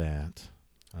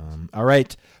All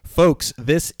right, folks,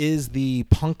 this is the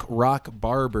Punk Rock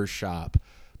Barbershop.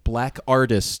 Black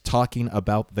artists talking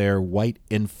about their white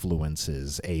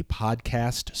influences. A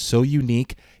podcast so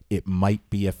unique it might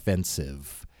be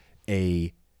offensive.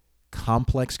 A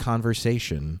complex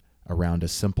conversation around a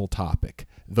simple topic.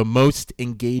 The most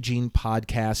engaging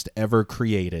podcast ever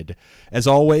created. As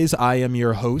always, I am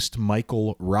your host,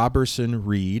 Michael Robertson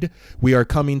Reed. We are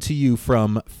coming to you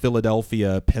from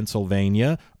Philadelphia,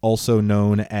 Pennsylvania, also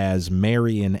known as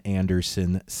Marian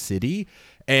Anderson City.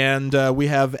 And we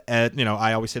have,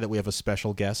 I always say that we have a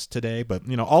special guest today, but,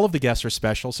 all of the guests are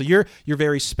special. So you're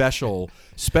very special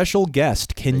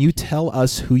guest. Can you tell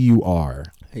us who you are?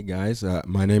 Hey, guys.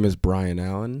 My name is Bryan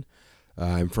Allen.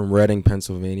 I'm from Reading,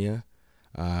 Pennsylvania.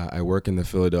 I work in the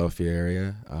Philadelphia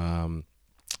area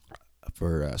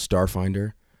for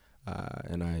Starfinder,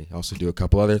 and I also do a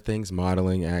couple other things,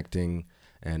 modeling, acting,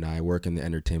 and I work in the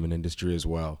entertainment industry as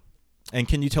well. And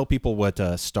can you tell people what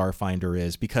Starfinder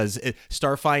is? Because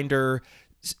Starfinder,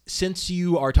 since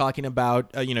you are talking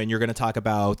about, and you're going to talk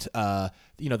about,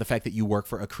 the fact that you work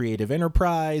for a creative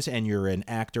enterprise and you're an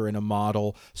actor and a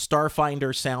model,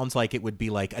 Starfinder sounds like it would be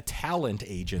like a talent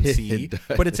agency,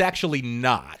 but it's actually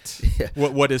not. Yeah.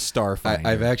 What is Starfinder?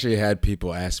 I've actually had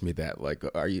people ask me that, like,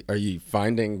 are you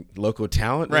finding local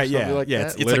talent? Right. Yeah. Like yeah.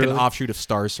 That? It's like an offshoot of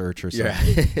Star Search or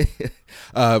something.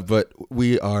 Yeah. But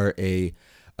we are a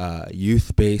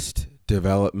youth-based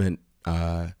development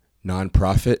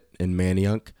nonprofit in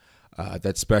Manayunk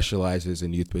that specializes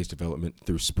in youth-based development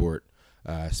through sport,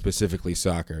 specifically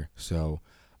soccer. So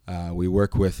we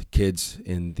work with kids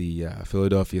in the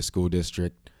Philadelphia School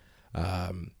District,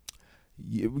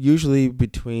 usually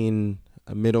between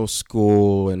middle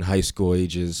school and high school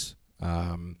ages,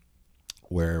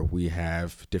 where we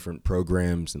have different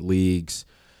programs and leagues,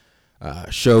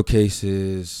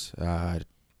 showcases,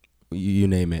 you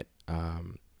name it,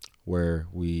 where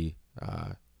we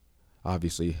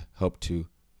obviously hope to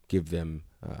give them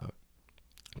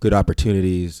good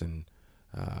opportunities and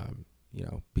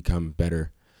become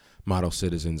better model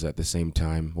citizens at the same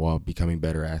time while becoming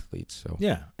better athletes. So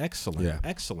yeah, excellent. Yeah.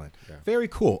 Excellent. Yeah. Very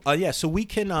cool. So we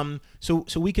can so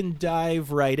we can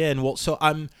dive right in. Well, so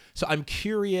I'm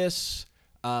curious.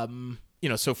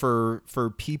 So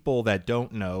for people that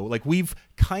don't know, like, we've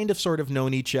kind of sort of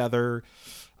known each other.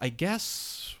 I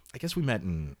guess we met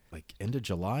in like end of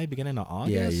July, beginning of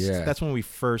August. Yeah. That's when we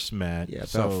first met. Yeah,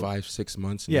 about 5-6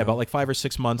 months now. Yeah, about like 5 or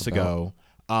 6 months ago.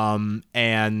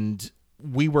 And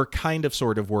we were kind of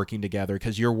sort of working together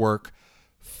because your work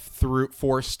for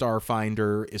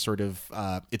Starfinder is sort of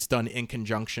it's done in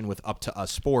conjunction with Up to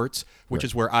Us Sports, which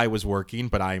is where I was working,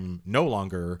 but I'm no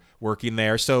longer working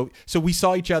there. So we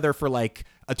saw each other for like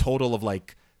a total of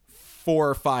like 4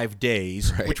 or 5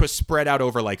 days, right, which was spread out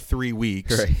over like 3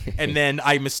 weeks. Right. And then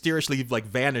I mysteriously like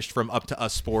vanished from Up to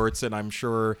Us Sports, and I'm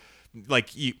sure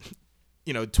like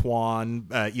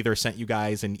Twan either sent you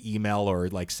guys an email or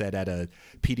like said at a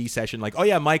PD session like, oh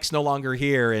yeah, Mike's no longer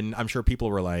here. And I'm sure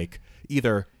people were like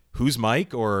either, who's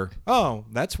Mike? Or, oh,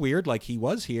 that's weird, like he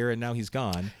was here and now he's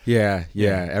gone. Yeah.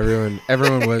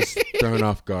 Everyone was thrown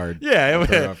off guard.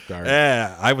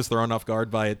 Yeah, I was thrown off guard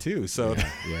by it too. So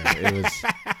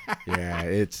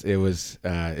it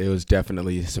was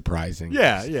definitely surprising.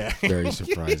 Yeah. Very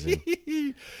surprising.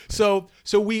 So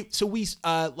we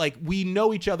we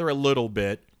know each other a little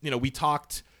bit. We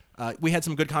talked. We had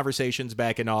some good conversations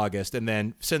back in August, and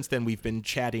then since then we've been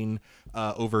chatting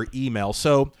over email.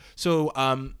 So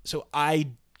I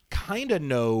kind of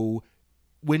know.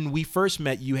 When we first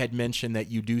met, you had mentioned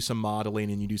that you do some modeling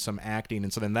and you do some acting,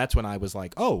 and so then that's when I was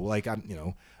like, oh, like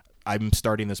I'm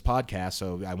starting this podcast,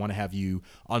 so I want to have you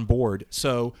on board.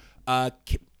 So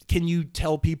can you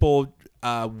tell people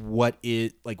what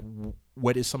is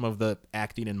some of the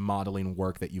acting and modeling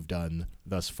work that you've done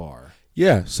thus far?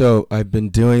 Yeah, so I've been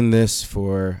doing this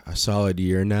for a solid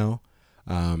year now.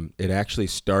 It actually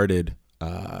started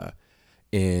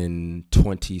in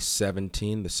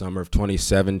 2017, the summer of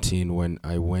 2017, when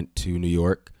I went to New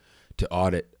York to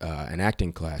audit an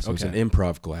acting class. It was an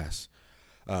improv class.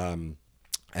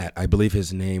 I believe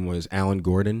his name was Alan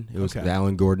Gordon. It was the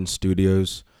Alan Gordon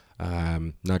Studios.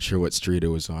 Not sure what street it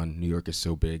was on. New York is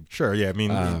so big. Sure, yeah. I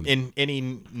mean, in any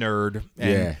nerd.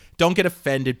 And don't get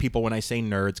offended, people, when I say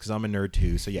nerds, because I'm a nerd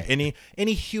too. So yeah,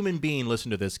 any human being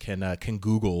listening to this can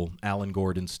Google Alan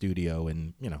Gordon Studio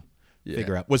and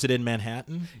figure out. Was it in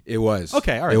Manhattan? It was.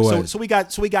 Okay, all right. So we got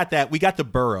that. We got the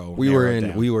borough. We were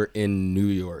in New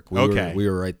York. We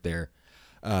were right there.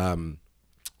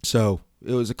 So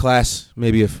it was a class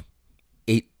maybe of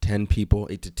 8 to 10 people.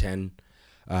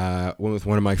 Went with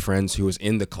one of my friends who was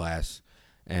in the class,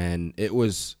 and it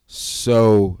was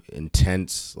so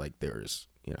intense. Like there's,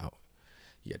 you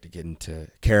had to get into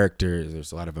characters.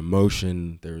 There's a lot of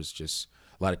emotion. There's just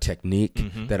a lot of technique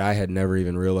that I had never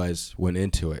even realized went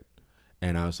into it.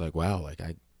 And I was like, wow, like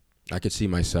I could see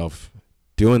myself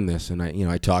doing this. And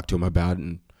I talked to him about it,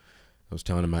 and I was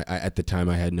telling him at the time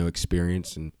I had no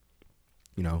experience, and,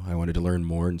 I wanted to learn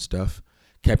more and stuff.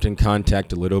 Kept in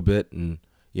contact a little bit, and,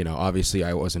 obviously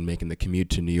I wasn't making the commute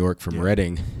to New York from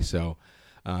Reading. So,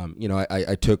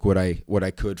 I took what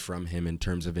I could from him in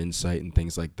terms of insight and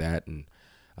things like that. And,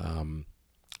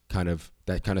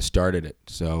 that kind of started it.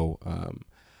 So,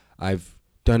 I've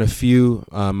done a few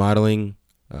modeling,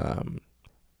 I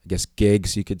guess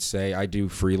gigs, you could say. I do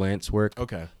freelance work.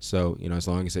 Okay. So, as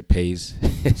long as it pays.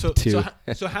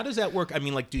 So how does that work? I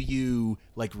mean, like, do you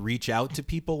like reach out to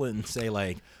people and say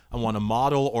like, I want to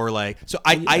model, or like, so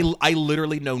I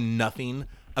literally know nothing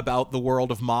about the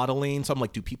world of modeling. So I'm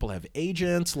like, do people have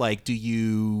agents? Like, do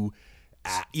you,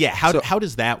 how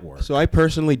does that work? So I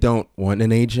personally don't want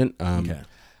an agent. Okay.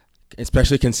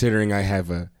 Especially considering I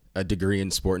have a degree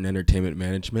in sport and entertainment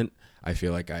management. I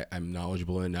feel like I'm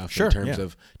knowledgeable enough in terms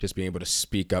of just being able to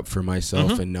speak up for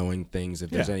myself and knowing things, if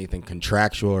there's anything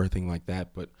contractual or anything like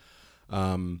that. But,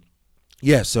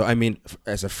 so I mean,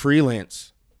 as a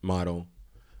freelance model,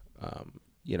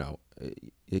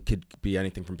 it could be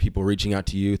anything from people reaching out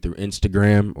to you through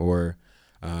Instagram, or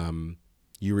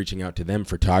you reaching out to them,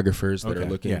 photographers that are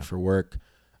looking for work.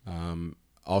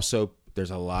 Also,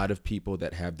 there's a lot of people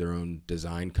that have their own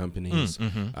design companies,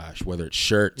 whether it's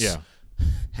shirts,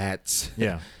 hats.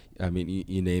 Yeah. I mean,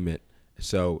 you name it.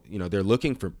 So, they're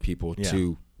looking for people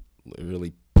to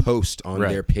really post on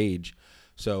their page.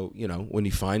 So, when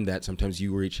you find that, sometimes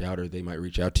you reach out, or they might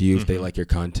reach out to you if they like your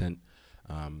content.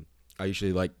 I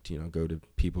usually like to, go to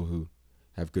people who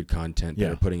have good content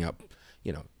that are putting up,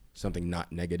 something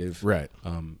not negative. Right.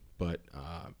 But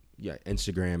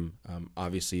Instagram,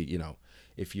 obviously,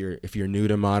 if you're new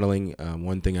to modeling,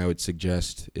 one thing I would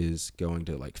suggest is going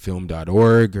to like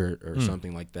film.org or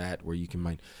something like that, where you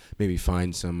can maybe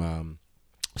find some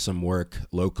work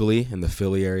locally in the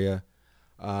Philly area.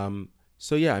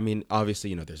 So I mean,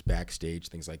 obviously, there's Backstage,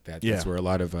 things like that. That's where a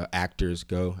lot of actors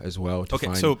go as well to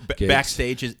find gigs.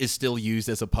 Backstage is still used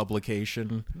as a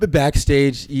publication. But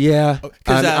Backstage,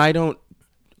 I don't,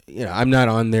 I'm not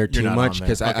on there too much,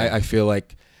 because I feel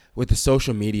like with the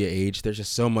social media age, there's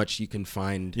just so much you can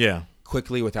find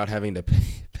quickly without having to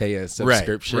pay a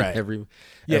subscription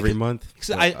every month.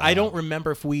 But, I don't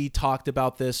remember if we talked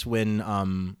about this when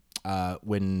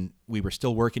we were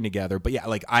still working together, but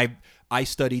like I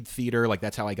studied theater, like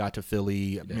that's how I got to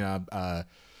Philly.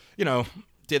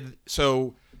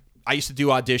 So I used to do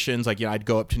auditions, like I'd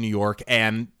go up to New York,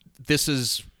 and this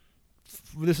is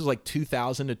like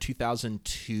 2000 to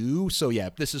 2002. So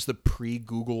this is the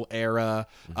pre-Google era.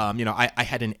 I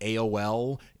had an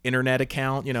AOL internet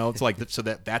account, it's like, so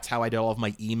that's how I did all of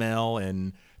my email.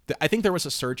 And I think there was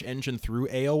a search engine through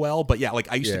AOL, but like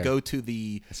I used to go to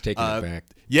the, it's taking it back.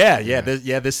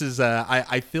 This is,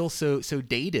 I feel so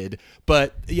dated,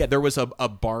 but there was a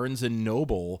Barnes and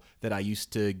Noble that I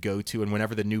used to go to. And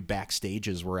whenever the new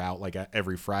Backstages were out, like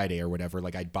every Friday or whatever,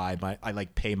 like I'd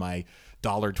pay my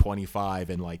 $1.25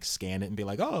 and like scan it and be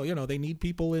like, oh, they need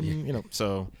people in,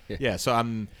 so so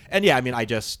I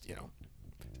just,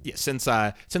 since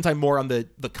I'm more on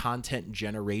the content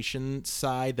generation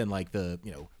side than like the,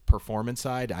 performance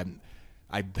side,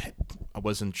 I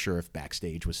wasn't sure if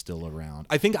Backstage was still around.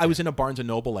 I think I was in a Barnes and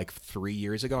Noble like 3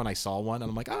 years ago, and I saw one, and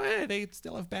I'm like, oh, hey, they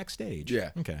still have Backstage. Yeah.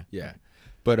 Okay. Yeah.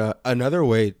 But another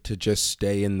way to just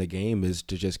stay in the game is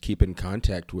to just keep in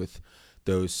contact with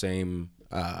those same,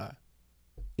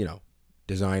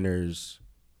 designers,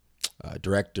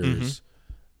 directors,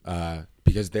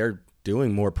 because they're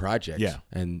doing more projects. Yeah.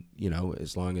 And,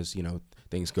 as long as,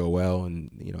 things go well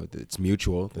and, it's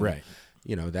mutual, then, right.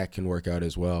 That can work out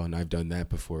as well. And I've done that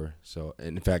before. So,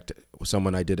 in fact,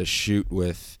 someone I did a shoot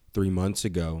with 3 months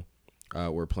ago,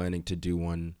 we're planning to do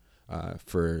one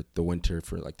for the winter,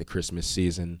 for like the Christmas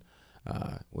season,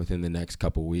 within the next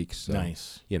couple weeks. So,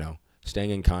 nice.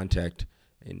 Staying in contact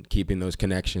and keeping those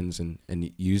connections and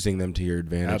using them to your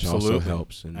advantage also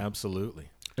helps. And, absolutely.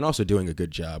 And also doing a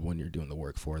good job when you're doing the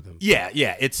work for them. Yeah.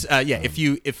 It's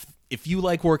if you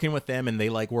like working with them and they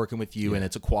like working with you, and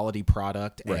it's a quality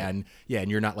product, and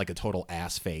you're not like a total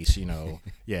ass face,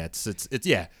 it's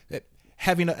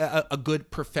having a good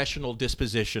professional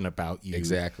disposition about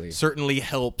you certainly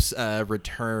helps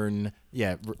return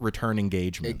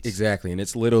engagements. Exactly. And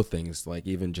it's little things like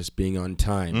even just being on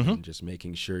time and just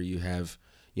making sure you have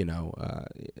the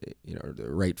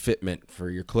right fitment for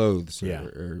your clothes,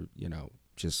 or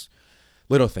just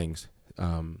little things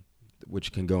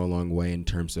which can go a long way in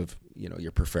terms of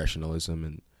your professionalism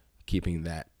and keeping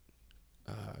that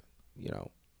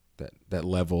that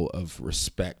level of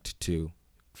respect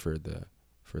for the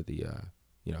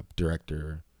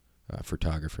director,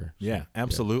 photographer. Yeah,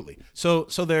 absolutely. Yeah.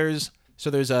 So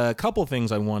there's a couple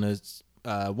things I want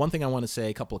to one thing I want to say,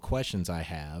 a couple of questions I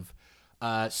have.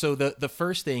 So the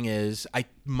first thing is, I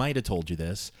might have told you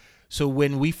this. So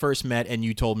when we first met and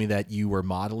you told me that you were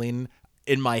modeling,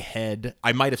 in my head,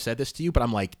 I might have said this to you, but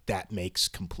I'm like, that makes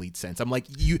complete sense. I'm like,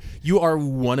 you are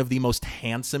one of the most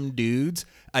handsome dudes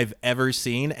I've ever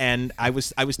seen. And I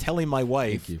was telling my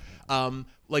wife,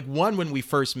 like, when we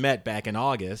first met back in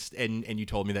August, and you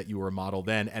told me that you were a model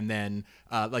then, and then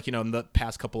in the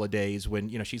past couple of days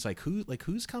when she's like,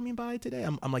 who's coming by today?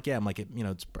 I'm like, yeah, I'm like,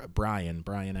 it's Bryan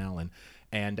Allen,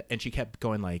 and she kept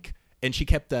going like, and she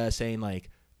kept saying like,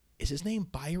 is his name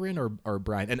Byron or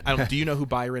Bryan? And do you know who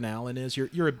Bryan Allen is?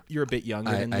 You're a bit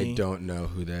younger than me. I don't know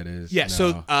who that is. Yeah.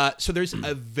 No. So there's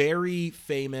a very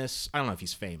famous. I don't know if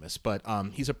he's famous, but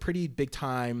he's a pretty big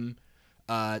time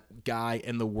guy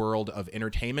in the world of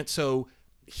entertainment. So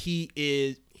he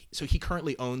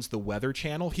currently owns the Weather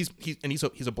Channel. He's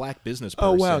a black business person.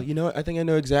 Oh wow, what? I think I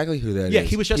know exactly who that is. Yeah,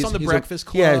 he was just on the Breakfast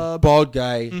Club. Yeah, bald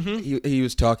guy. Mm-hmm. He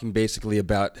was talking basically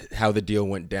about how the deal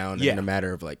went down in a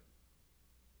matter of like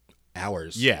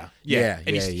hours. Yeah.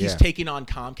 And he's taking on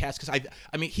Comcast because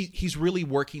I mean he's really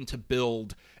working to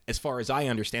build, as far as I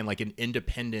understand, like an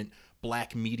independent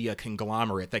black media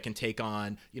conglomerate that can take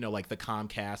on like the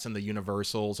Comcast and the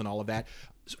Universals and all of that.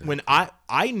 When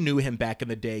I knew him back in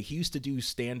the day, he used to do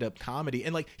stand-up comedy,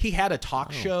 and like he had a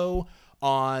talk show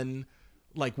on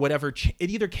like whatever it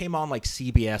either came on like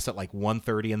CBS at like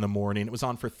 1:30 in the morning. It was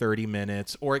on for 30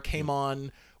 minutes, or it came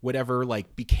on whatever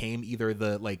like became either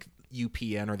the like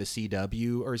UPN or the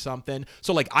CW or something.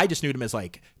 So like I just knew him as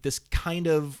like this kind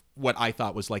of what I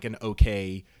thought was like an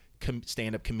okay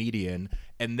stand-up comedian,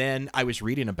 and then I was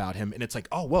reading about him, and it's like,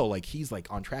 oh whoa, like he's like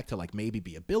on track to like maybe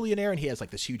be a billionaire, and he has like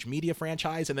this huge media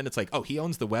franchise, and then it's like, oh, he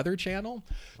owns the Weather Channel.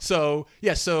 So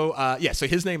so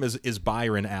his name is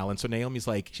Bryan Allen. So Naomi's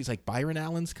like, she's like, Bryan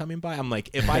Allen's coming by. I'm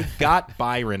like, if I got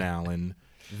Bryan Allen,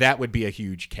 that would be a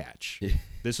huge catch. Yeah.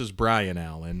 This is Bryan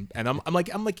Allen, and I'm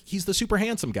like he's the super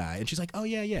handsome guy, and she's like, oh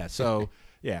yeah. So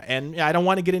yeah, and I don't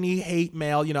want to get any hate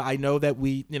mail. I know that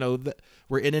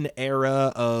we're in an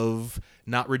era of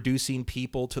not reducing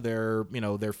people to their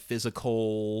their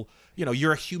physical.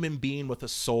 You're a human being with a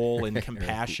soul and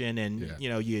compassion, and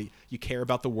you care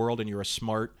about the world, and you're a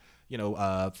smart,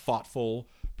 thoughtful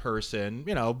person.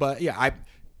 But yeah,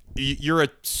 you're a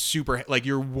super, like,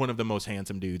 you're one of the most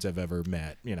handsome dudes I've ever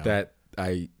met.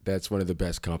 That's one of the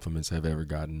best compliments I've ever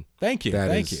gotten. Thank you.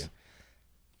 Thank you.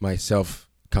 My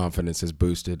self-confidence has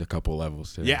boosted a couple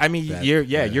levels too. Yeah, I mean, you're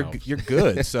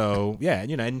good. So yeah,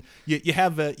 and you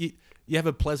have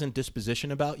a pleasant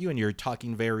disposition about you, and you're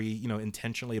talking very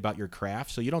intentionally about your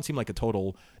craft. So you don't seem like a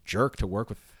total jerk to work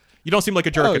with. You don't seem like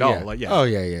a jerk at all. Like, yeah. Oh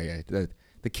yeah.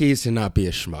 The key is to not be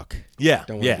a schmuck. Yeah,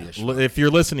 don't want to be a schmuck. If you're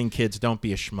listening, kids, don't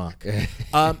be a schmuck.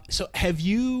 So have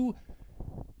you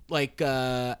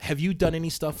done any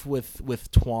stuff with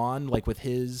Twan, like with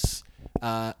his?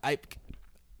 I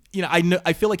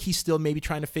feel like he's still maybe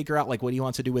trying to figure out like what he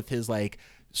wants to do with his like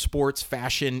sports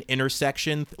fashion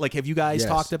intersection. Like, have you guys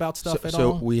talked about stuff at all?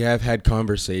 So we have had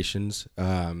conversations.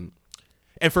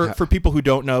 And for people who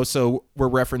don't know, so we're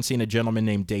referencing a gentleman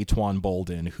named Daytwan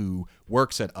Bolden who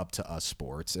works at Up to Us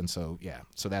Sports, and so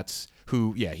that's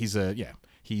who. Yeah,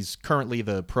 he's currently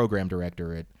the program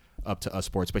director at Up to Us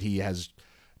Sports, but he has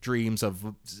dreams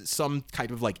of some type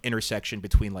of like intersection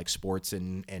between like sports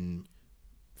and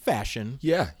fashion.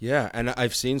 Yeah, and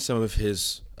I've seen some of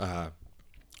his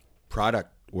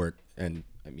product work, and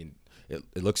I mean,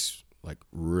 it looks like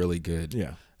really good.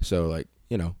 Yeah. So like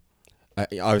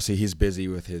obviously he's busy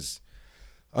with his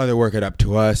other work at Up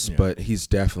to Us, but that's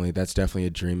definitely a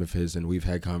dream of his, and we've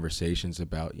had conversations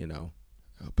about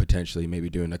potentially maybe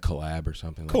doing a collab or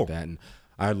something like that, and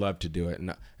I'd love to do it,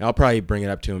 and I'll probably bring it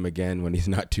up to him again when he's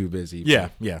not too busy. Yeah.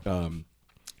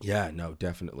 No,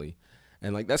 definitely.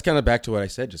 And like that's kind of back to what I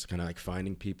said, just kind of like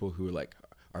finding people who like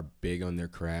are big on their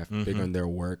craft, big on their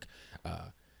work,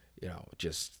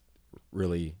 just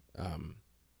really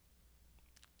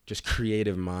just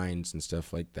creative minds and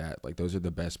stuff like that. Like those are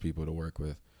the best people to work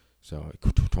with. So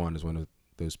Twan is one of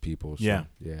those people. So,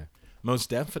 yeah. Most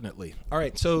definitely. All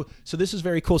right, so this is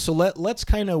very cool. So let's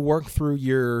kind of work through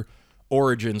your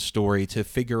origin story to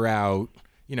figure out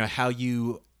how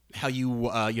you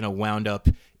wound up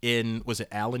was it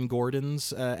Alan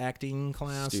Gordon's acting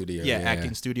class? Studio, yeah, yeah.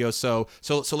 acting studio. So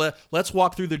let's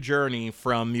walk through the journey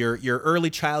from your early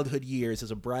childhood years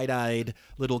as a bright-eyed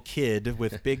little kid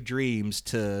with big dreams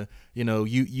to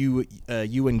you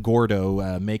and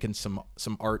Gordo making some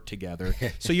art together.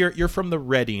 So you're from the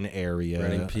Reading area,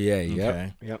 Reading, PA.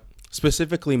 Okay. Yep.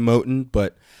 Specifically Moton,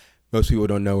 but most people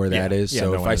don't know where that is. Yeah, So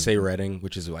no if one I is. say Reading,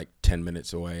 which is like 10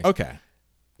 minutes away, Okay.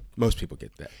 most people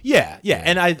get that. Yeah.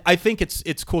 And I think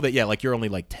it's cool that like you're only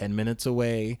like 10 minutes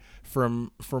away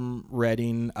from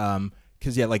Reading.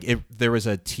 Because there was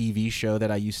a TV show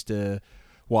that I used to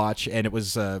watch, and it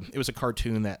was a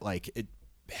cartoon that like it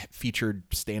featured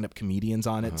stand-up comedians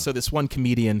on it. So this one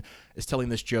comedian is telling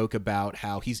this joke about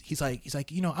how he's like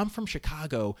I'm from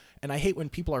Chicago, and I hate when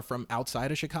people are from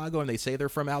outside of Chicago and they say they're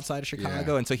from outside of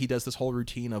Chicago. Yeah. And so he does this whole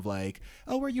routine of like,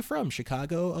 oh, where are you from?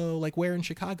 Chicago? Oh, like where in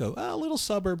Chicago? Oh, a little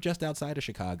suburb just outside of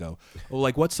Chicago. Oh,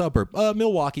 like what suburb?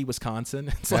 Milwaukee, Wisconsin.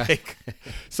 It's like,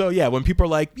 so yeah, when people are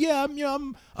like, yeah,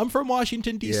 I'm from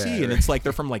Washington D.C. Yeah, and right. it's like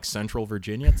they're from like Central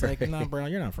Virginia. It's like, no, bro,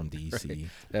 you're not from D.C.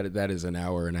 That is an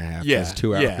hour and a half. Yeah, That's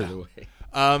 2 hours yeah. away.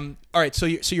 All right, so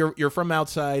you're from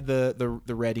outside the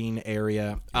Reading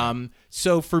area.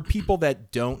 So for people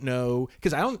that don't know,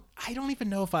 because I don't even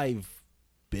know if I've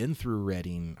been through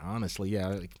Reading, honestly.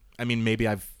 Yeah, I mean maybe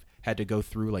I've had to go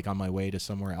through like on my way to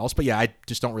somewhere else, but yeah, I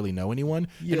just don't really know anyone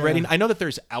in Reading. I know that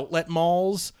there's outlet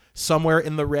malls somewhere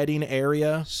in the Reading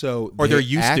area. So or there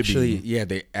used to be. Yeah,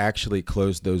 they actually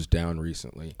closed those down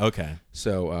recently. Okay.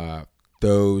 So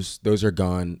those are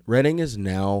gone. Reading is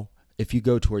now, if you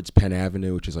go towards Penn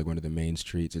Avenue, which is like one of the main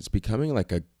streets, it's becoming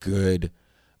like a good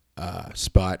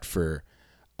spot for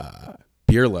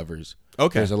beer lovers.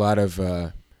 Okay. There's a lot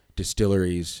of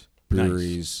distilleries,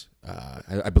 breweries.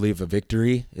 I believe a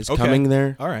Victory is coming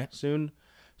there. All right. Soon.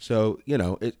 So,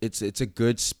 it's a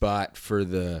good spot for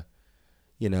the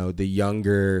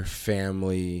younger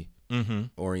family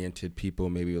oriented people,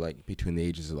 maybe like between the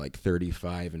ages of like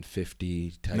 35 and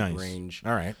 50 type range.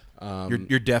 All right.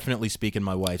 You're definitely speaking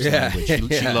my wife's language.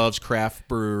 She loves craft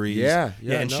breweries.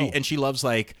 And she loves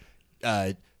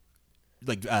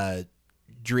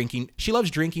drinking. She loves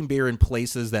drinking beer in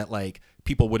places that like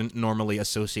people wouldn't normally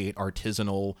associate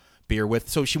artisanal beer with.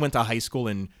 So she went to high school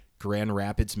in Grand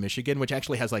Rapids, Michigan, which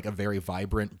actually has like a very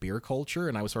vibrant beer culture.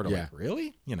 And I was sort of like,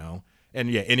 really? And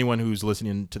yeah, anyone who's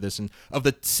listening to this, and of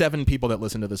the 7 people that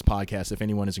listen to this podcast, if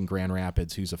anyone is in Grand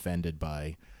Rapids who's offended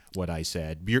by what I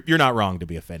said, you're not wrong to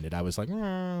be offended. I was like,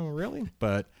 really?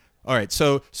 But all right,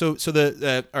 so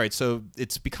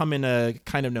it's becoming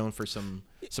kind of known for some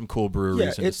cool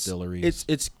breweries and distilleries.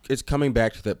 It's coming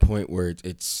back to that point where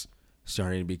it's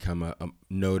starting to become a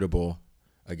notable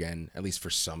again, at least for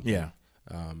something. Yeah.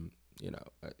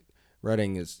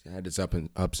 Reading has had its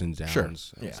ups and downs, Sure.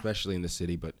 Yeah. especially in the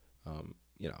city, but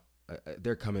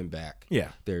they're coming back. Yeah.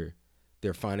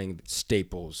 They're finding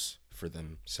staples for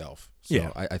themselves. So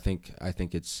Yeah. I think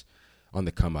it's on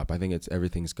the come up. I think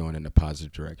everything's going in a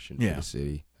positive direction for the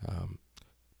city.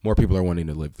 More people are wanting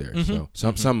to live there, so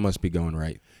something must be going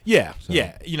right. Yeah, So.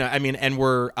 yeah. I mean, and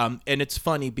we're and it's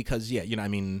funny because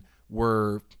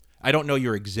I don't know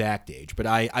your exact age, but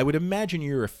I would imagine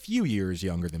you're a few years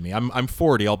younger than me. I'm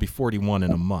 40. I'll be 41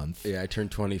 in a month. Yeah, I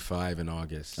turned 25 in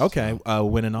August. Okay.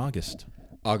 When in August?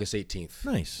 August 18th.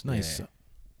 Nice. Yeah.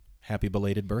 Happy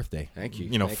belated birthday. Thank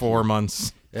you. 4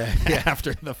 months Yeah.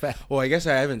 after the fact. Well, I guess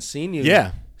I haven't seen you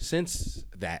Yeah. since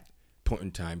that point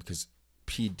in time because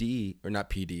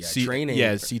training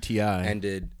CTI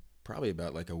ended probably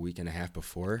about like a week and a half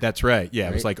before. That's right. Yeah,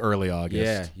 It was Right? like early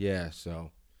August. Yeah. So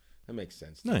that makes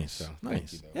sense. too. Nice. So, Nice.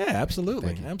 thank you, though. Yeah, absolutely.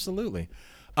 Thank you. Absolutely.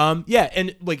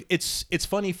 And like it's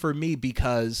funny for me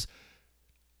because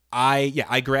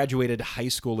I graduated high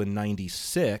school in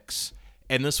 96,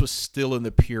 and this was still in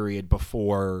the period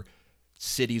before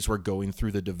cities were going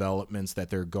through the developments that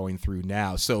they're going through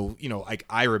now. So, like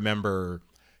I remember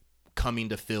coming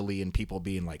to Philly and people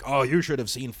being like, "Oh, you should have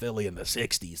seen Philly in the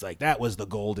 60s. Like that was the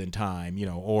golden time,"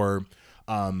 or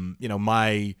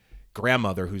my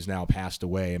grandmother who's now passed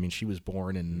away. I mean, she was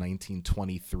born in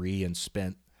 1923 and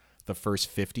spent the first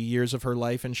 50 years of her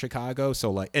life in Chicago.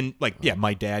 So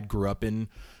my dad grew up in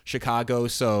Chicago.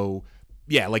 So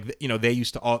yeah, they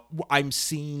used to I'm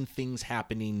seeing things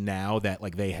happening now that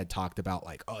like they had talked about,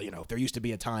 like, oh, there used to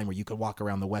be a time where you could walk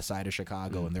around the west side of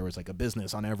Chicago and there was like a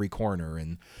business on every corner.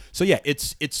 And so, yeah,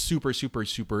 it's super, super,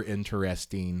 super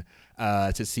interesting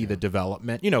to see the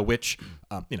development, which,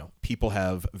 people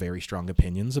have very strong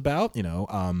opinions about,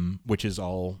 which is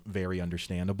all very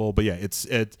understandable. But yeah, it's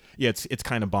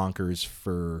kind of bonkers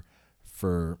for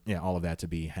all of that to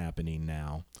be happening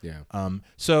now. Yeah.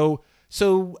 So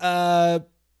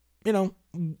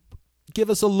give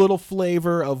us a little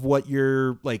flavor of what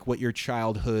your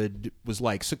childhood was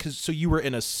like. So you were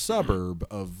in a suburb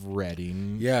of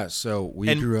Reading. Yeah, so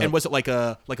we grew up. And was it like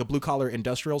a blue collar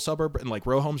industrial suburb and like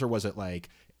row homes, or was it like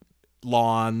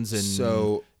lawns and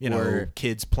So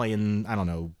kids playing, I don't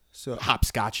know, so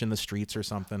hopscotch in the streets or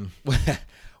something?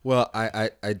 well,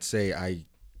 I'd say I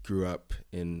grew up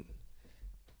in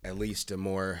at least a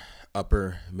more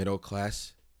upper middle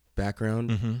class background.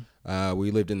 Mm-hmm.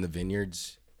 We lived in the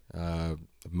vineyards of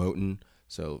Moton,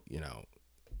 so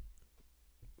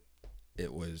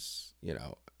it was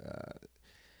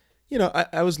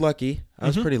I was lucky. I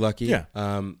was pretty lucky. Yeah.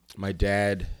 My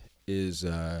dad is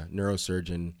a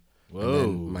neurosurgeon. Whoa. And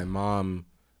then my mom,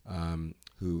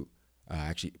 who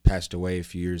actually passed away a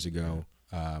few years ago,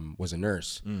 was a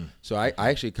nurse. So I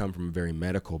actually come from a very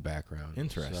medical background.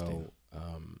 Interesting. So,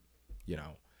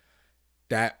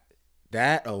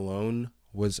 that alone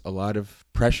was a lot of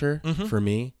pressure for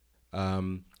me.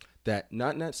 That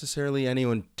not necessarily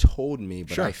anyone told me,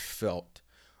 but Sure. I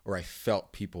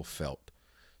felt people felt.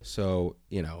 So,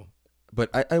 but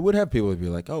I would have people be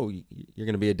like, "Oh, you're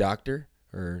going to be a doctor?"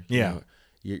 Or,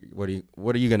 what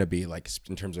are you going to be like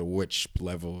in terms of which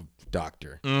level of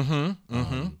doctor?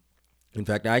 In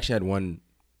fact, I actually had one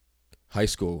high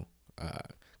school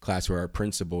class where our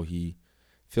principal, he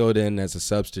filled in as a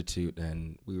substitute,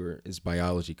 and we were his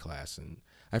biology class, and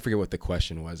I forget what the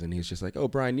question was, and he was just like, "Oh,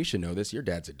 Brian, you should know this. Your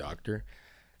dad's a doctor."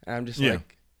 And I'm just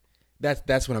like,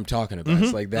 that's what I'm talking about.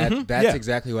 It's like that's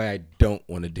exactly why I don't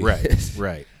want to do this.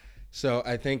 Right. So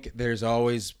I think there's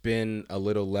always been a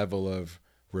little level of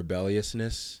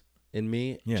rebelliousness in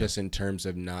me, just in terms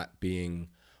of not being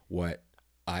what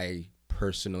I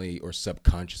personally or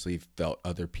subconsciously felt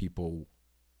other people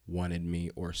wanted me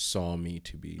or saw me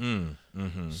to be.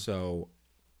 So,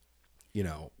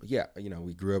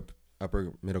 we grew up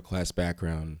upper middle class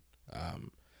background.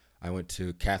 I went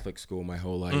to Catholic school my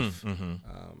whole life,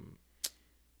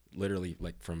 literally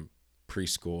like from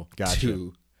preschool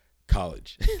to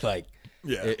college.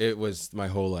 It was my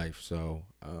whole life. So,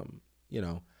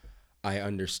 I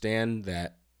understand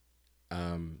that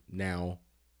now,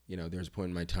 there's a point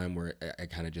in my time where I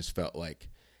kind of just felt like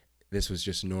this was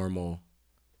just normal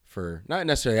for not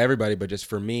necessarily everybody, but just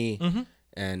for me.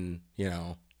 And,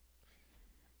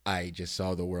 I just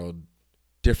saw the world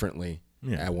differently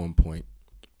at one point.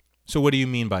 So what do you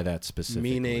mean by that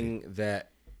specifically? Meaning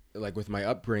that, like, with my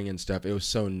upbringing and stuff, it was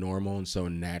so normal and so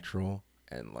natural.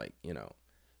 And, like,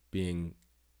 being,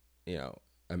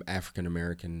 an African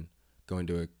American going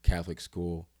to a Catholic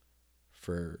school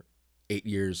for 8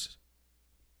 years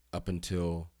up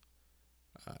until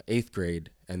 8th grade.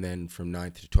 And then from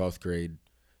 9th to 12th grade,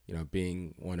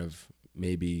 being one of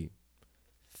maybe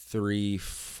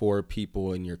 3-4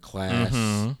 people in your class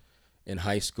in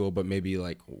high school, but maybe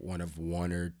like one of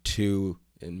 1 or 2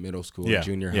 in middle school or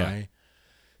junior high.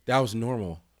 That was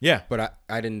normal. Yeah. But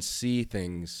I didn't see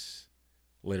things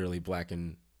literally black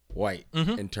and white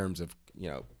in terms of,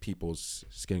 people's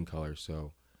skin color.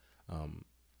 So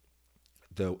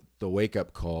the wake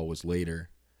up call was later.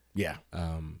 Yeah.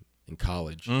 In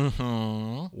college.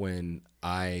 When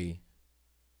I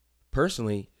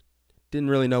personally didn't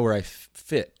really know where I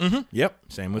fit. Yep.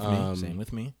 Same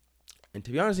with me. And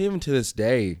to be honest, even to this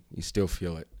day, you still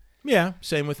feel it. Yeah.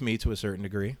 Same with me to a certain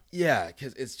degree. Yeah.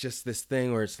 Because it's just this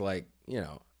thing where it's like,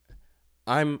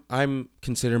 I'm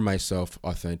consider myself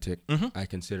authentic. I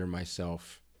consider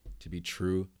myself to be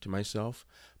true to myself.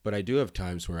 But I do have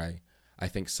times where I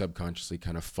think subconsciously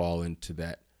kind of fall into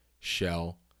that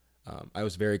shell. I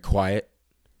was very quiet,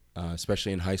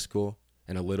 especially in high school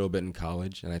and a little bit in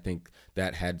college. And I think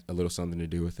that had a little something to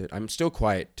do with it. I'm still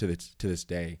quiet to this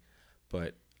day,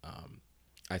 but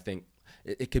I think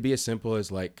it could be as simple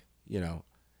as like, you're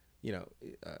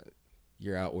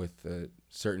out with a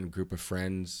certain group of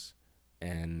friends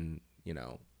and,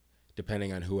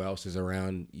 depending on who else is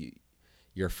around,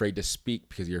 you're afraid to speak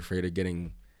because you're afraid of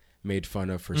getting made fun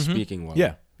of for speaking well.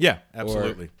 Yeah,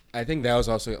 absolutely. Or I think that was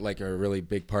also like a really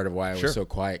big part of why I was so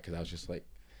quiet, because I was just like,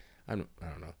 I don't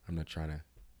know. I'm not trying to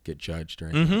get judged or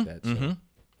anything like that. So,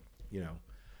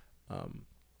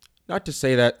 not to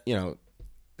say that,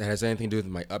 that has anything to do with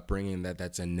my upbringing,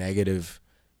 that's a negative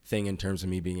thing in terms of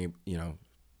me being able,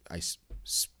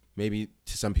 maybe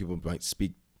to some people might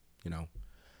speak,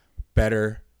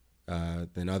 better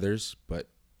than others, but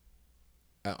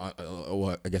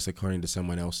I guess according to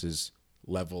someone else's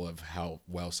level of how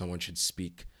well someone should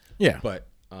speak. Yeah. But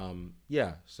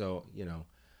so,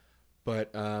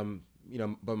 but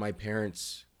my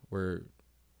parents were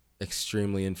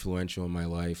extremely influential in my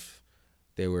life.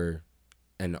 They were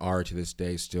and are to this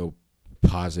day still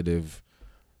positive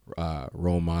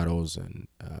role models and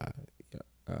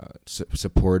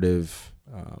supportive,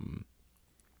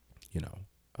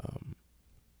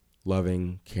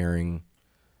 loving, caring,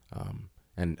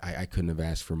 and I couldn't have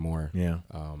asked for more. Yeah.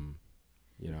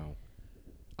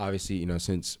 Obviously,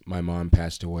 since my mom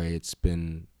passed away, it's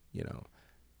been,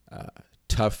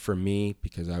 tough for me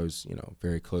because I was,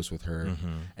 very close with her.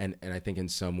 Mm-hmm. And I think in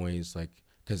some ways, like,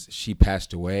 because she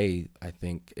passed away, I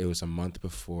think it was a month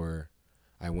before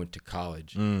I went to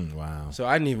college. Wow. So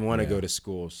I didn't even want to go to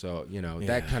school. So,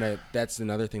 that's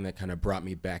another thing that kind of brought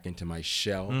me back into my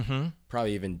shell,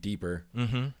 probably even deeper.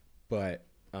 But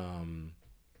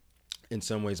in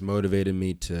some ways motivated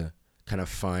me to kind of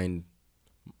find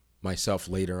myself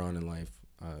later on in life,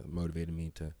 motivated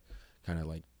me to kind of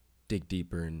like dig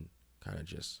deeper and kind of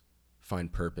just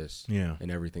find purpose in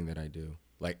everything that I do.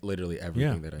 Like literally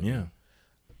everything that I do.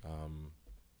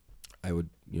 I would,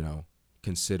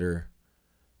 consider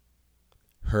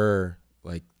her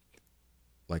like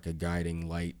a guiding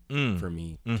light for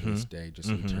me to this day, just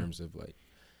in terms of like,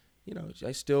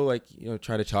 I still like,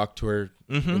 try to talk to her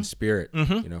in spirit,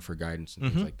 for guidance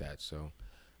and things like that. So,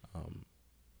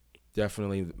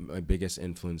 definitely my biggest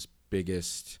influence,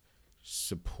 biggest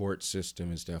support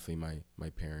system is definitely my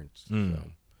parents. So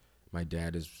my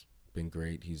dad has been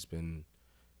great. He's been,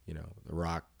 the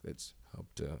rock that's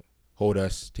helped to hold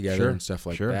us together and stuff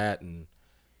like that. And,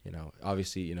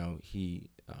 obviously, he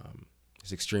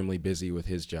is extremely busy with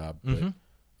his job, but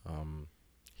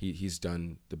he's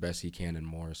done the best he can and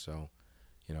more. So,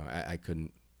 I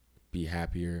couldn't be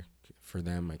happier for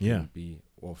them. I couldn't be,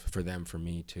 for them, for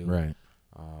me too. Right.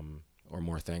 Or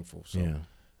more thankful. So,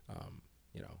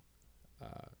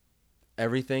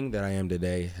 everything that I am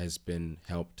today has been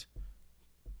helped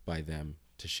by them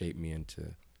to shape me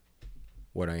into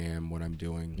what I am, what I'm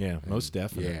doing. Yeah, and most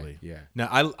definitely. Yeah. Now,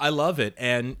 I love it.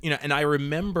 And, and I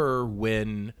remember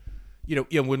when,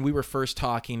 when we were first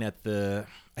talking at the,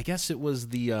 I guess it was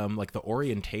the, like the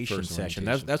orientation session.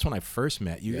 That's when I first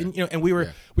met you. Yeah. And, we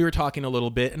were talking a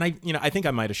little bit, and I think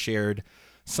I might've shared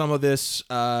some of this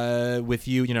with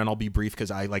you, and I'll be brief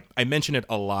because I mention it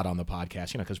a lot on the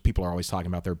podcast, because people are always talking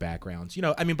about their backgrounds,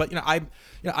 but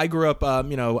I grew up,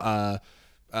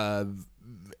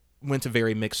 went to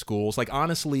very mixed schools. Like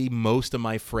honestly, most of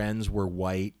my friends were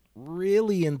white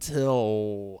really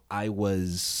until I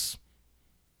was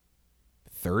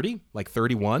 30, like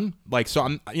 31. Like, so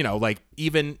I'm, like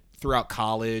even throughout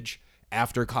college,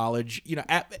 after college,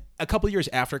 a couple of years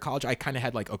after college, I kind of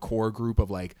had like a core group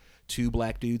of like 2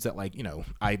 black dudes that like,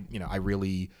 I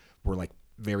really were like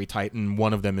very tight. And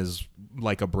one of them is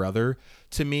like a brother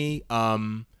to me.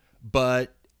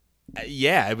 But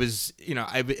yeah, it was,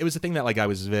 it was a thing that like I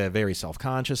was very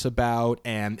self-conscious about.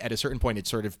 And at a certain point, it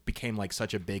sort of became like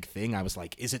such a big thing. I was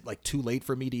like, is it like too late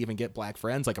for me to even get black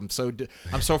friends? Like I'm so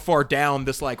far down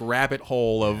this like rabbit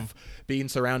hole of being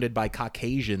surrounded by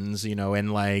Caucasians,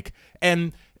 and like,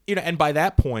 and by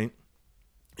that point,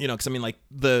 cause I mean like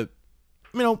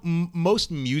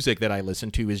most music that I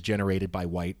listen to is generated by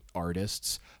white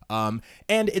artists. And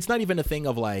it's not even a thing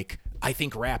of like, I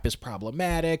think rap is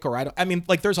problematic, or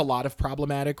like there's a lot of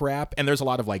problematic rap and there's a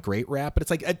lot of like great rap, but it's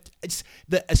like, it's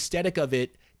the aesthetic of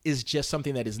it is just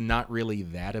something that is not really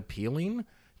that appealing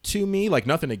to me. Like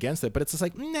nothing against it, but it's just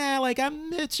like, nah, like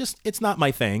it's not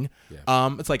my thing.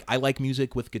 Yeah. It's like, I like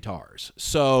music with guitars.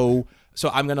 So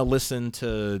I'm going to listen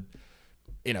to,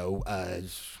 I'm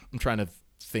trying to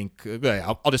think,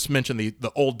 I'll just mention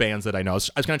the old bands that I know. I was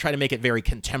going to try to make it very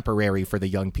contemporary for the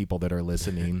young people that are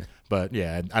listening, but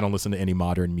yeah, I don't listen to any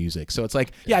modern music. So it's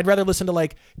like, I'd rather listen to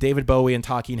like David Bowie and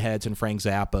Talking Heads and Frank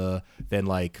Zappa than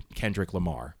like Kendrick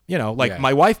Lamar.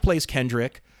 My wife plays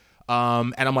Kendrick,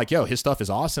 and I'm like, his stuff is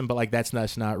awesome, but like that's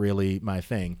not really my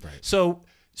thing. Right. So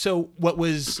what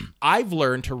was, I've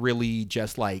learned to really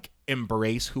just like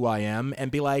embrace who I am and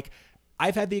be like,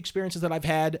 I've had the experiences that I've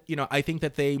had, I think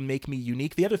that they make me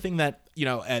unique. The other thing that,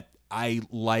 I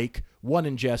like, one,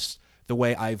 in just the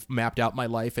way I've mapped out my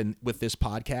life and with this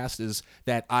podcast, is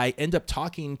that I end up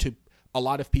talking to a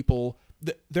lot of people.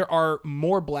 There are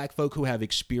more black folk who have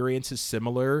experiences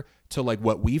similar to like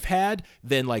what we've had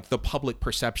than like the public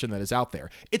perception that is out there.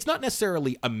 It's not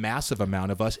necessarily a massive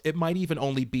amount of us. It might even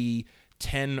only be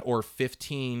 10 or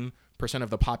 15% of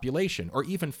the population, or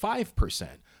even 5%.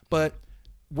 But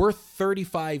there's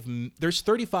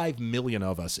 35 million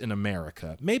of us in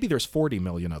America. Maybe there's 40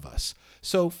 million of us.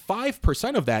 So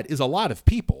 5% of that is a lot of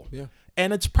people. Yeah.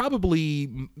 And it's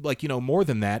probably like, more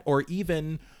than that, or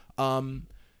even, not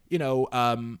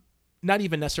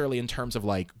even necessarily in terms of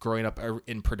like growing up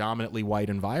in predominantly white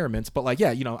environments, but like,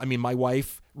 my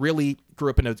wife really grew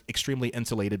up in an extremely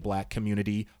insulated black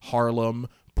community, Harlem,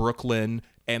 Brooklyn,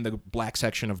 and the black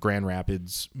section of Grand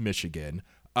Rapids, Michigan.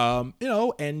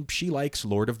 And she likes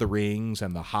Lord of the Rings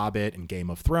and The Hobbit and Game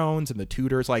of Thrones and The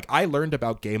Tudors. Like, I learned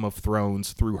about Game of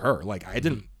Thrones through her. Like, I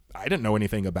didn't know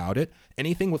anything about it.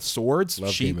 Anything with swords.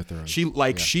 Love Game of Thrones.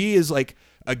 She is like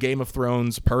a Game of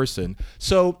Thrones person.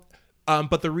 So,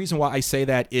 but the reason why I say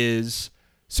that is,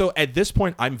 so at this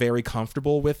point, I'm very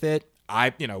comfortable with it.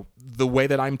 The way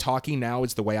that I'm talking now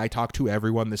is the way I talk to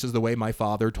everyone. This is the way my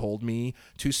father told me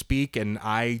to speak. And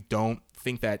I don't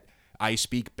think that I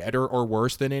speak better or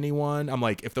worse than anyone. I'm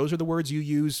like, if those are the words you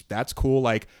use, that's cool.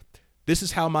 Like, this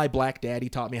is how my black daddy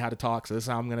taught me how to talk. So this is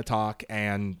how I'm going to talk.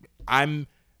 And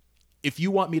if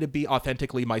you want me to be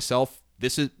authentically myself,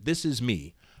 this is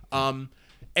me.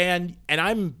 And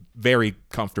I'm very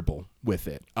comfortable with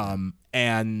it.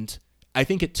 And I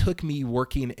think it took me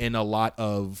working in a lot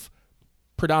of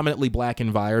predominantly black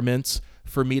environments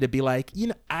for me to be like,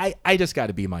 I just got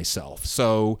to be myself.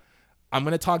 So I'm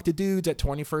going to talk to dudes at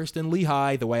 21st and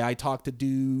Lehigh the way I talk to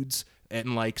dudes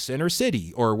in like Center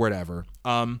City or whatever.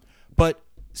 But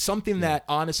something that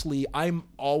honestly I'm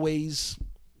always,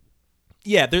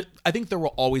 I think there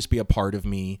will always be a part of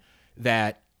me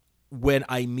that when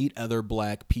I meet other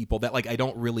black people that like I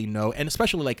don't really know, and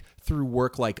especially like through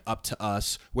work like Up to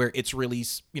Us, where it's really,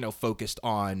 focused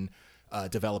on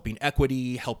developing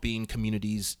equity, helping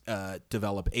communities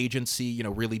develop agency,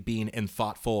 really being in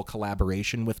thoughtful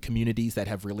collaboration with communities that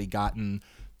have really gotten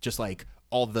just like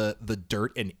all the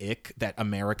dirt and ick that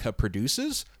America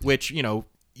produces, which,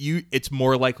 it's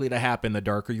more likely to happen the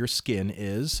darker your skin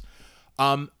is.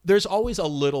 There's always a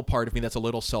little part of me that's a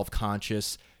little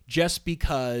self-conscious just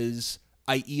because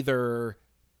I either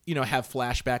have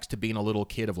flashbacks to being a little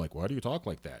kid of like, why do you talk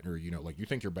like that? Or, like, you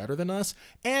think you're better than us?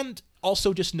 And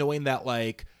also just knowing that,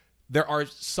 like, there are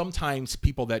sometimes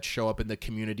people that show up in the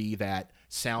community that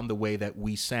sound the way that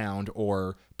we sound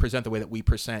or present the way that we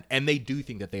present, and they do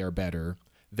think that they are better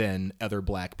than other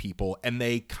black people. And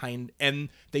they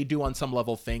do on some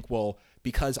level think, well,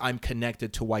 because I'm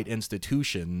connected to white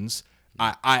institutions,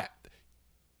 I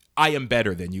am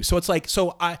better than you. So it's like,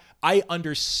 so I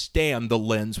understand the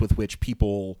lens with which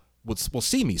people will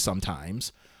see me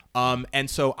sometimes. And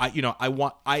so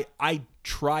I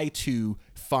try to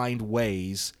find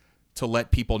ways to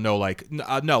let people know, like,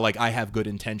 no, like, I have good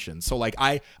intentions. So like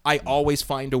I always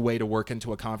find a way to work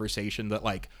into a conversation that,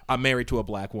 like, I'm married to a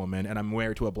black woman, and I'm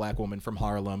married to a black woman from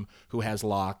Harlem who has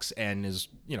locks and is,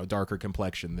 darker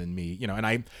complexion than me, and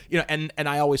I, and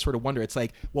I always sort of wonder, it's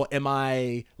like, well, am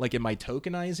I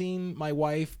tokenizing my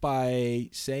wife by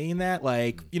saying that?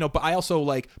 Like, but I also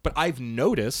but I've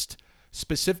noticed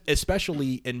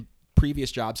especially in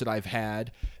previous jobs that I've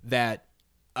had that,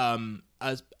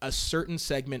 a certain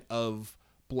segment of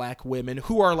black women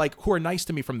who are nice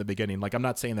to me from the beginning. Like, I'm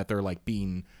not saying that they're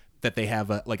that they have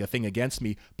a thing against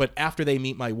me, but after they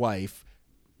meet my wife,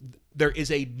 there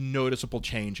is a noticeable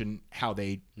change in how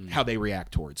they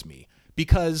react towards me,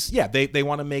 because they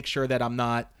want to make sure that I'm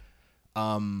not,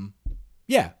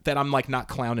 that I'm like not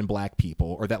clowning black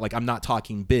people, or that like I'm not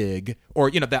talking big,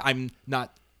 or, that I'm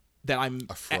not, that I'm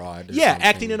a fraud.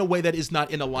 Acting in a way that is not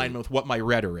in alignment with what my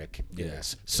rhetoric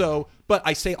is. So, but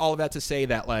I say all of that to say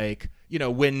that, like,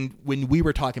 when we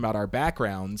were talking about our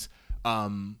backgrounds,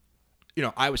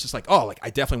 I was just like, oh, like, I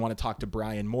definitely want to talk to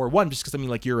Bryan more. One, just because, I mean,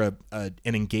 like, you're an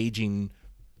engaging,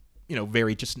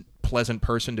 very just pleasant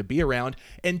person to be around.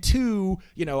 And two,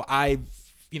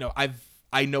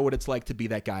 I know what it's like to be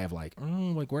that guy of like,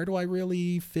 like, where do I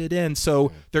really fit in?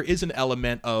 So there is an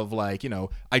element of like,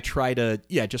 I try to,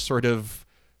 just sort of,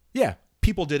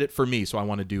 people did it for me, so I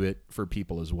want to do it for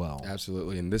people as well.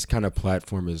 Absolutely. And this kind of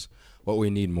platform is what we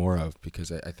need more of,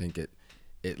 because I think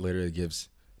it literally gives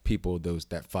people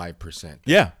that 5%,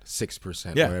 6%,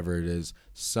 whatever it is,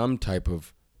 some type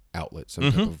of outlet,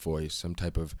 some type of voice, some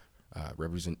type of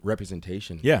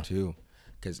representation too.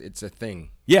 Because it's a thing.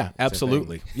 Yeah,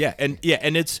 absolutely. Yeah, and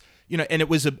it's, and it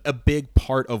was a big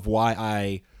part of why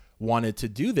I wanted to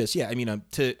do this. Yeah, I mean,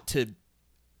 to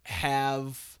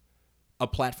have a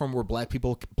platform where black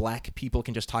people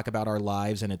can just talk about our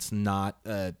lives, and it's not,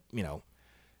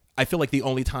 I feel like the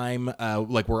only time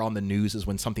like we're on the news is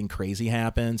when something crazy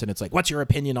happens, and it's like, what's your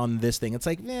opinion on this thing? It's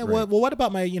like, right. Well, what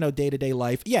about my day-to-day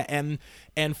life? Yeah, and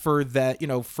for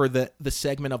that, for the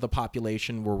segment of the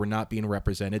population where we're not being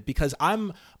represented, because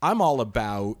I'm all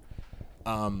about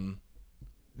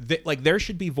like, there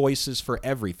should be voices for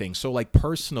everything. So like,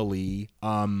 personally,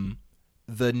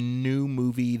 the new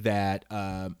movie that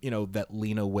that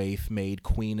Lena Waithe made,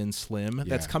 Queen and Slim,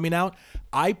 that's coming out,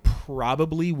 I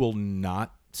probably will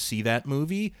not see that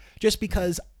movie, just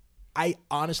because I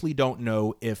honestly don't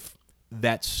know if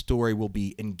that story will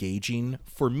be engaging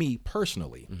for me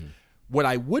personally. What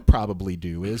I would probably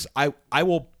do is I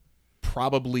will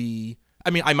probably, I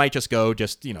mean, I might just go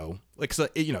like, so,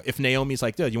 if Naomi's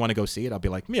like, dude, you want to go see it? I'll be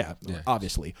like, yeah,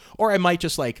 obviously. Or I might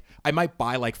just I might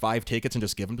buy like 5 tickets and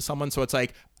just give them to someone. So it's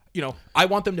like, I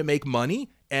want them to make money,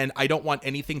 and I don't want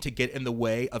anything to get in the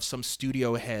way of some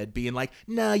studio head being like,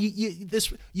 nah,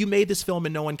 you made this film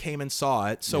and no one came and saw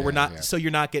it, so so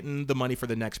you're not getting the money for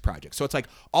the next project. So it's like,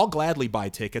 I'll gladly buy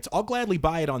tickets. I'll gladly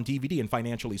buy it on DVD and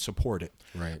financially support it.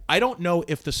 Right. I don't know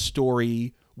if the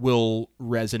story will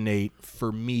resonate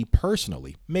for me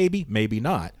personally. Maybe, maybe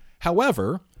not.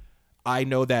 However, I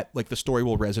know that like the story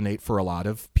will resonate for a lot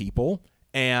of people,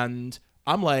 and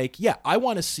I'm like, yeah, I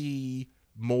want to see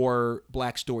more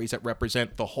Black stories that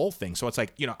represent the whole thing. So it's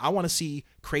like, I want to see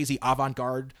crazy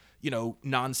avant-garde,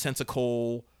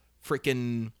 nonsensical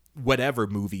freaking whatever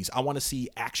movies. I want to see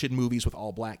action movies with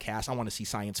all Black cast. I want to see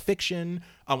science fiction.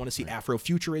 I want to see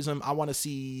Afrofuturism. I want to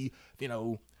see,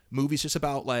 movies just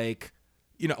about like,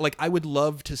 like I would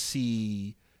love to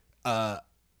see,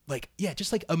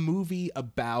 just like a movie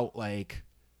about like,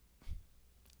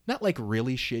 not like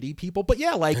really shitty people, but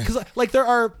yeah, like, cause like there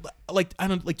are like, I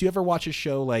don't like, do you ever watch a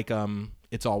show like,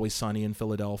 It's Always Sunny in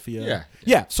Philadelphia?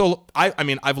 Yeah. So I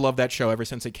mean, I've loved that show ever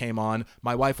since it came on.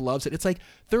 My wife loves it. It's like,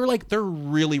 they're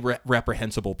really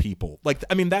reprehensible people. Like,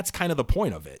 I mean, that's kind of the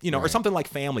point of it, or something like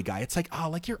Family Guy. It's like, oh,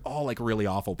 like you're all like really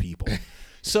awful people.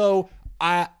 So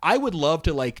I would love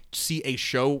to like see a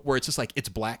show where it's just like, it's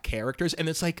Black characters and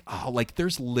it's like, oh, like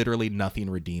there's literally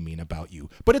nothing redeeming about you,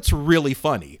 but it's really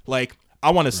funny. Like, I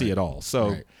want to see it all.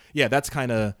 So yeah, that's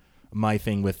kind of my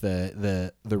thing with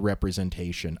the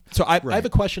representation. So I have a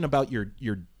question about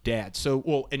your dad.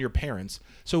 So, and your parents.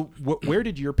 So where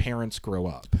did your parents grow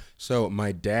up? So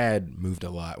my dad moved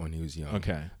a lot when he was young.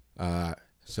 Okay.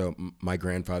 So my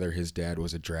grandfather, his dad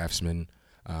was a draftsman,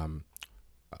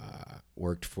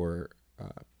 worked for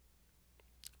a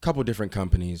couple different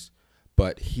companies,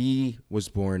 but he was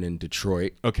born in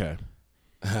Detroit. Okay.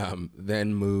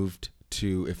 Then moved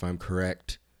to, if I'm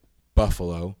correct,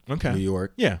 Buffalo, New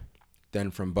York. Yeah. Then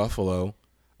from Buffalo,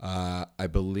 I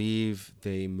believe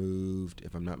they moved,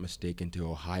 if I'm not mistaken,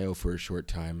 to Ohio for a short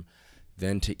time,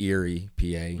 then to Erie,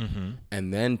 PA,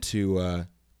 and then to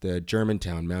the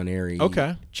Germantown, Mount Airy,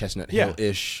 Chestnut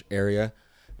Hill-ish area.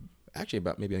 Actually,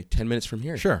 about maybe like 10 minutes from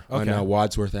here. Sure. Okay. On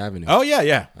Wadsworth Avenue. Oh, yeah,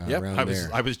 yeah. Yep. There.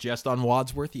 I was just on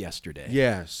Wadsworth yesterday.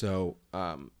 Yeah, so,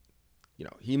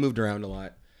 he moved around a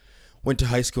lot. Went to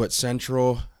high school at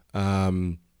Central.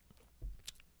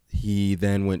 He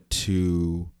then went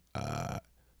to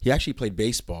he actually played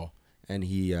baseball, and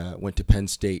he went to Penn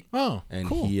State. Oh, and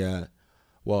cool. He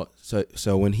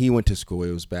so when he went to school,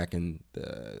 it was back in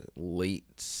the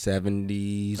late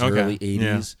 70s, early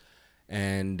 80s,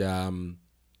 and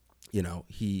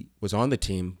he was on the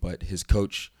team, but his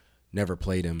coach never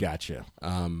played him. Gotcha.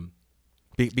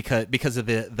 Because of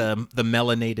the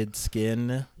melanated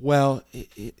skin. Well,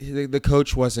 the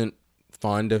coach wasn't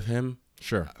fond of him.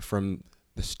 Sure. From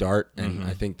the start, and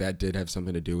I think that did have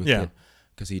something to do with it,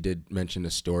 because he did mention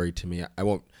a story to me. I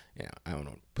won't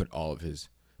put all of his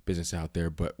business out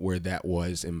there, but where that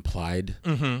was implied.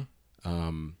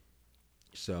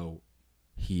 So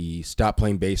he stopped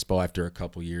playing baseball after a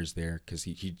couple years there because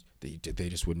they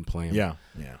just wouldn't play him. Yeah.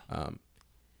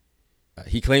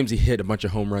 He claims he hit a bunch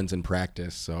of home runs in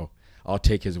practice, so I'll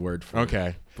take his word for it.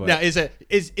 Okay. Now, is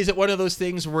it one of those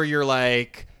things where you're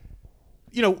like,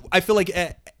 I feel like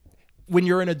when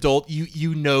you're an adult,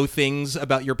 you know things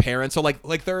about your parents. So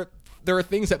like there are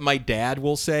things that my dad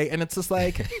will say, and it's just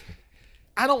like,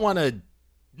 I don't want to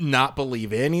not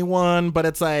believe anyone, but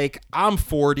it's like, I'm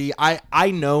 40.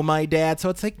 I know my dad, so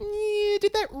it's like,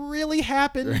 did that really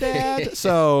happen, Dad?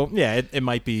 So yeah, it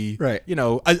might be right.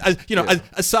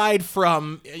 Aside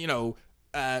from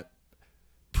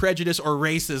prejudice or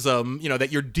racism,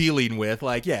 that you're dealing with,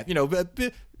 like yes,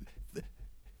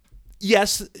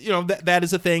 that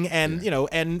is a thing, and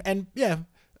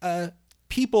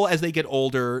people as they get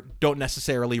older don't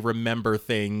necessarily remember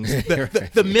things.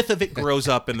 The myth of it grows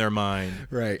up in their mind.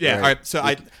 Right. Yeah. Right. All right. So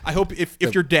I hope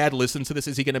if your dad listens to this,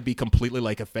 is he going to be completely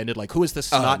like offended? Like, who is this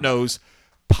snot-nosed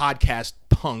podcast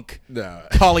punk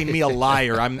calling me a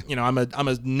liar? I'm a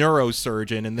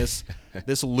neurosurgeon, and this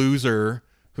loser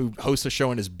who hosts a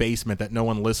show in his basement that no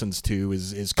one listens to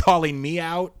is calling me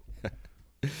out.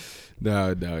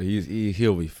 No,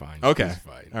 he'll be fine. Okay. He's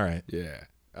fine. All right. Yeah.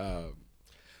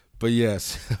 But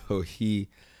yes, so he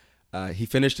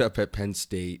finished up at Penn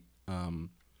State,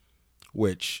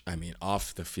 which, I mean,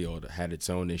 off the field had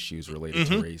its own issues related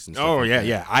to race and stuff. Oh, like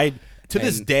yeah, that. To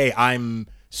this day, I'm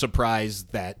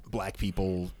surprised that Black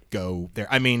people go there.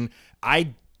 I mean,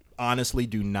 I honestly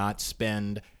do not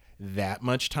spend that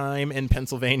much time in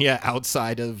Pennsylvania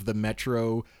outside of the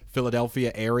metro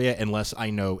Philadelphia area unless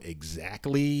I know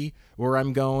exactly where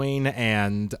I'm going.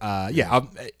 And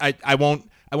I won't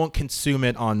consume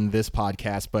it on this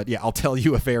podcast, but yeah, I'll tell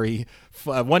you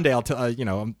one day I'll tell we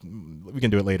can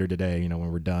do it later today,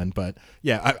 when we're done. But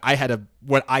yeah, I had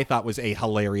what I thought was a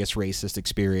hilarious racist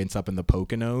experience up in the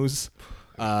Poconos.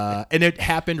 And it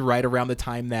happened right around the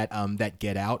time that that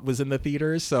Get Out was in the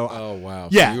theaters. So, oh wow,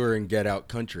 yeah, so you were in Get Out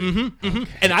country, Okay.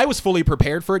 And I was fully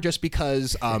prepared for it just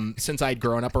because since I'd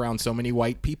grown up around so many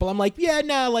white people, I'm like, yeah,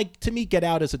 no, like to me, Get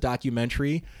Out is a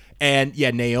documentary, and yeah,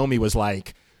 Naomi was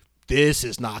like, this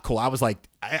is not cool. I was like,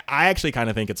 I actually kind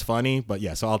of think it's funny, but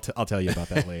yeah, so I'll tell you about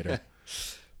that later.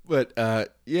 But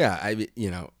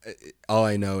all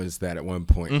I know is that at one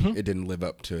point it didn't live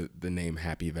up to the name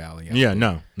Happy Valley. Yeah,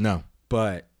 no.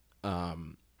 But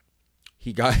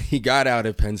he got out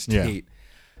of Penn State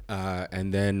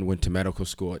and then went to medical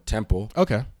school at Temple.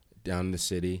 Okay. Down in the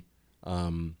city. I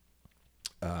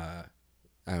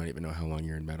don't even know how long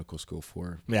you're in medical school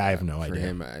for. Yeah, I have no idea. For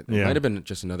him, it might have been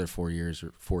just another 4 years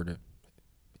or 4 to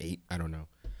 8. I don't know.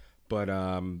 But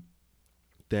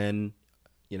then,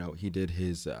 he did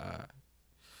his.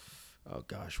 Oh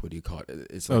gosh, what do you call it?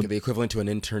 It's like the equivalent to an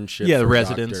internship. Yeah, the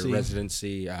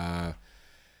residency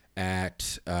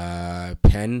at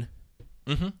Penn.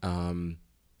 Mm-hmm.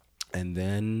 And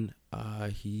then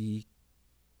he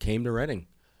came to Reading.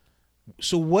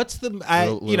 So what's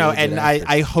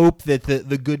I hope that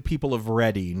the good people of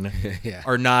Reading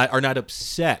are not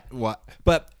upset.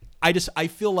 But I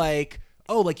feel like,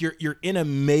 like you're in a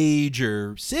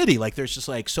major city, like there's just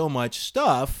like so much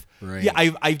stuff. Right. Yeah,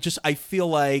 I feel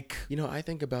like I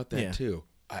think about that too.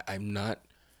 I'm not.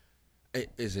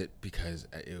 Is it because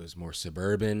it was more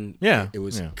suburban? Yeah, it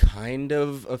was kind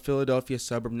of a Philadelphia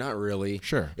suburb. Not really.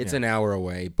 Sure, it's an hour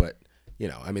away, but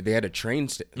they had a train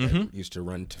that used to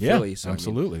run to Philly. So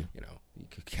absolutely. You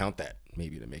could count that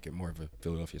maybe to make it more of a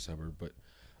Philadelphia suburb. But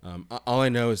all I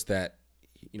know is that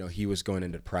he was going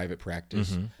into private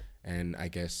practice, and I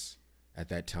guess at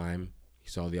that time he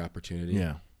saw the opportunity.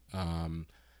 Yeah.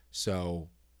 So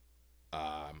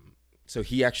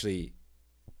he actually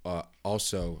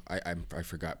also I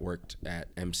forgot worked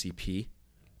at MCP.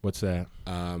 What's that?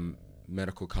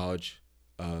 Medical College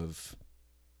of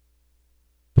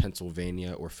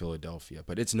Pennsylvania or Philadelphia,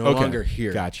 but it's no longer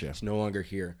here. Gotcha. It's no longer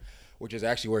here, which is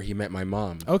actually where he met my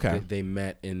mom. Okay. They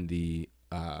met in the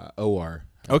OR.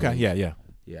 Okay. Yeah.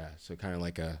 Yeah. So kind of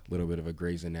like a little bit of a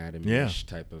Grey's Anatomy-ish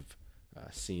type of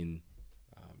scene.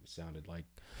 Sounded like,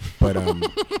 but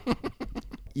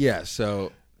yeah.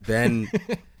 So then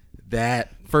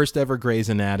that first ever Grey's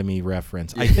Anatomy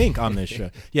reference, I think, on this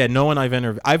show. Yeah. No one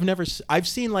I've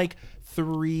seen like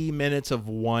 3 minutes of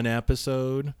one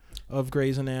episode of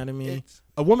Grey's Anatomy.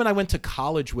 A woman I went to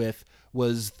college with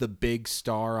was the big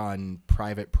star on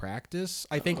Private Practice.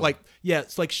 I think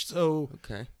it's like so.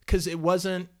 Okay. Because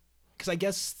I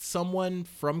guess someone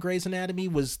from Grey's Anatomy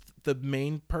was the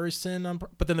main person,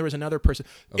 but then there was another person.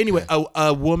 Okay. Anyway,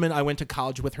 a woman I went to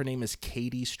college with, her name is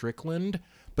Katie Strickland.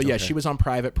 But yeah, she was on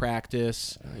Private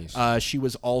Practice. Nice. She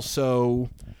was also,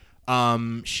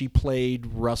 she played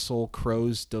Russell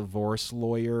Crowe's divorce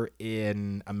lawyer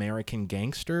in American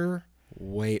Gangster.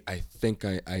 Wait, I think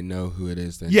I know who it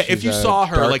is then. Yeah, if you saw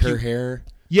her, darker hair.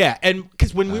 Yeah, and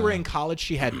because when we were in college,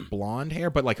 she had blonde hair,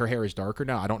 but like her hair is darker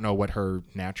now. I don't know what her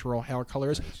natural hair color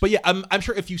is, but yeah, I'm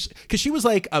sure because she was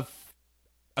like a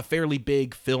fairly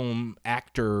big film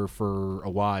actor for a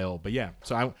while. But yeah,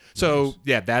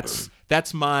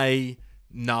 that's my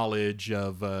knowledge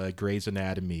of Grey's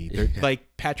Anatomy.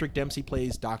 Like Patrick Dempsey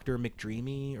plays Dr.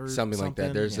 McDreamy or something like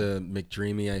that. There's a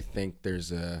McDreamy, I think.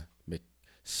 There's a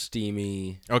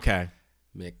McSteamy. Okay.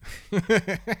 Mc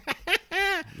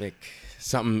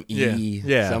something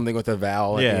something with a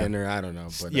vowel at the end, or I don't know.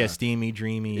 But steamy,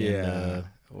 dreamy. Yeah.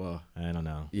 And, I don't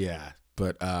know. Yeah,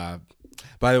 but by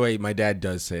the way, my dad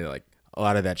does say like a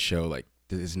lot of that show like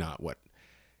is not what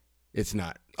it's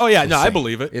not. Oh yeah, no, I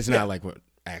believe it. It's not like what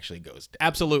actually goes down.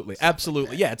 Absolutely.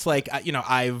 Yeah, it's like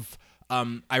I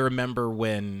remember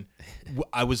when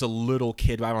I was a little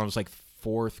kid. I was like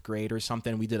 4th grade or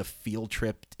something. We did a field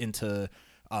trip into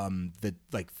the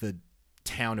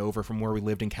town over from where we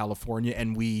lived in California,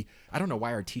 and I don't know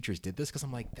why our teachers did this, because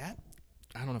I'm like, that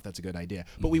I don't know if that's a good idea,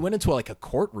 but we went into like a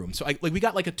courtroom. So we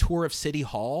got like a tour of City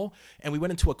Hall, and we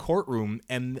went into a courtroom,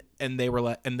 and they were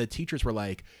like, and the teachers were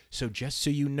like, so just so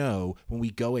you know, when we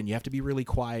go in, you have to be really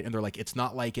quiet. And they're like, it's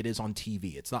not like it is on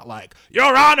TV. It's not like,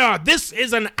 Your Honor, this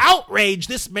is an outrage,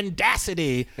 this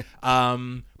mendacity.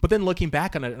 But then looking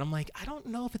back on it, and I'm like, I don't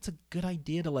know if it's a good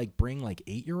idea to like bring like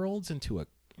 8-year-olds into a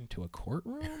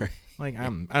courtroom. Like I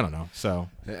don't know. So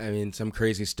I mean, some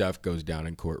crazy stuff goes down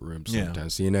in courtrooms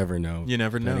sometimes. So you never know. You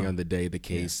never know. Depending on the day, the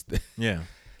case,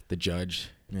 the judge.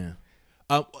 Yeah.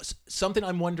 Something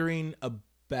I'm wondering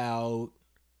about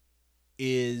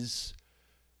is,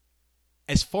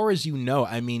 as far as you know,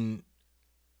 I mean,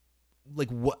 like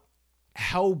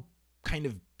how kind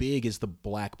of big is the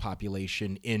black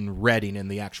population in Reading, in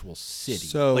the actual city?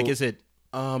 So, like, is it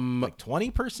like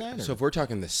 20%? So if we're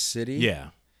talking the city, yeah,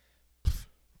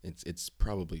 it's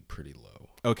probably pretty low.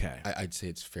 Okay. I'd say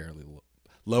it's fairly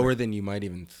lower than you might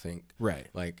even think. Right.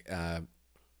 Like,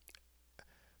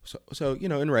 so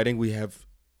in Reading we have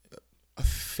a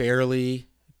fairly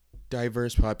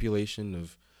diverse population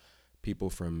of people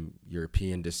from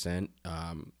European descent,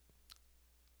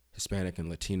 Hispanic and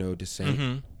Latino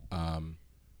descent,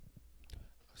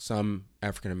 some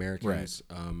African Americans,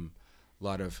 a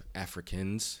lot of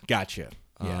Africans. Gotcha.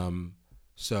 Yeah.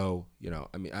 So,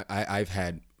 I mean, I've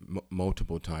had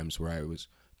multiple times where I was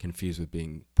confused with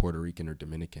being Puerto Rican or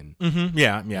Dominican. Mm-hmm.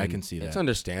 Yeah, I can see that. It's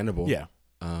understandable. Yeah.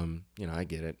 I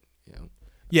get it.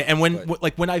 Yeah, and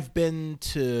when I've been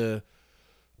to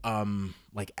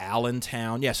like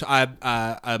Allentown, yeah. So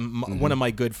one of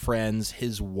my good friends,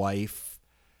 his wife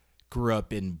grew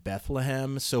up in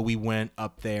Bethlehem, so we went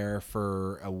up there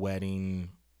for a wedding,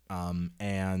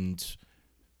 and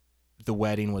the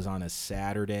wedding was on a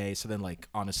Saturday. So then like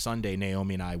on a Sunday,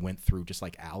 Naomi and I went through just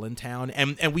like Allentown,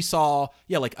 and we saw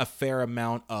like a fair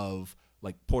amount of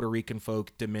like Puerto Rican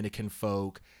folk, Dominican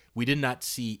folk. We did not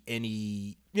see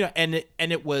any, and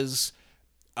it was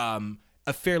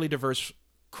a fairly diverse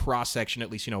cross section, at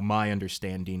least, my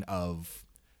understanding of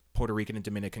Puerto Rican and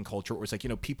Dominican culture. It was like,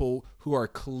 people who are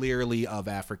clearly of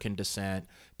African descent,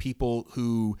 people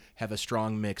who have a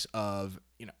strong mix of,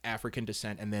 African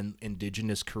descent and then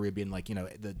indigenous Caribbean, like,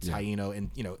 the Taino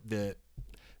and, the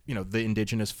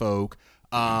indigenous folk,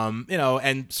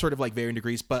 and sort of like varying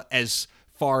degrees. But as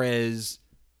far as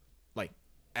like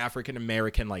African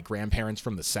American, like grandparents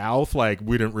from the South, like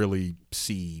we didn't really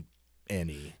see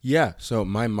any. Yeah. So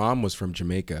my mom was from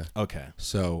Jamaica. Okay.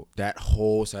 So that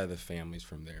whole side of the family's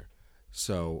from there.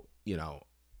 So,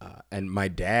 and my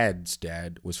dad's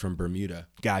dad was from Bermuda.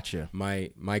 Gotcha.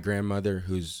 My grandmother,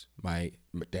 who's my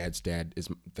dad's dad,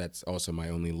 that's also my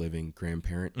only living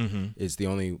grandparent, is the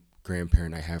only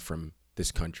grandparent I have from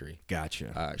this country.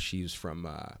 Gotcha. She's from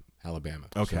Alabama.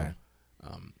 Okay.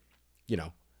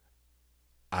 So,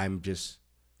 I'm just,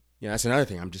 that's another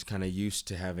thing. I'm just kind of used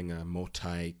to having a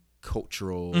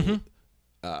multicultural,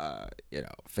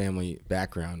 family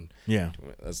background. Yeah.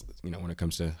 When it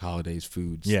comes to holidays,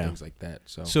 foods, things like that.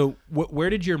 So where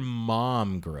did your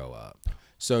mom grow up?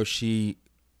 So she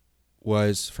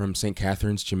was from St.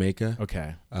 Catharines, Jamaica.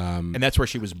 Okay. And that's where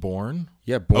she was born?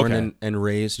 Yeah, born and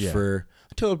raised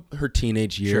until her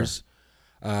teenage years.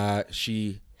 Sure.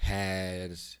 She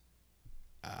has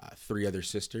 3 other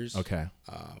sisters. Okay.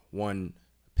 One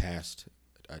passed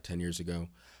 10 years ago,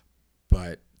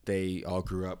 but they all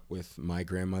grew up with my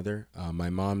grandmother. My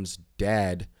mom's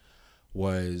dad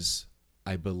was,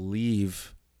 I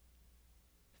believe,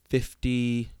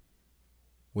 50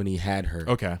 when he had her.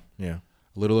 Okay, yeah.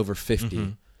 A little over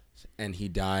 50. And he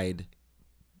died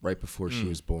right before she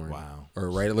was born. Wow. Or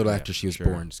right a little after she was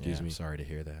born, excuse me. Sorry to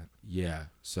hear that. Yeah,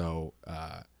 so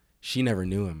she never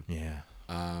knew him. Yeah.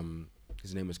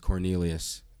 His name was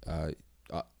Cornelius. My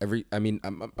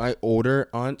older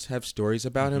aunts have stories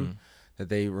about him that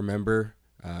they remember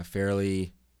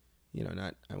fairly,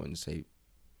 I wouldn't say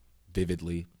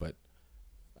vividly, but,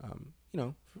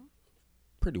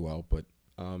 pretty well. But,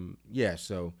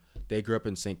 so they grew up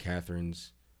in St.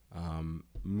 Catharines,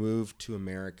 moved to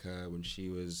America when she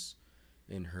was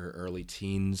in her early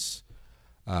teens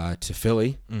to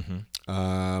Philly,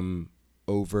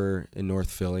 over in North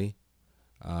Philly.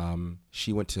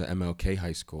 She went to MLK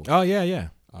High School. Oh, yeah.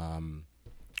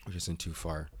 Which isn't too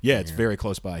far. Yeah, it's very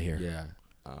close by here. Yeah.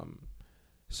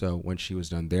 So when she was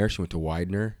done there, she went to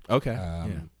Widener. Okay.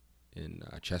 In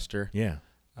Chester. Yeah.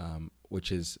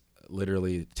 Which is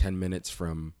literally 10 minutes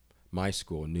from my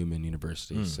school, Newman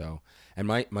University. So, and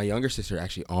my younger sister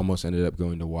actually almost ended up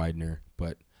going to Widener,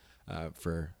 but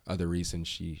for other reasons,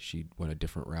 she went a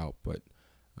different route. But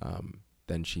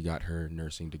then she got her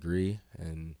nursing degree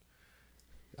and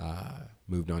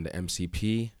moved on to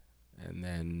MCP, and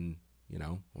then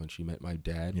when she met my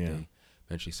dad, Yeah. they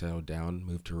eventually settled down,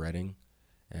 moved to Reading,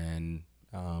 and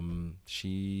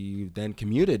she then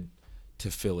commuted to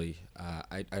Philly.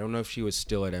 I don't know if she was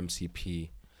still at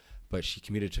MCP, but she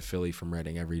commuted to Philly from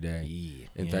Reading every day.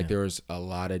 In fact, there was a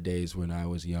lot of days when I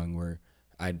was young where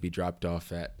I'd be dropped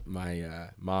off at my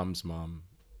mom's mom,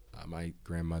 my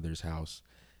grandmother's house,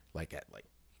 like at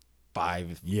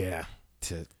 5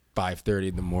 to 5:30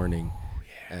 in the morning,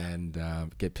 and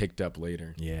get picked up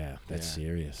later. Yeah, that's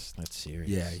serious. That's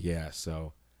serious. Yeah.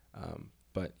 So,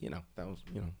 but that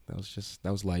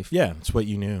was life. Yeah, it's what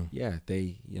you knew. Yeah,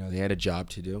 they had a job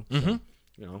to do. Mm-hmm.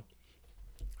 So,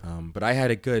 but I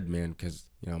had it good, man, because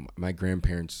my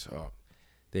grandparents,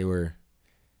 they were,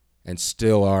 and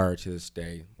still are to this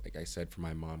day, like I said, for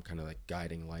my mom, kind of like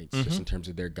guiding lights, just in terms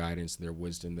of their guidance and their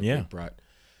wisdom that they brought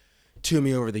to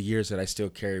me over the years that I still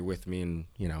carry with me and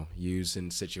use in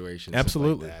situations.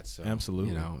 Absolutely, like that. So,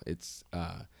 absolutely. It's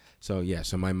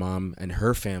so my mom and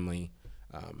her family,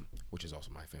 which is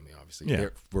also my family, obviously,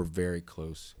 we're very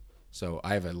close. So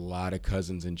I have a lot of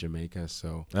cousins in Jamaica.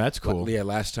 So that's cool. Yeah,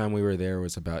 last time we were there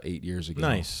was about 8 years ago.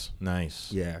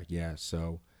 Nice. Yeah.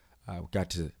 So got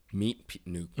to meet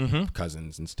new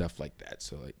cousins and stuff like that.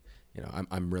 So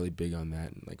I'm really big on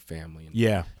that and like family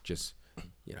and just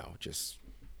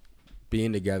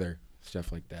being together,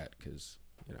 stuff like that. Because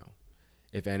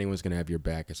if anyone's gonna have your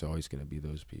back, it's always gonna be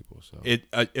those people. So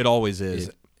it always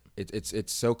is.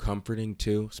 It's so comforting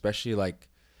too, especially like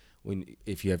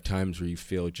if you have times where you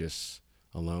feel just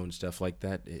alone, stuff like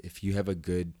that. If you have a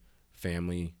good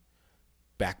family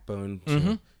backbone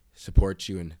to support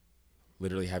you and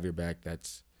literally have your back,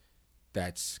 that's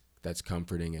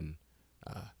comforting and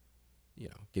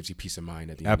gives you peace of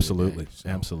mind at the end of the day.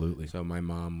 Absolutely. So my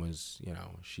mom was,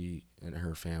 she and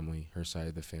her family, her side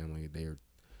of the family, they are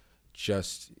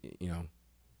just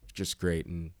great,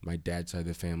 and my dad's side of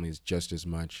the family is just as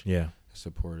much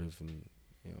supportive and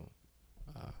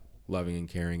loving and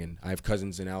caring. And I have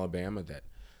cousins in Alabama that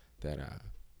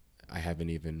I haven't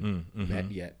even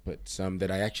met yet, but some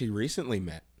that I actually recently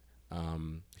met a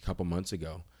couple months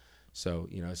ago. So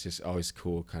it's just always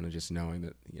cool, kind of just knowing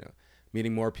that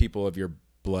meeting more people of your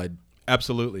blood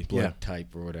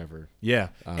type or whatever. Yeah.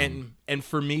 And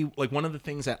for me, like one of the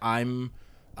things that I'm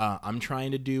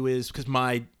trying to do is, because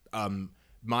my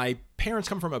parents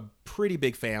come from a pretty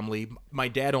big family. My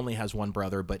dad only has one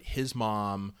brother, but his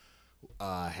mom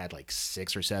had like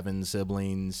 6 or 7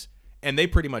 siblings, and they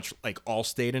pretty much like all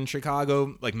stayed in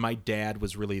Chicago. Like my dad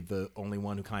was really the only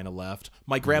one who kind of left.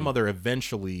 My grandmother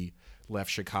eventually left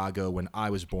Chicago when I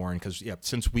was born, because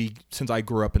since I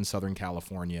grew up in Southern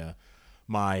California,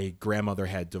 my grandmother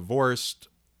had divorced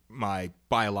my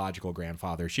biological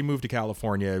grandfather. She moved to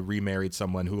California, remarried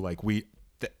someone who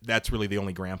that's really the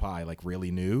only grandpa I like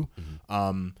really knew.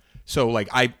 So like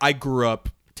I grew up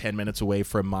 10 minutes away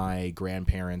from my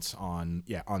grandparents on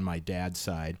my dad's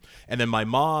side. And then my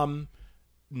mom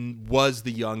was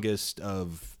the youngest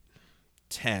of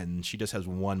 10. She just has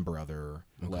one brother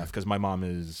left, because my mom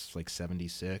is like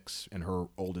 76 and her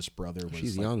oldest brother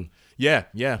was young. Yeah,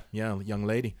 young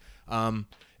lady. And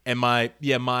my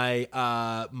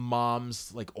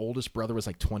mom's like oldest brother was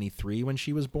like 23 when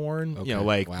she was born. Okay.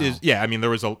 Wow. I mean, there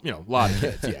was a lot of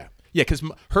kids. Yeah, because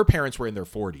her parents were in their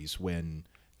 40s when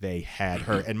they had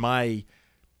her, and my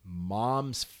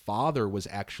mom's father was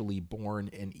actually born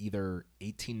in either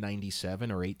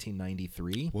 1897 or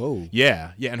 1893. Whoa.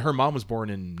 Yeah, and her mom was born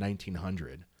in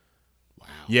 1900.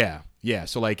 Wow. Yeah.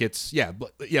 So like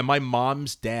my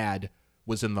mom's dad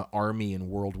was in the army in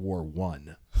World War I.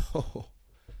 Oh,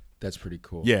 that's pretty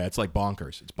cool. Yeah, it's like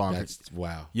bonkers. It's bonkers.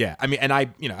 Wow. Yeah, I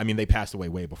mean, they passed away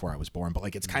way before I was born, but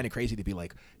like it's kind of crazy to be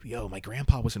like, yo, my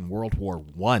grandpa was in World War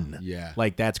I. Yeah,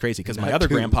 like that's crazy, because my other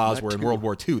grandpas were in World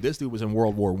War II. This dude was in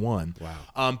World War I.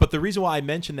 Wow. But the reason why I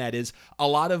mention that is a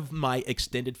lot of my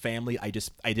extended family I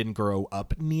didn't grow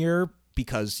up near,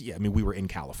 because we were in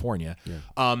California.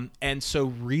 Yeah. And so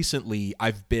recently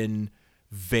I've been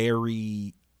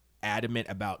very adamant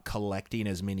about collecting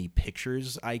as many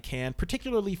pictures I can,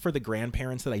 particularly for the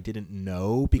grandparents that I didn't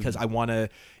know, because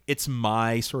it's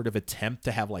my sort of attempt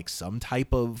to have like some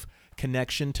type of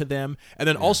connection to them. And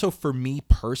then also for me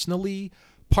personally,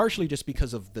 partially just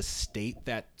because of the state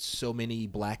that so many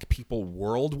Black people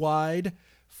worldwide,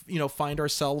 find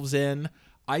ourselves in,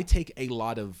 I take a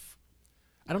lot of,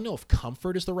 I don't know if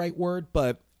comfort is the right word,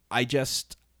 but I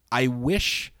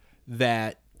wish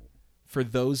that for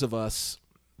those of us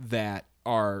that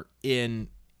are in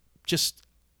just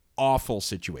awful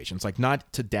situations, like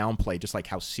not to downplay just like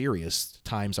how serious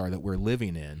times are that we're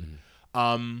living in.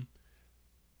 I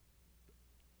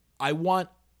want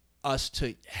us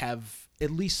to have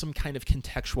at least some kind of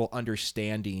contextual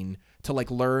understanding to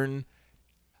like learn,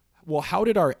 well, how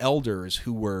did our elders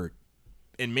who were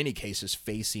in many cases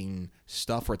facing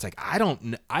stuff where it's like, I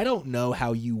don't know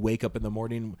how you wake up in the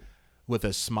morning with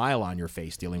a smile on your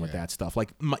face dealing with that stuff.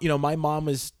 Like, my mom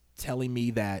was telling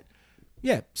me that,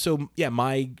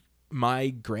 my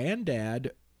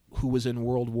granddad who was in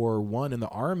World War I in the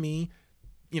Army,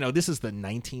 this is the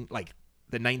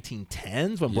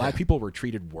 1910s when black people were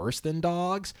treated worse than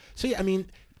dogs. So yeah, I mean,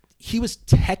 he was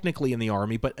technically in the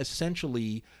Army, but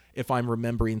essentially, if I'm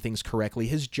remembering things correctly,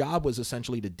 his job was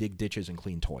essentially to dig ditches and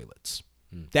clean toilets.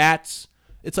 That's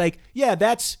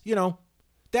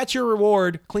your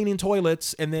reward, cleaning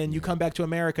toilets, and then you come back to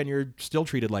America and you're still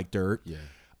treated like dirt. Yeah.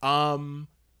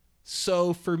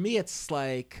 So for me, it's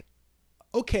like,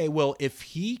 okay, well, if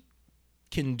he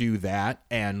can do that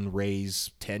and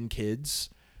raise 10 kids,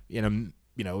 and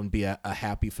be a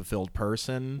happy, fulfilled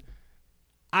person,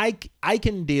 I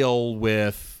can deal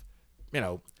with,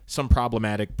 some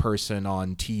problematic person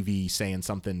on TV saying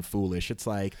something foolish. It's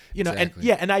like,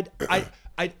 Exactly. and I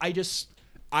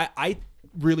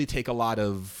really take a lot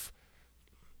of,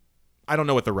 I don't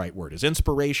know what the right word is,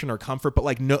 inspiration or comfort,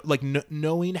 but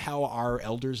knowing how our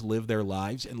elders live their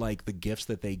lives and like the gifts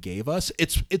that they gave us.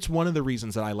 It's one of the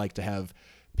reasons that I like to have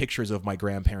pictures of my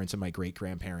grandparents and my great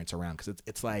grandparents around, because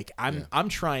it's like I'm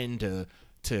trying to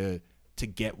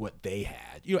get what they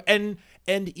had,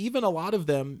 and even a lot of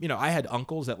them, I had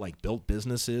uncles that like built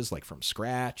businesses like from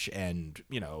scratch and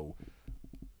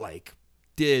like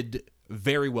did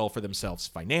very well for themselves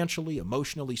financially,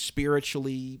 emotionally,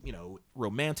 spiritually,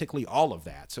 romantically, all of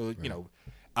that. So,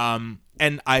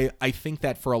 and I think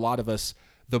that for a lot of us,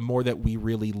 the more that we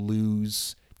really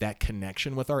lose that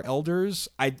connection with our elders,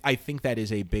 I think that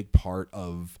is a big part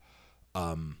of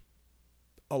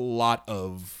a lot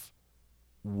of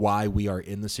why we are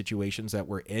in the situations that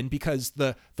we're in, because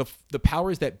the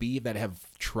powers that be that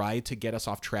have tried to get us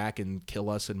off track and kill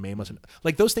us and maim us, and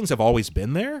like those things have always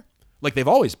been there. Like they've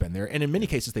always been there, and in many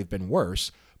cases they've been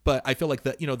worse. But I feel like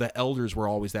the elders were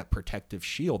always that protective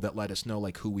shield that let us know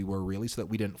like who we were really, so that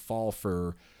we didn't fall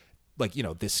for like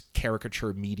this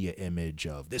caricature media image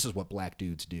of this is what black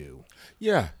dudes do.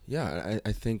 Yeah.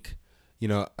 I think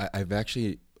I've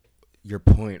actually, your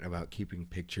point about keeping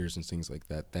pictures and things like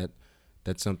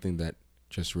that's something that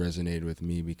just resonated with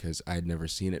me, because I'd never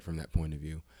seen it from that point of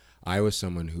view. I was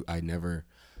someone who I never.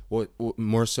 Well,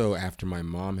 more so after my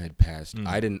mom had passed,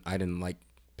 I didn't like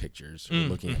pictures or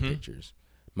looking at pictures.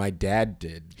 My dad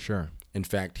did. Sure. In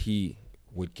fact, he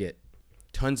would get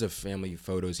tons of family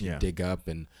photos. He'd dig up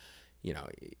and,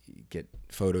 get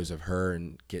photos of her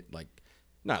and get like,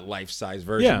 not life-size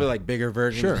versions, but like bigger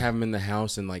versions. Sure. Have them in the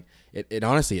house, and like it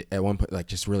honestly at one point like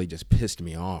just really just pissed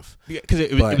me off. Because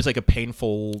it was like a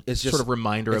painful sort of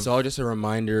reminder. It's all just a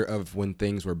reminder of when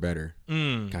things were better,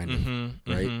 kind of,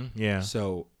 right? Yeah.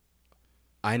 So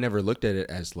I never looked at it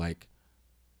as like,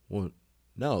 well,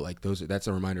 no, like that's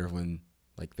a reminder of when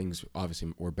like things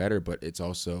obviously were better, but it's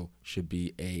also should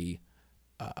be a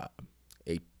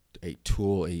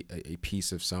tool, a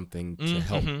piece of something to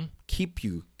help keep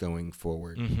you going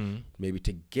forward, maybe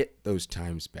to get those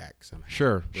times back somehow.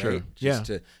 Sure.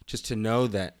 Just to know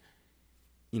that,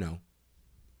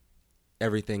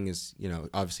 everything is,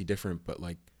 obviously different, but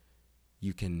like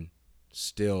you can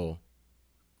still,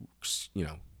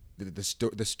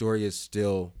 the story is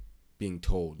still being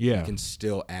told. Yeah. You can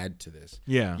still add to this.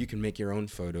 Yeah. You can make your own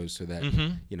photos so that,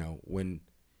 when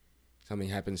something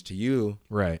happens to you,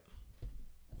 right,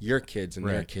 your kids and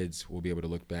their kids will be able to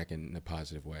look back in a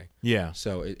positive way. Yeah.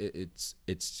 So it's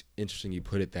interesting you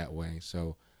put it that way.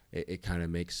 So it kind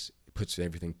of puts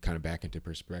everything kind of back into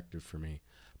perspective for me.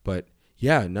 But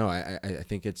yeah, no, I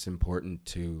think it's important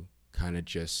to kind of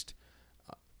just,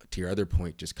 to your other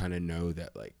point, just kind of know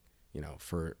that like,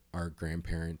 for our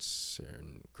grandparents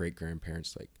and great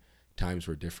grandparents, like times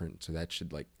were different. So that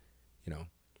should like,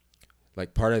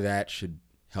 like part of that should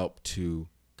help to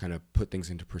kind of put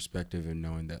things into perspective, and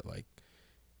knowing that like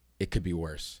it could be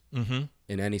worse in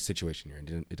any situation you're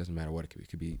in. It doesn't matter what it could be. It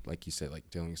could be, like you said, like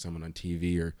dealing with someone on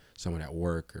TV or someone at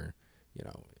work, or,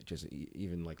 just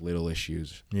even like little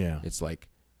issues. Yeah. It's like,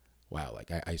 wow,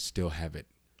 like I still have it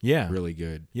really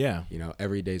good. Yeah.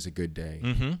 Every day's a good day.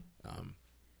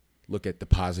 Look at the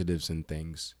positives in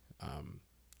things.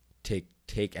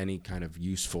 Take any kind of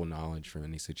useful knowledge from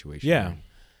any situation. Yeah.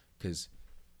 Because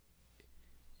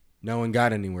no one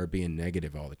got anywhere being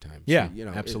negative all the time. So,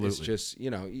 absolutely. It's just,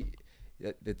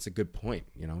 it's a good point,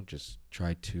 just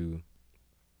try to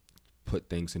put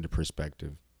things into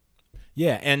perspective.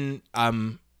 Yeah. And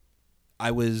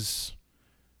I was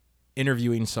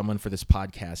interviewing someone for this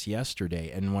podcast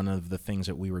yesterday, and one of the things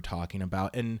that we were talking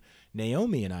about, and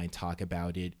Naomi and I talk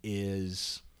about it,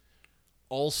 is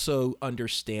also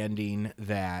understanding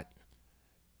that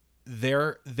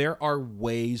there are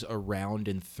ways around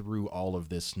and through all of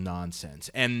this nonsense.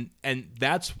 And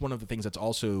that's one of the things that's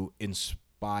also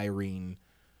inspiring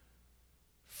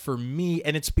for me.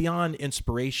 And it's beyond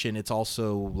inspiration. It's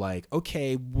also like,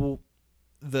 okay, well,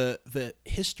 the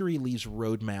history leaves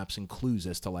roadmaps and clues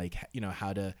as to like, you know,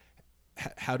 how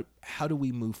do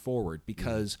we move forward?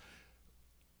 Because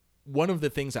one of the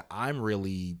things that I'm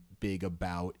really big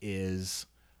about is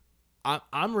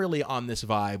I'm really on this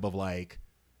vibe of like,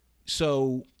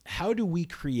 so how do we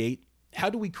create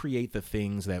the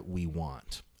things that we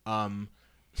want?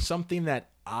 Something that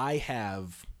I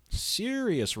have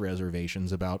serious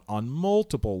reservations about on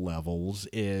multiple levels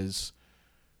is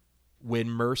when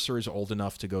Mercer is old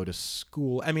enough to go to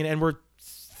school. I mean, and we're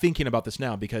thinking about this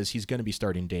now because he's going to be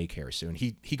starting daycare soon.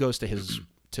 He goes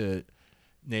to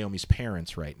Naomi's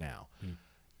parents right now.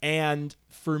 And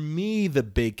for me, the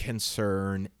big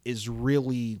concern is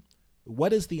really,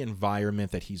 what is the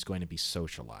environment that he's going to be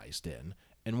socialized in?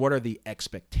 And what are the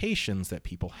expectations that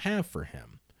people have for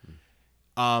him?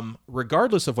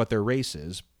 Regardless of what their race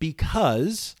is,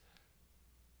 because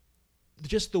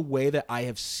just the way that I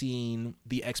have seen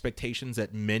the expectations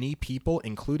that many people,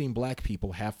 including black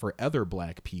people, have for other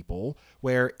black people,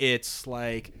 where it's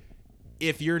like,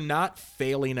 if you're not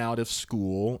failing out of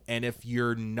school and if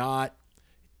you're not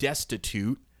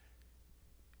destitute,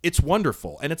 it's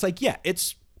wonderful. And it's like, yeah,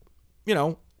 it's, you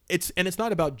know, it's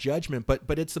not about judgment,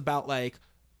 but it's about like,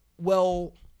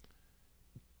 well,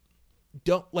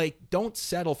 don't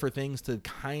settle for things to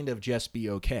kind of just be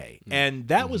okay. And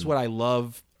that was what I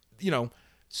love, you know,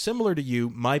 similar to you.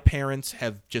 My parents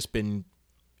have just been,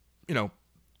 you know,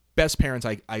 best parents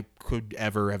I could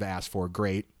ever have asked for.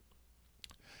 Great.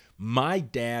 My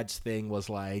dad's thing was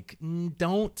like,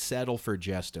 don't settle for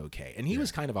just okay. And he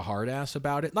was kind of a hard ass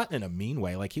about it, not in a mean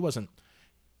way. Like he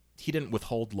didn't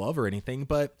withhold love or anything,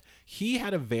 but he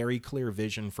had a very clear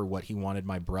vision for what he wanted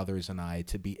my brothers and I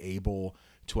to be able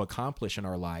to accomplish in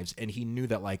our lives. And he knew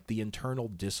that like the internal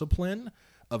discipline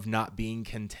of not being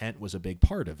content was a big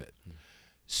part of it.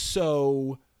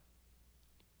 So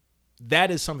that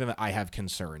is something that I have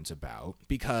concerns about,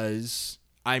 because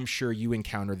I'm sure you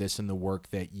encounter this in the work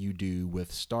that you do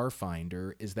with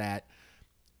Starfinder, is that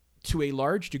to a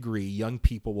large degree, young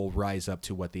people will rise up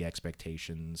to what the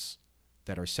expectations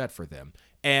that are set for them.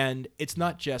 And it's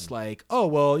not just like, oh,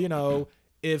 well, you know,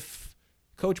 if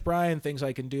Coach Bryan thinks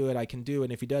I can do it, I can do it.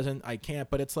 And if he doesn't, I can't.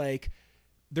 But it's like,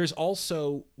 there's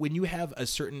also, when you have a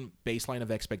certain baseline of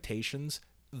expectations,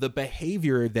 the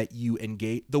behavior that you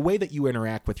engage, the way that you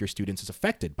interact with your students is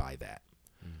affected by that.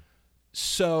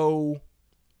 So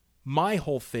my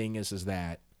whole thing is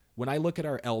that when I look at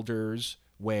our elders,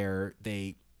 where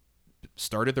they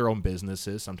started their own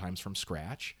businesses, sometimes from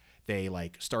scratch, they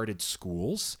like started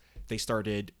schools, they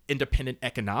started independent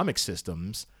economic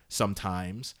systems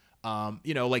sometimes,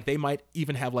 you know, like they might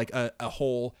even have like a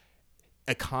whole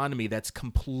economy that's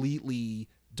completely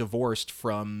divorced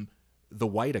from the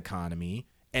white economy,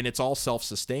 and it's all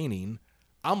self-sustaining.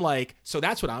 I'm like, so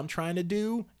that's what I'm trying to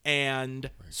do.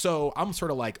 And so I'm sort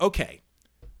of like, okay,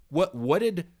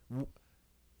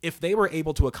 if they were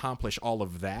able to accomplish all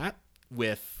of that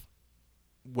with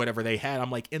whatever they had, I'm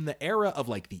like, in the era of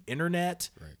like the internet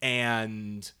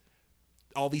and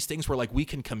all these things where like we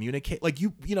can communicate, like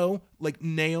you know, like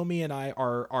Naomi and I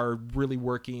are really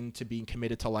working to being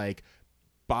committed to like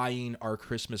buying our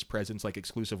Christmas presents like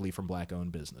exclusively from black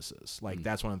owned businesses. Like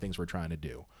that's one of the things we're trying to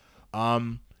do.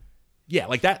 Yeah,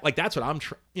 like that's what I'm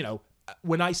you know,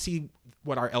 when I see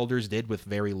what our elders did with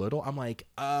very little, I'm like,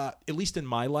 at least in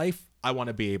my life, I want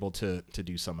to be able to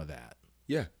do some of that.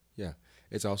 Yeah.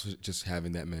 It's also just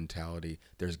having that mentality.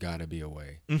 There's got to be a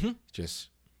way. Just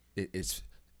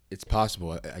it's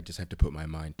possible. I just have to put my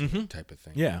mind to it, type of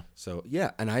thing. Yeah. So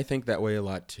yeah, and I think that way a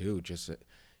lot too. Just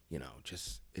you know,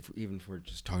 just if we're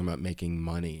just talking about making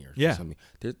money or something,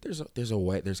 there's a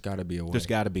way. There's got to be a way. There's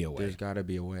got to be a way. There's got to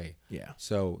be a way. Yeah.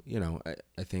 So you know,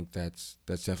 I think that's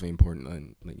definitely important,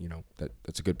 and you know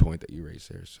that's a good point that you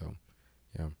raised there. So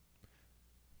yeah.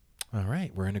 All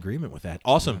right, we're in agreement with that.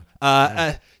 Awesome.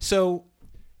 So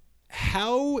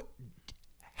how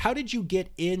did you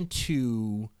get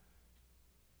into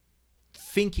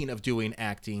thinking of doing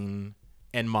acting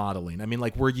and modeling? I mean,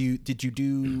 like, did you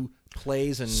do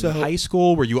plays in high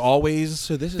school? Were you always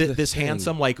this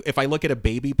handsome? Like, if I look at a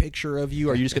baby picture of you,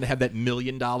 are you just going to have that $1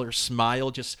 million smile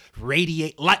just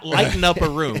radiate, lighten up a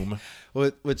room?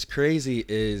 What's crazy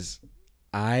is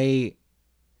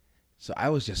So I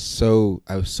was so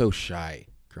shy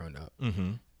growing up.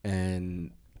 Mm-hmm.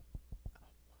 And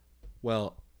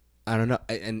well, I don't know.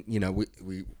 And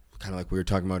we kind of like we were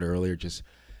talking about earlier, just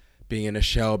being in a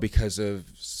shell because of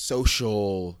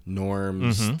social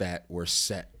norms that were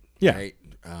set. Yeah. Right.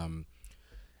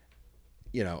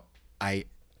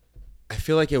 I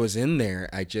feel like it was in there.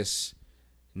 I just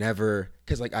never,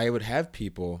 because like I would have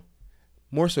people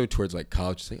more so towards like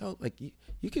college say, oh, like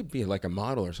you could be like a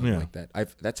model or something like that.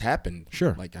 That's happened.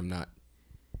 Sure. Like I'm not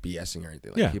BSing or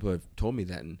anything. Like Yeah. people have told me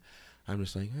that, and I'm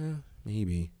just like,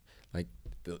 maybe. Like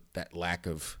that lack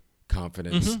of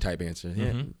confidence type answer.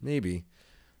 Yeah, maybe.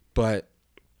 But,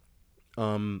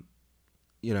 I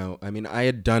mean, I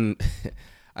had done,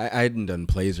 I hadn't done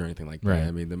plays or anything like that. Right.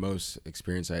 I mean, the most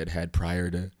experience I had prior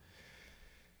to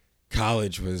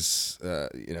college was,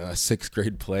 a sixth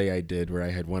grade play I did where I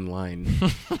had one line.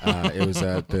 It was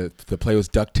the play was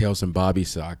DuckTales and Bobby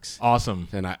Socks. Awesome.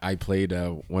 And I played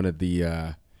one of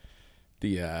the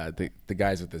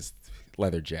guys with this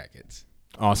leather jackets.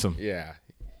 Awesome. Yeah,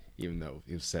 even though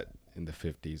it was set in the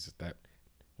 50s,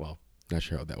 not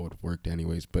sure how that would have worked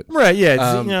anyways, but Right,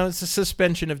 yeah, it's a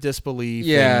suspension of disbelief.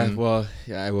 Yeah,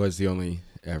 I was the only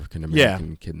African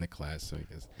American kid in the class, so I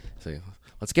guess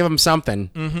let's give him something.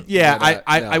 Mm-hmm. Yeah, But,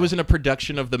 I was in a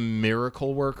production of The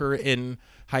Miracle Worker in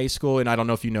high school, and I don't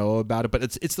know if you know about it, but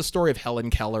it's the story of Helen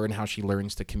Keller and how she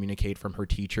learns to communicate from her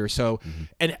teacher. So,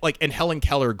 and Helen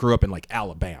Keller grew up in like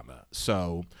Alabama.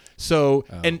 So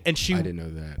and she, I didn't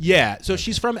know that. Yeah, so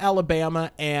she's from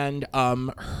Alabama, and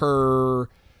her,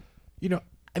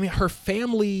 her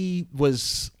family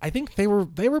was, I think they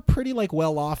were pretty like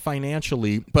well off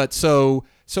financially, but so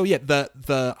yeah,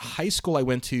 the high school I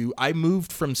went to, I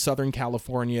moved from Southern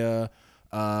California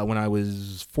when I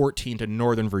was 14 to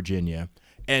Northern Virginia.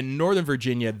 And Northern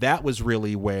Virginia, that was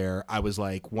really where I was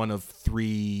like one of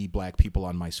 3 black people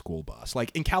on my school bus.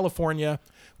 Like in California,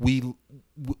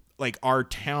 like our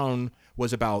town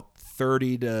was about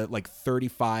 30 to like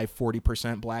 35,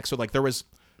 40% black. So like there was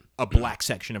a black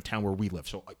section of town where we lived.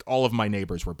 So like all of my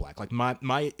neighbors were black. Like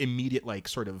my immediate like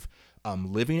sort of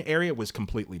living area was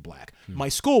completely black. My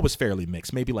school was fairly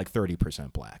mixed, maybe like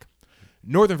 30% black.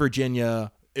 Northern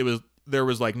Virginia, there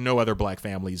was like no other black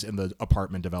families in the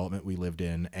apartment development we lived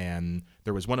in, and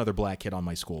there was one other black kid on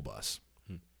my school bus.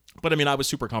 But I mean, I was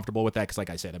super comfortable with that because,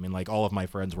 like I said, I mean, like all of my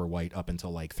friends were white up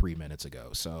until like 3 minutes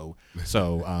ago. But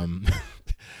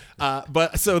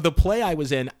the play I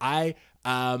was in, I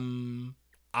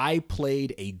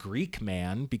played a Greek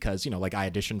man because, like I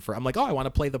auditioned for, I'm like, oh, I want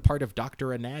to play the part of Dr.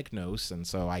 Anagnos. And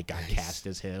so I got cast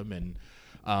as him,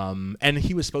 and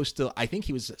he was supposed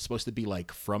to be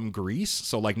like from Greece.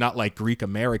 So like not like Greek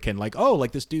American, like, oh,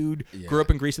 like this dude grew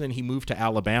up in Greece and then he moved to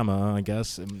Alabama, I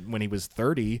guess, when he was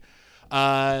 30.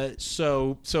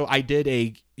 So I did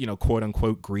a, quote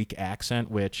unquote Greek accent,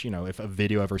 which, if a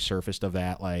video ever surfaced of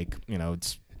that, like,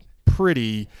 it's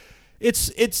pretty,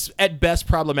 it's at best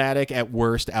problematic, at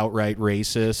worst outright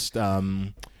racist.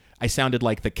 I sounded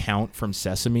like the Count from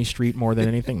Sesame Street more than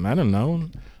anything. I don't know.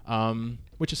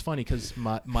 Which is funny because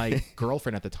my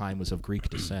girlfriend at the time was of Greek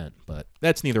descent, but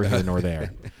that's neither here nor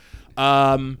there.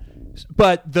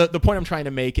 But the point I'm trying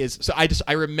to make is, so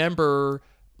I remember,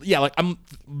 like I'm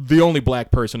the only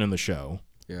black person in the show.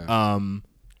 Yeah.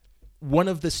 One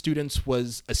of the students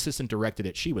was assistant directed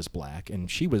it. She was black, and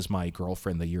she was my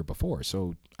girlfriend the year before.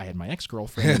 So I had my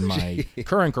ex-girlfriend and my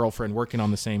current girlfriend working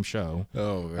on the same show.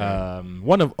 Oh,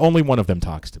 right. Only one of them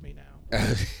talks to me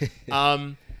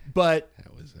now. But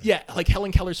yeah, like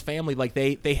Helen Keller's family, like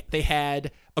they had,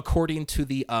 according to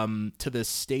the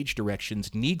stage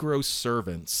directions, Negro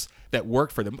servants that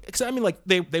worked for them. Because I mean, like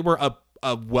they were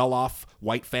a well-off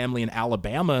white family in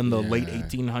Alabama in the late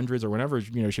 1800s or whenever,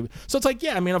 so it's like,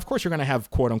 yeah, I mean, of course you're going to have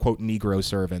quote-unquote Negro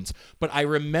servants. But I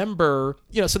remember,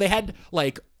 so they had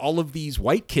like all of these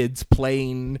white kids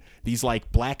playing these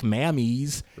like black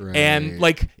mammies. Right. And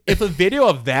like if a video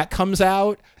of that comes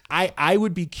out, I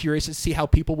would be curious to see how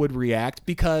people would react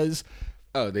because...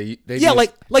 Oh, they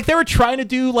like they were trying to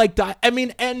do like I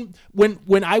mean, and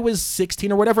when I was 16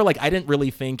 or whatever, like I didn't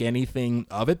really think anything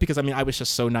of it because I mean I was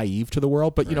just so naive to the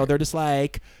world. But they're just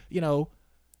like,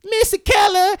 Mr.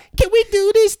 Keller, can we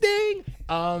do this thing?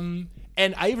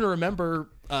 And I even remember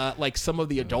like some of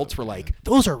the adults were like,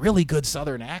 those are really good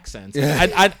Southern accents.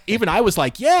 And I was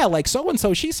like, yeah, like so and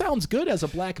so, she sounds good as a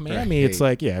black mammy. Right. It's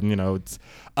like, yeah, it's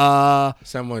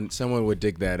someone would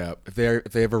dig that up if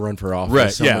they ever run for office.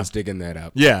 Right, someone's digging that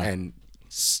up. Yeah. And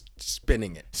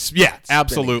spinning it. Yeah,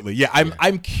 absolutely. Yeah,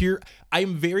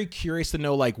 I'm very curious to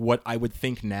know like what I would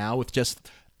think now with just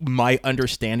my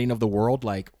understanding of the world,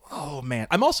 like, oh man.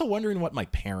 I'm also wondering what my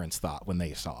parents thought when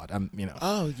they saw it.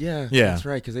 Oh yeah, Yeah. that's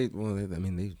right. Because they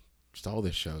saw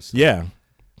this show. So Yeah.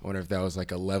 I wonder if that was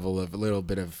like a little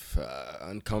bit of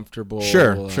uncomfortable.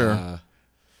 Sure.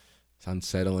 It's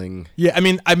unsettling. Yeah, I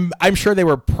mean, I'm sure they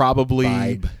were probably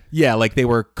Vibe. Yeah, like they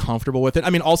were comfortable with it. I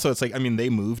mean, also it's like, I mean, they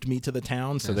moved me to the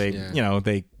town, so they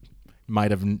they might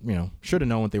have should have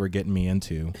known what they were getting me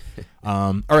into.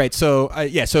 All right, so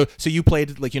so you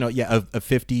played like a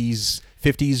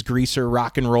 50s greaser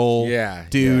rock and roll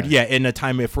dude. Yeah, in a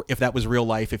time if that was real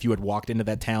life, if you had walked into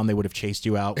that town, they would have chased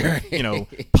you out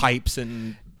with pipes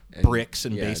and bricks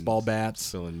and baseball bats,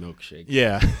 selling milkshakes.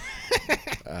 Yeah.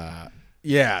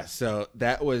 Yeah, so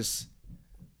that was,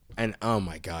 and oh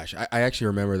my gosh, I actually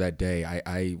remember that day.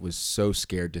 I was so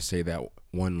scared to say that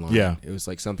one line. Yeah. It was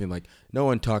like something like, no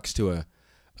one talks to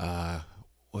a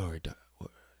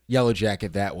yellow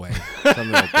jacket that way.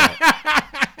 Something like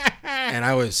that. And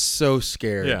I was so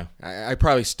scared. Yeah. I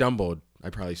probably stumbled.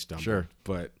 Sure.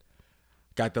 But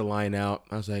got the line out.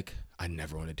 I was like, I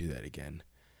never want to do that again.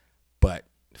 But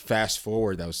fast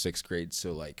forward, that was 6th grade.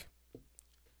 So like,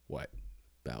 what,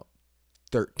 about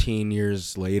 14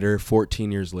 years later,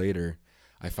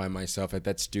 I find myself at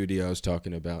that studio I was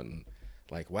talking about, and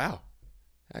like, wow,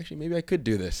 actually, maybe I could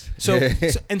do this. So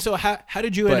how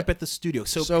did you end up at the studio?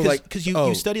 Because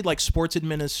you studied like sports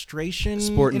administration,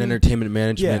 sport and entertainment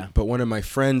management. Yeah. But one of my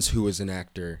friends who was an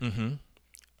actor,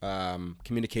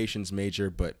 communications major,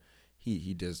 but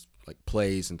he does like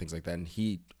plays and things like that, and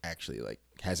he actually like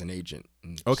has an agent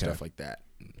and stuff like that.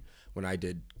 And when I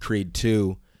did Creed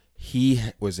 2. He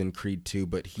was in Creed 2,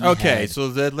 but he so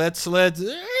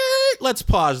let's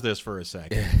pause this for a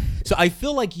second. So I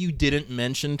feel like you didn't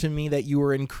mention to me that you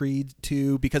were in Creed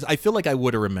 2 because I feel like I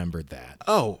would have remembered that.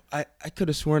 Oh, I could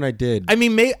have sworn I did. I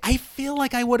mean, I feel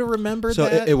like I would have remembered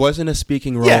that. So it wasn't a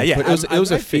speaking role. Yeah, but it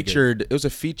was a featured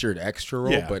extra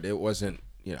role, but it wasn't.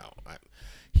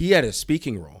 He had a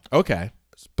speaking role. Okay,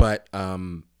 but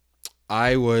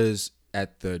I was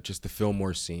at the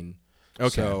Fillmore scene.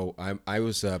 Okay. So I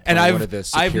was one of the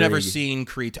security. I've never seen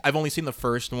Creed. I've only seen the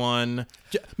first one,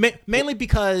 mainly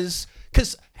because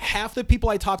half the people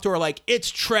I talk to are like,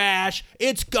 it's trash,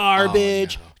 it's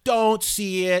garbage, don't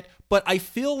see it. But I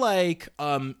feel like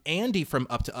Andy from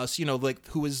Up to Us, like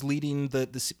who was leading the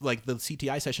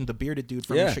CTI session, the bearded dude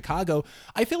from Chicago,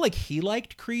 I feel like he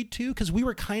liked Creed 2 because we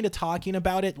were kind of talking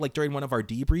about it like during one of our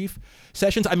debrief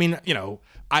sessions. I mean,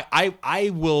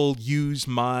 I will use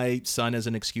my son as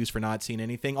an excuse for not seeing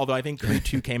anything, although I think Creed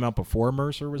 2 came out before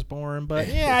Mercer was born. But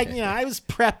I was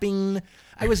prepping.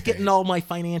 I was getting all my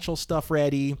financial stuff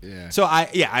ready. Yeah. So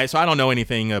I don't know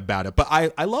anything about it, but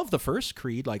I love the first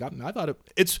Creed. Like I thought it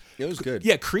was good.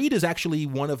 Yeah, Creed is actually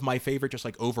one of my favorite, just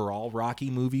like overall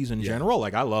Rocky movies in general.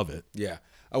 Like I love it. Yeah.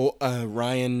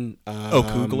 Ryan.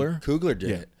 Coogler. Coogler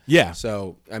did it. Yeah.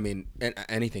 So I mean,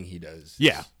 anything he does.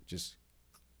 Yeah. Just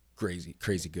crazy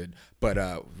good.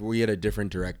 But we had a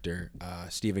different director,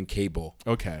 Stephen Cable.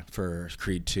 Okay. For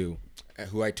Creed 2,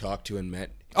 who I talked to and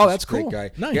met. Oh, that's cool.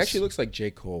 Great guy. Nice. He actually looks like J.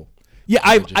 Cole. Yeah,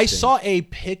 I saw a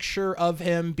picture of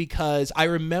him because I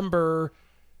remember.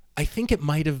 I think it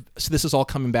might have. So this is all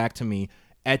coming back to me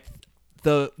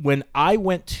when I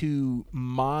went to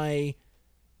my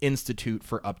institute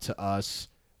for Up to Us.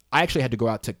 I actually had to go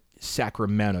out to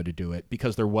Sacramento to do it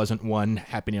because there wasn't one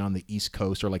happening on the East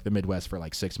Coast or like the Midwest for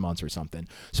like 6 months or something.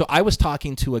 So I was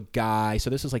talking to a guy. So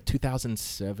this is like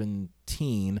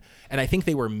 2017, and I think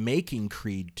they were making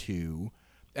Creed 2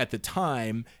 at the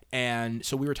time, and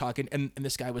so we were talking, and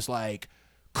this guy was like,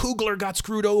 Coogler got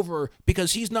screwed over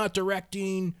because he's not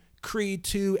directing Creed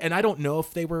 2, and I don't know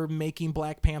if they were making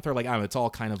Black Panther. Like, I don't know, it's all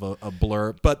kind of a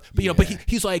blur. But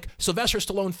he's like, Sylvester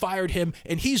Stallone fired him,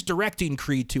 and he's directing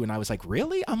Creed 2. And I was like,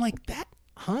 really? I'm like, that?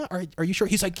 Huh? Are you sure?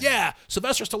 He's like, yeah,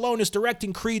 Sylvester Stallone is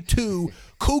directing Creed 2.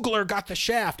 Coogler got the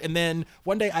shaft. And then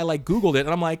one day I like Googled it, and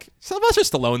I'm like, Sylvester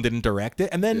Stallone didn't direct it.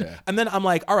 And then I'm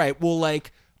like, all right, well,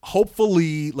 like,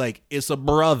 hopefully like it's a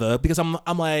brother, because I'm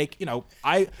like,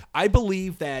 I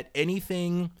believe that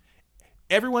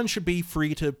everyone should be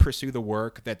free to pursue the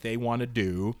work that they want to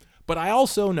do, but I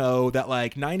also know that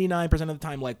like 99% of the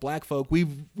time, like black folk, we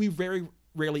very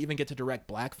rarely even get to direct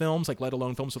black films, like let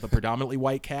alone films with a predominantly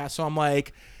white cast. So I'm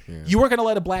like, you weren't gonna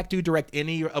let a black dude direct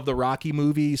any of the Rocky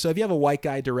movies, so if you have a white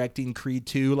guy directing Creed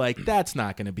 2, like that's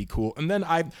not gonna be cool. And then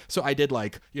I did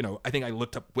like, I think I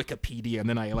looked up Wikipedia, and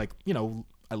then I like,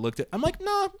 I looked at, I'm like,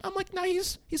 nah,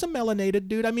 he's a melanated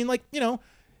dude. I mean, like,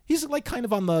 he's like kind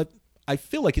of on the I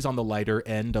feel like he's on the lighter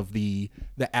end of the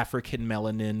African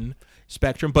melanin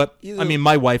spectrum. But I mean,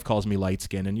 my wife calls me light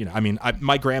skinned, and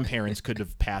my grandparents could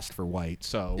have passed for white.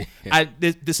 So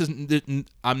this isn't.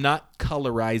 I'm not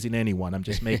colorizing anyone. I'm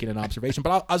just making an observation.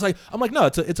 But I'm like, no,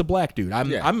 it's a black dude.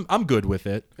 I'm good with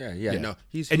it. Yeah. No,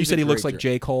 you said he looks like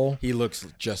J. Cole. He looks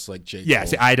just like J. Cole. Yeah,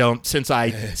 see, I don't. Since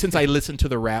I listen to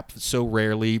the rap so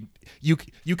rarely, you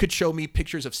could show me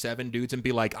pictures of 7 dudes and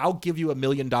be like, I'll give you $1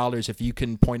 million if you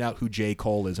can point out who J.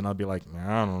 Cole is, and I'll be like,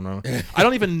 I don't know. I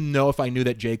don't even know if I knew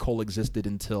that J. Cole existed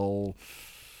until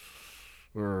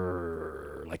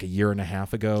like a year and a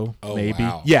half ago, maybe.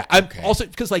 Wow. Yeah, I'm also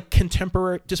because like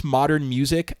contemporary, just modern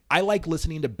music. I like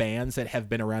listening to bands that have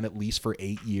been around at least for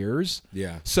 8 years.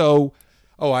 Yeah. So.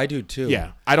 Oh, I do too.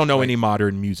 Yeah, I don't know any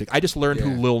modern music. I just learned who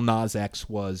Lil Nas X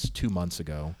was 2 months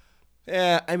ago.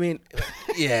 Yeah, I mean,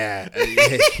 yeah.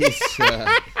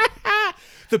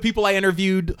 The people I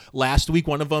interviewed last week,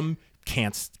 one of them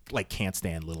can't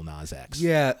stand Lil Nas X.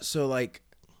 Yeah, so like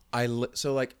I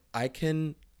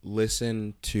can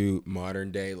listen to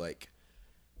modern day like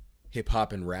hip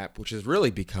hop and rap, which has really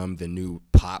become the new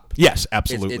pop. Yes,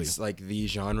 absolutely. It's like the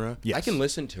genre. Yes. I can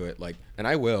listen to it, like, and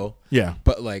I will. Yeah.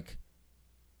 But like,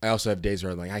 I also have days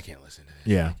where I'm like, I can't listen to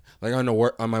it. Yeah. Like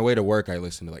on my way to work, I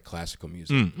listen to like classical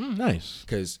music. Nice.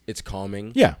 Because it's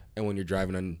calming. Yeah. And when you're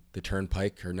driving on the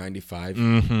Turnpike or 95,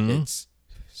 it's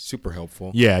super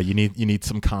helpful. Yeah, you need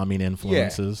some calming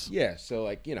influences. Yeah. So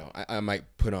like, I might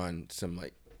put on some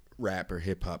like rap or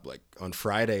hip hop like on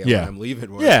Friday when I'm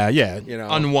leaving work. Yeah.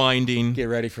 Unwinding. Get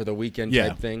ready for the weekend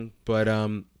type thing. But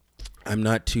I'm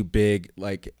not too big.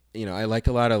 Like, I like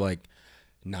a lot of like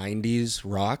 90s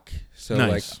rock. So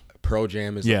like Pearl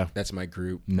Jam is that's my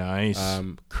group. Nice.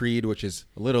 Creed, which is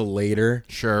a little later.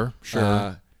 Sure.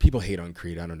 People hate on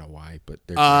Creed. I don't know why, but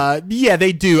they're yeah,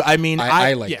 they do. I mean,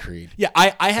 I like Creed. Yeah,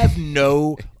 I have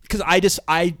no because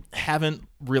I haven't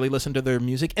really listened to their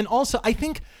music, and also I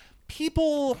think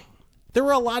there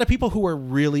were a lot of people who were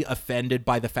really offended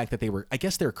by the fact that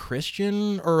they're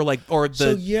Christian or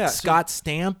Scott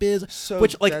Stamp is,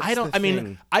 which like I don't. I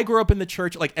mean, I grew up in the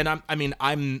church, like, and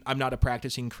I'm not a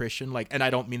practicing Christian, like, and I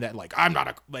don't mean that like I'm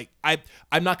not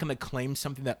going to claim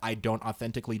something that I don't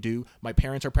authentically do. My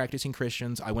parents are practicing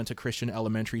Christians. I went to Christian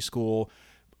elementary school.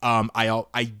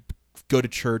 I go to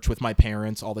church with my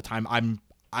parents all the time.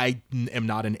 I am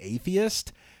not an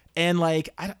atheist. And like,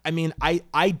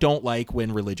 I don't like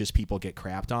when religious people get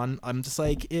crapped on. I'm just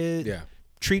like,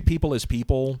 treat people as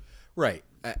people. Right.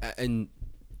 And,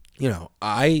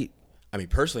 I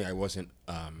personally, I wasn't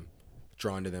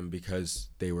drawn to them because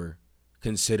they were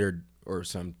considered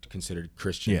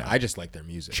Christian. Yeah. I just like their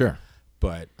music. Sure.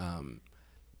 But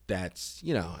that's,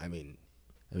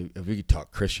 if we could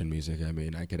talk Christian music,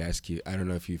 I could ask you, I don't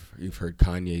know if you've heard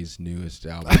Kanye's newest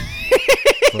album.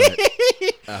 But,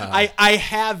 I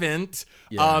haven't.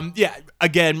 Yeah.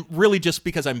 Again, really just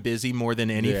because I'm busy more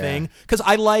than anything. Because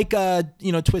I like,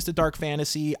 Twisted Dark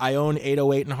Fantasy. I own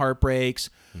 808 and Heartbreaks.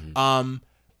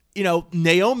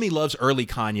 Naomi loves early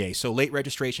Kanye. So Late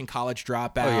Registration, College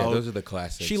Dropout. Oh yeah, those are the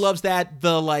classics. She loves that.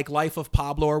 The like Life of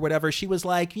Pablo or whatever. She was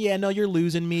like, yeah, no, you're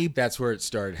losing me. That's where it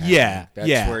started happening. Yeah.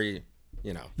 That's where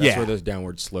that's where those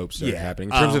downward slopes started happening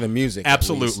in terms of the music.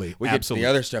 Absolutely. The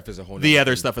other stuff is a whole.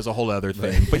 Stuff is a whole other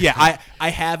thing. But yeah, I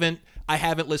haven't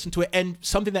listened to it. And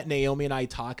something that Naomi and I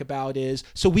talk about is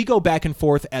so we go back and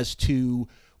forth as to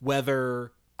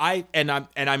whether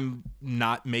I'm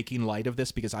not making light of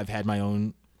this because I've had my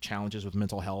own challenges with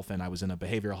mental health and I was in a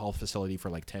behavioral health facility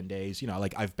for like 10 days.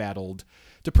 Like I've battled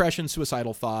depression,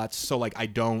 suicidal thoughts. So like I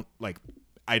don't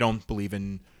believe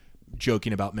in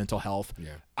joking about mental health.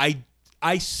 Yeah.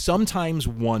 I sometimes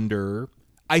wonder,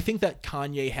 I think that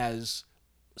Kanye has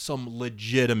some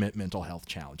legitimate mental health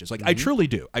challenges. Like I truly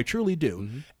do.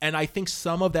 And I think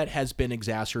some of that has been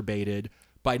exacerbated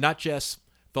by not just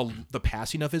the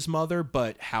passing of his mother,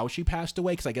 but how she passed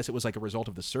away. Cause I guess it was like a result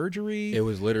of the surgery. It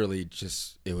was literally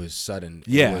it was sudden.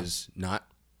 Yeah. It was not,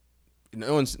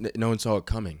 no one saw it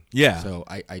coming. Yeah. So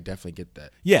I definitely get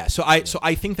that. Yeah. So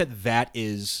I think that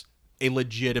is a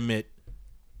legitimate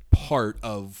part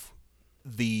of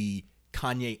the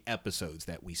Kanye episodes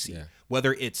that we see,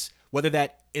 whether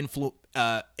that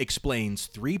explains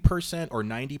 3% or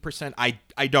 90%,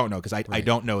 I don't know because I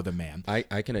don't know the man.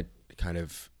 I can kind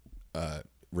of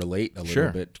relate a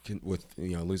little bit with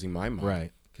losing my mom,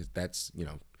 right? Because that's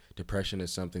depression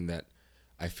is something that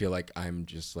I feel like I'm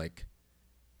just like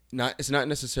it's not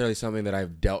necessarily something that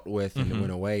I've dealt with and it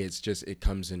went away. It's just it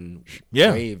comes in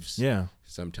waves,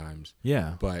 sometimes,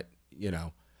 But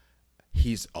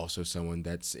he's also someone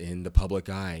that's in the public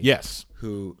eye. Yes.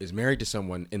 Who is married to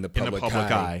someone in the public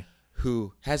eye.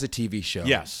 Who has a TV show.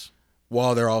 Yes.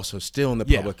 while they're also still in the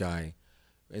public eye,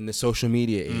 in the social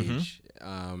media age.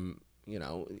 You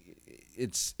know,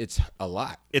 it's a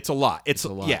lot. It's a lot. It's a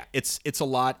lot. Yeah, it's a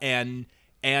lot, and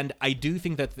I do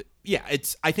think that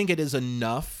I think it is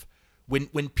enough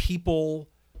when people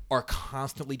are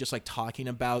constantly just like talking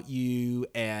about you,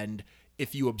 and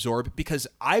if you absorb, because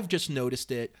I've just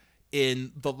noticed it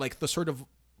in the sort of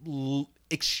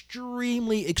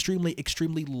extremely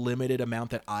limited amount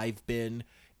that I've been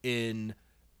in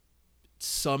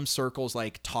some circles,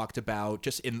 like talked about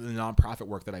just in the nonprofit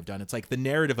work that I've done. It's like the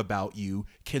narrative about you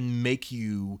can make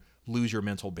you lose your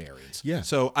mental bearings. Yeah.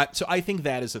 So I think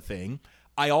that is a thing.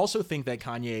 I also think that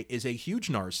Kanye is a huge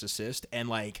narcissist and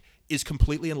like is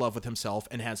completely in love with himself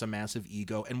and has a massive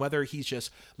ego. And whether he's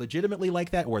just legitimately like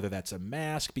that, or whether that's a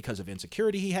mask because of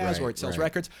insecurity he has, or it sells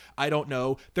records, I don't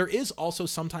know. There is also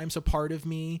sometimes a part of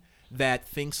me that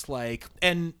thinks like,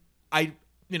 and I,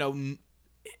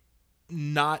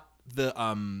 not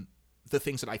the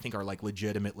things that I think are like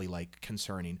legitimately like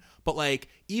concerning, but like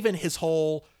even his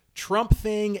whole Trump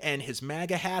thing and his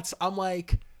MAGA hats, I'm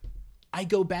like, I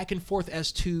go back and forth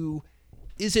as to,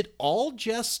 is it all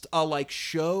just a like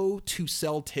show to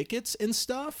sell tickets and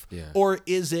stuff? Yeah. Or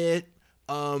is it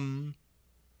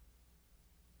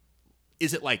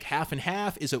like half and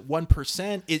half? Is it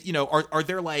 1%? Are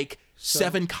there like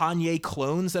 7 Kanye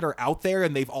clones that are out there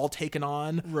and they've all taken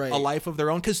on a life of their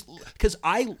own? Because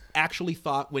I actually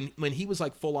thought when he was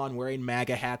like full on wearing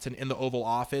MAGA hats and in the Oval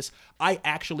Office, I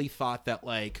actually thought that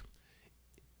like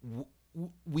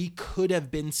we could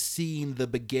have been seeing the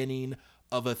beginning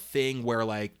of a thing where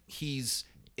like he's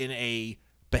in a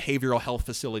behavioral health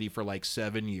facility for like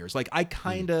 7 years. Like I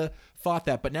kind of thought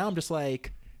that, but now I'm just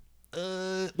like,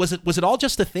 was it all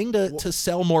just a thing to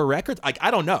sell more records? Like,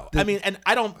 I don't know. I mean, and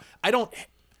I don't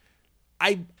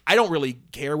really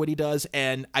care what he does,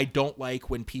 and I don't like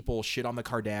when people shit on the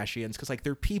Kardashians, because like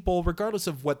they're people, regardless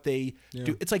of what they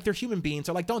do. It's like they're human beings.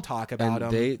 So like, don't talk about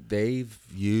them. They've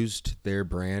used their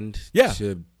brand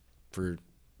I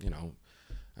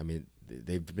mean,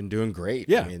 they've been doing great.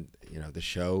 Yeah. I mean, the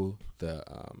show, the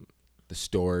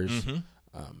stores,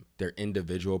 their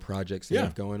individual projects they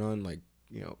have going on, like,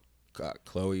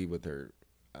 Chloe with her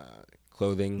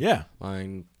clothing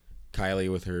line,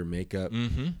 Kylie with her makeup,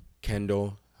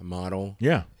 Kendall, a model.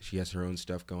 Yeah. She has her own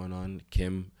stuff going on.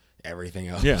 Kim, everything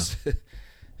else. Yeah.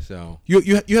 So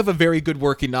you have a very good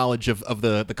working knowledge of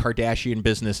the Kardashian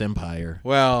business empire.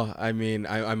 Well, I mean,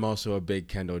 I'm also a big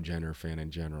Kendall Jenner fan in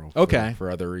general. Okay.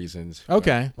 For other reasons.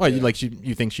 Okay. Well,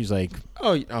 you think she's like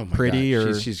oh my pretty, God.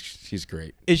 or she's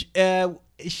great. Is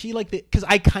she like the? Because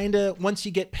I kind of, once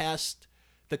you get past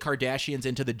the Kardashians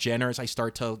into the Jenners, I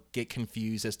start to get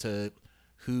confused as to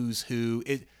who's who.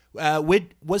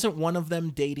 Wasn't one of them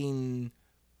dating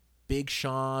Big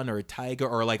Sean or Tyga,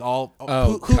 or like all?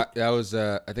 That was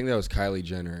I think that was Kylie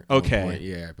Jenner. Okay,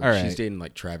 yeah, but she's dating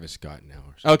like Travis Scott now.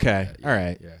 Or something. Okay, like that. All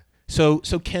right. Yeah. So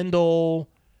Kendall,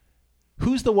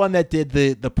 who's the one that did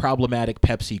the problematic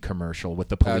Pepsi commercial with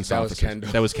the police officer? Was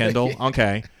Kendall. That was Kendall. Yeah.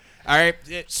 Okay, all right.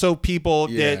 So people,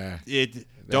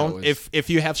 don't if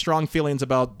you have strong feelings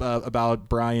about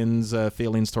Bryan's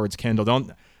feelings towards Kendall,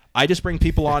 don't. I just bring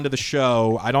people onto the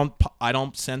show. I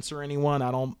don't censor anyone.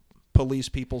 I don't police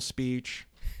people's speech.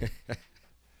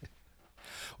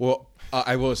 Well,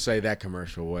 I will say that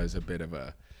commercial was a bit of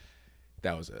a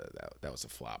that was a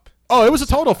flop. Oh, it was a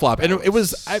total flop, and it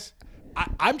was.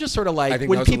 I'm just sort of like, I think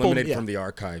when that was people eliminated from the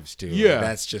archives too. Yeah,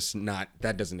 that's just not,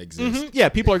 that doesn't exist. Mm-hmm. Yeah,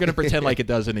 people are going to pretend like it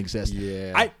doesn't exist.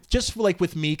 Yeah, I just like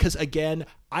with me, because again,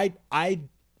 I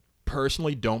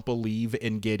personally don't believe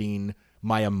in getting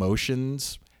my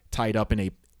emotions tied up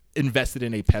invested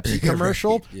in a Pepsi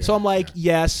commercial. Right. Yeah, so I'm like,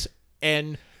 yes,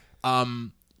 and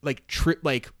like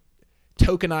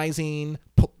tokenizing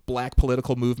black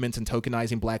political movements and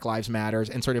tokenizing Black Lives Matters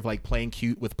and sort of like playing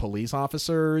cute with police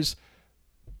officers,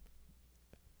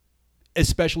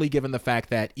 especially given the fact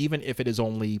that even if it is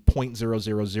only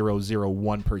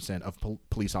 0.00001% of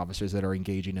police officers that are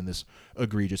engaging in this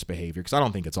egregious behavior, because I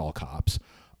don't think it's all cops,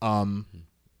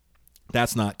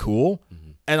 that's not cool.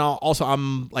 Mm-hmm. And also,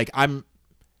 I'm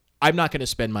not going to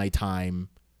spend my time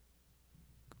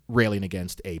railing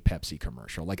against a Pepsi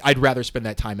commercial. Like, I'd rather spend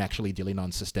that time actually dealing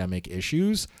on systemic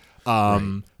issues.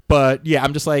 Right. But yeah,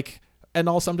 I'm just like, and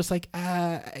also I'm just like,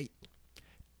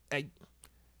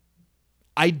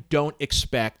 I don't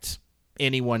expect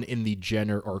anyone in the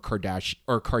Jenner or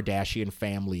Kardashian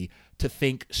family to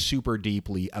think super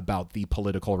deeply about the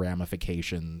political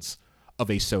ramifications of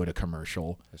a soda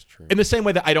commercial. That's true. In the same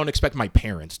way that I don't expect my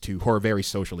parents to, who are very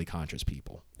socially conscious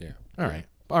people. Yeah. All right.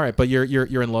 But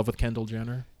you're in love with Kendall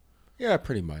Jenner? Yeah,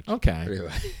 pretty much. Okay. Pretty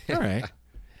much. All right.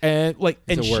 And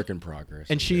it's a work in progress.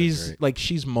 And she's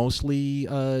she's mostly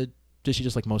does she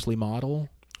just mostly model?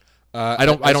 I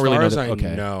don't really know.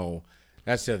 No,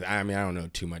 that's I don't know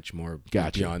too much more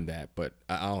beyond that, but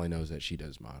all I know is that she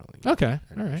does modeling. Okay,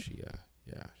 all right. She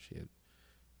she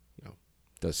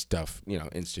does stuff.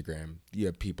 Instagram. You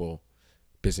have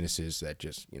businesses that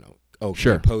just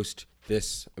sure, post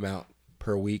this amount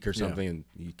per week or something, and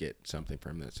you get something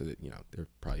from that. So that they're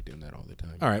probably doing that all the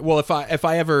time. All right. Well, if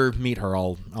I ever meet her,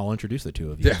 I'll introduce the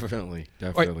two of you. Definitely.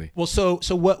 Right. Well, so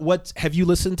what have you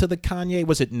listened to the Kanye?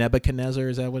 Was it Nebuchadnezzar?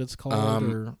 Is that what it's called?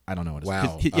 Or I don't know what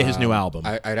it's his new album.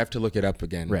 I'd have to look it up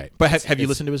again. Right. But have you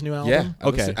listened to his new album? Yeah.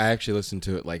 Okay. I actually listened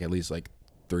to it at least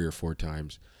 3 or 4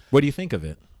 times. What do you think of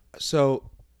it? So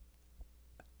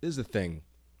this is the thing.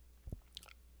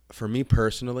 For me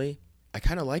personally, I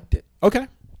kind of liked it. Okay.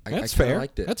 That's fair.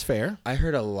 Liked it. That's fair. I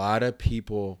heard a lot of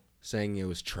people saying it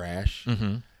was trash,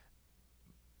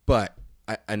 but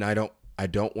I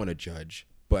don't want to judge,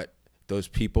 but those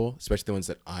people, especially the ones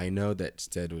that I know that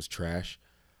said it was trash,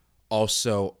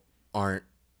 also aren't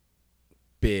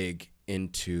big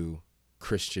into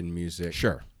Christian music,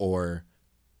 or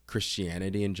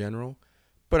Christianity in general.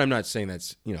 But I'm not saying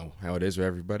that's how it is with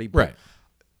everybody. But right.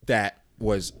 That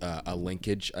was a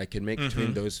linkage I could make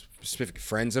between those specific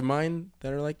friends of mine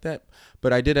that are like that.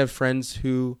 But I did have friends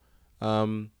who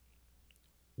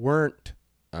weren't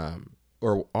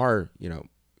or are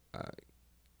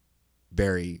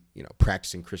very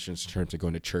practicing Christians in terms of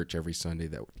going to church every Sunday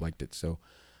that liked it. So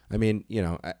I mean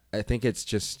I think it's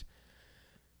just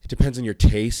it depends on your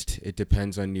taste. It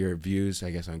depends on your views,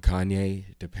 I guess, on Kanye.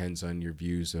 It depends on your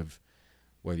views of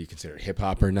whether you consider it hip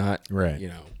hop or not. Right.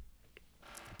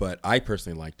 But I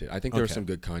personally liked it. I think there was some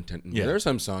good content. And there are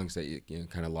some songs that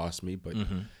kind of lost me, but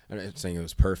I'm not saying it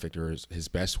was perfect or his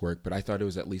best work, but I thought it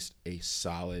was at least a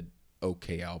solid,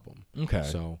 okay album. Okay.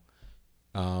 So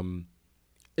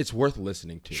it's worth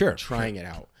listening to. Sure. Trying it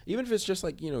out. Even if it's just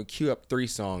queue up 3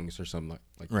 songs or something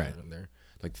like right. that in there.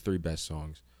 Like the 3 best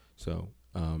songs. So,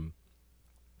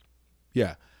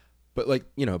 yeah. But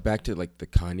back to the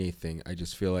Kanye thing, I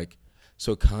just feel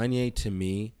so Kanye to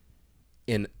me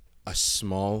in a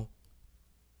small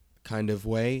kind of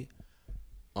way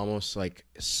almost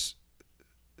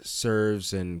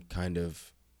serves and kind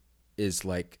of is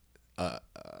a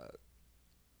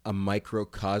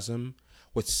microcosm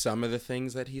with some of the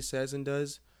things that he says and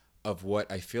does of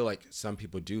what I feel like some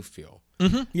people do feel.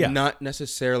 Mm-hmm. Yeah. Not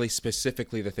necessarily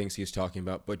specifically the things he's talking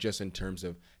about, but just in terms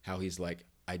of how he's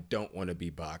I don't want to be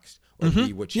boxed or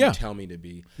be what you tell me to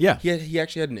be. Yeah. He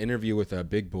actually had an interview with a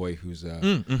Big Boy who's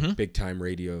a big time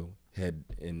radio head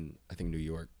in, I think, New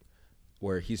York,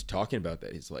 where he's talking about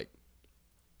that. He's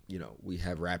we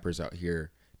have rappers out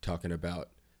here talking about,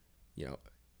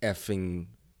 effing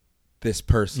this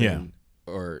person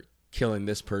or killing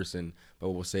this person, but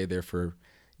we'll say they're for,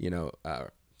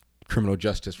 criminal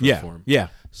justice reform. Yeah.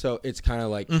 So it's kind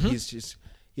of he's just,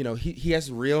 he has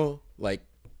real,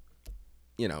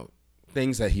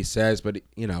 things that he says, but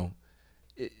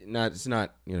it's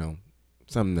not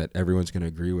something that everyone's going to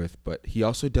agree with. But he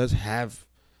also does have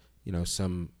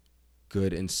some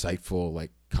good, insightful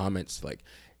comments.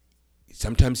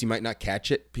 Sometimes you might not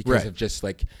catch it because of just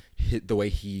the way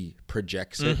he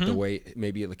projects it, the way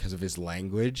maybe because of his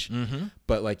language.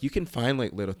 But you can find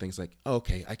little things oh,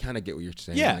 okay, I kind of get what you're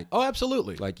saying. Yeah. Oh,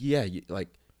 absolutely.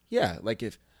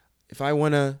 If I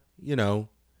want to,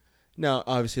 now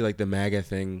obviously the MAGA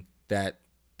thing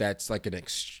that's an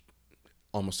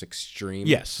almost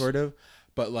extreme, sort of.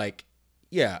 But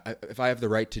if I have the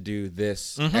right to do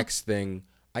this X thing,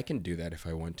 I can do that if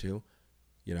I want to.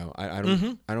 I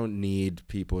don't need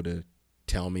people to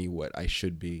tell me what I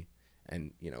should be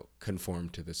and conform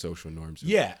to the social norms.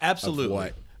 Absolutely. Of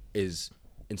what is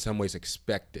in some ways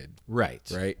expected. Right.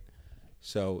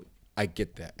 So I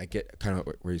get that. I get kind of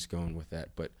where he's going with that,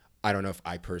 but I don't know if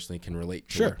I personally can relate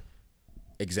to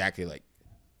exactly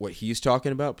what he's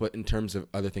talking about, but in terms of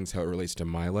other things, how it relates to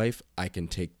my life, I can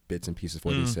take bits and pieces of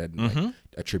what he said and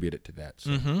attribute it to that.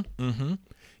 So.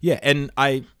 Yeah, and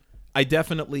I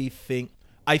definitely think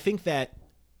that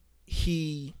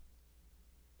he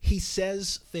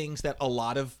says things that a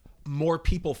lot of more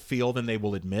people feel than they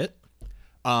will admit.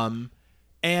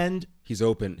 And he's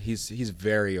open. He's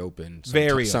very open.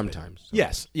 Sometimes.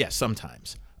 Yes,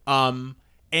 sometimes.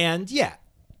 And yeah,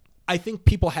 I think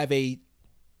people have a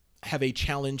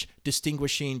challenge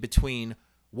distinguishing between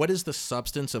what is the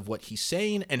substance of what he's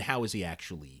saying and how is he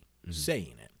actually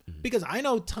saying it. Because I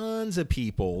know tons of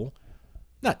people,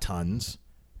 not tons.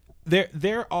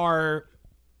 There are,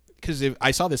 because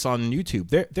I saw this on YouTube.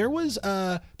 There was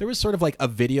sort of a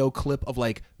video clip of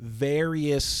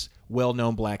various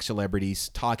well-known black celebrities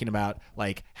talking about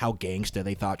like how gangsta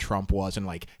they thought Trump was and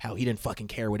like how he didn't fucking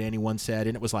care what anyone said.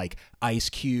 And it was like Ice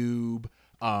Cube.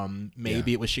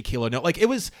 Maybe it was Shaquille O'Neal. Like it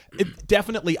was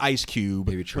definitely Ice Cube.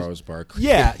 Maybe Charles Barkley.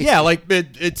 Yeah. Like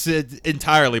it's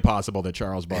entirely possible that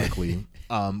Charles Barkley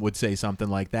would say something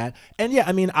like that. And yeah,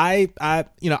 I mean, I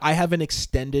have an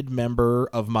extended member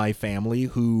of my family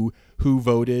who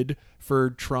voted for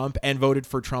Trump and voted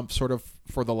for Trump sort of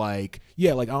for the like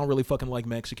I don't really fucking like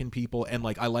Mexican people, and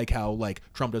like I like how like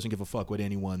Trump doesn't give a fuck what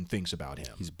anyone thinks about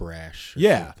him. He's brash.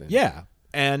 Something.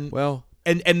 And well.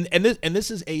 And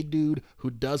this is a dude who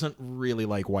doesn't really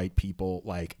like white people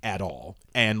like at all,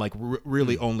 and like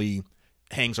really only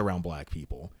hangs around black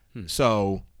people.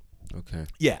 So okay,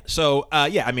 yeah. So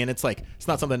I mean, it's like it's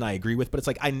not something I agree with, but it's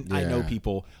like I know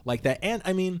people like that, and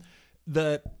I mean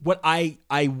what I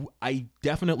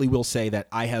definitely will say that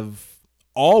I have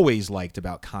always liked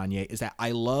about Kanye is that I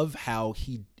love how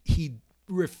he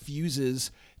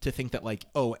refuses to think that like,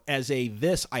 oh, as a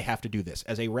this, I have to do this.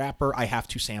 As a rapper, I have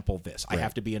to sample this. Right. I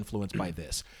have to be influenced by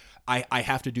this. I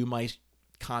have to do my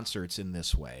concerts in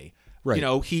this way. Right. You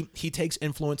know, he takes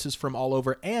influences from all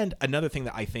over. And another thing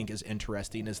that I think is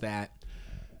interesting is that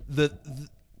the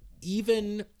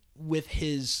even with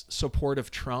his support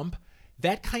of Trump,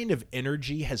 that kind of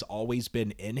energy has always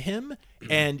been in him.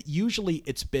 And usually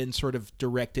it's been sort of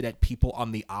directed at people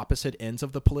on the opposite ends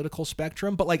of the political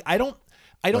spectrum. But like, I don't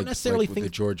necessarily think the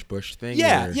George Bush thing.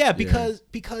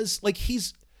 Because like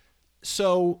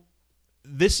so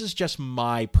this is just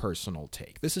my personal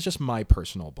take. This is just my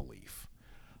personal belief.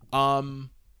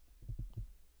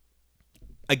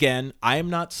 Again, I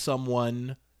am not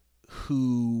someone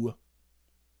who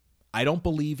I don't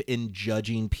believe in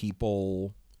judging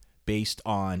people based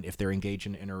on if they're engaged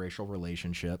in interracial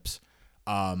relationships,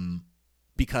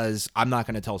 because I'm not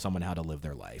going to tell someone how to live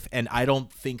their life. And I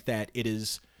don't think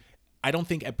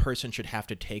a person should have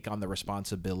to take on the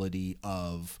responsibility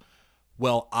of,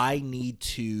 well, I need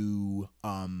to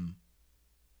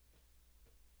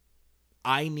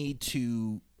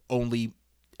only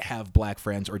have black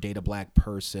friends or date a black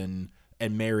person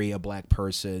and marry a black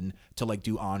person to like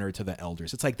do honor to the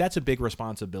elders. It's like, that's a big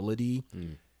responsibility.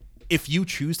 If you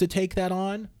choose to take that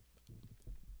on,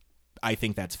 I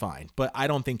think that's fine, but I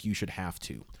don't think you should have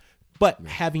to. But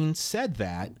having said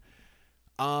that,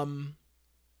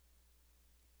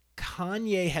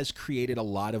 Kanye has created a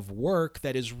lot of work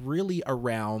that is really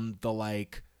around the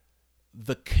like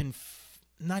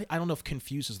I don't know if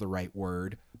confuse is the right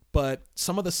word, but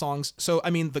some of the songs. So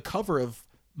I mean, the cover of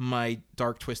my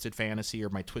Dark Twisted Fantasy or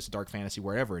my Twisted Dark Fantasy,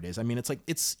 wherever it is, I mean, it's like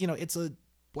it's a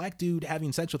black dude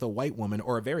having sex with a white woman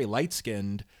or a very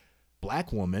light-skinned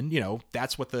black woman. You know,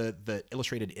 that's what the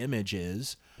illustrated image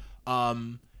is.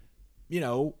 You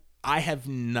know, I have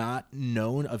not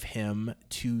known of him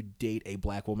to date a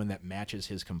black woman that matches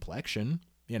his complexion.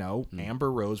 You know, Amber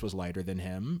Rose was lighter than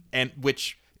him, and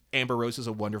which Amber Rose is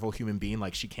a wonderful human being.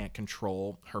 Like, she can't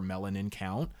control her melanin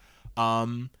count.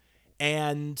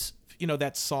 And you know,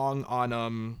 that song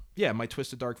on my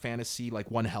Twisted Dark Fantasy, like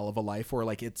One Hell of a Life, or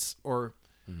like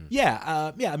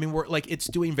I mean, we're like, it's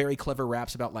doing very clever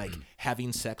raps about like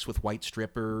having sex with white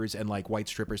strippers and like white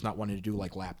strippers not wanting to do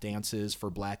like lap dances for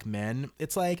black men.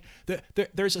 It's like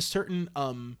there's a certain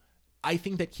I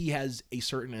think that he has a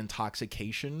certain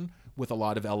intoxication with a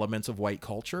lot of elements of white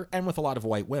culture and with a lot of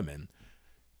white women.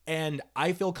 And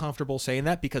I feel comfortable saying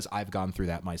that because I've gone through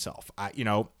that myself.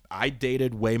 I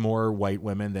dated way more white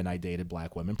women than I dated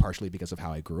black women, partially because of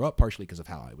how I grew up, partially because of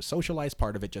how I was socialized,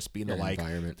 part of it just being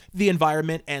the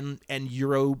environment and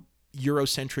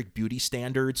Eurocentric beauty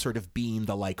standards sort of being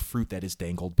the like fruit that is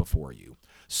dangled before you.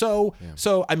 So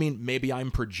I mean, maybe I'm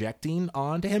projecting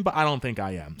onto him, but I don't think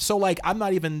I am. So like, I'm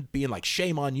not even being like,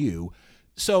 shame on you.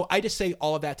 So I just say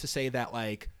all of that to say that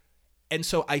like, and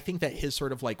so I think that his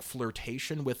sort of like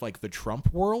flirtation with like the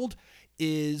Trump world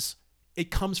it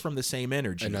comes from the same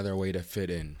energy. Another way to fit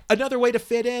in.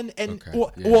 And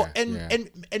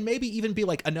and maybe even be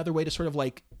like another way to sort of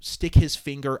like stick his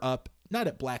finger up, not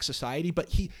at black society, but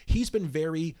he's been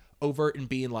very overt in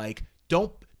being like,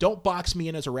 don't box me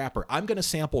in as a rapper. I'm going to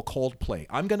sample Coldplay.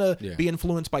 I'm going to be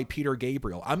influenced by Peter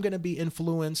Gabriel. I'm going to be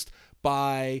influenced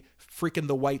by freaking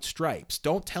the White Stripes.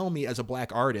 Don't tell me as a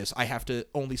black artist I have to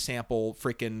only sample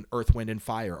freaking Earth, Wind and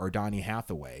Fire or Donny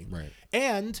Hathaway. Right.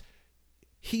 And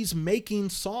he's making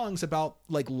songs about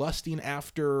like lusting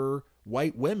after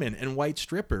white women and white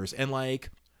strippers and like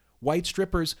white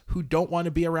strippers who don't want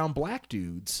to be around black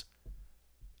dudes.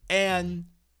 And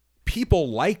people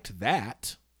liked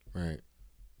that. Right.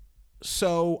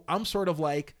 So I'm sort of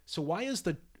like, so why is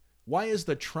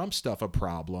the Trump stuff a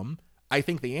problem? I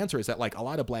think the answer is that like a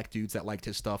lot of black dudes that liked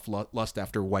his stuff lust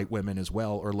after white women as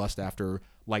well, or lust after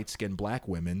light-skinned black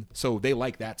women. So they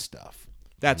like that stuff.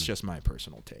 That's just my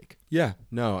personal take. Yeah,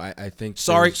 no, I think.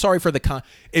 Sorry for the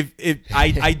if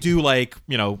I do like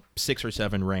 6 or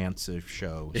 7 rants a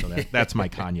show, so that's my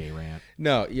Kanye rant.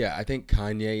 No, yeah, I think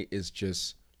Kanye is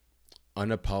just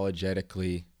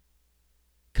unapologetically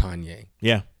Kanye.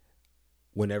 Yeah,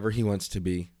 whenever he wants to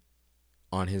be,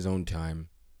 on his own time,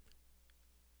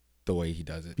 the way he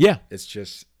does it. Yeah, that's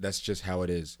just how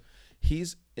it is.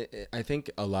 I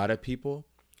think a lot of people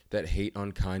that hate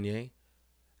on Kanye,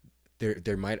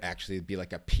 there might actually be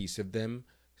like a piece of them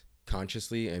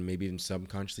consciously and maybe even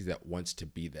subconsciously that wants to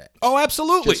be that. Oh,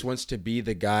 absolutely. Just wants to be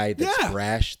the guy that's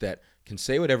brash, that can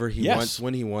say whatever he wants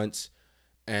when he wants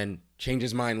and change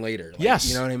his mind later. Yes.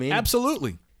 You know what I mean?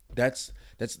 Absolutely. That's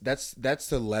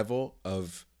the level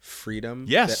of freedom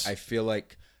that I feel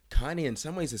like Kanye in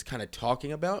some ways is kind of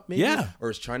talking about, maybe,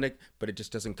 or is trying to, but it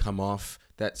just doesn't come off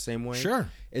that same way. Sure,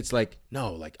 it's like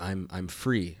no, like I'm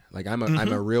free, like I'm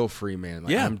a real free man.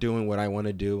 Like I'm doing what I want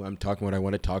to do. I'm talking what I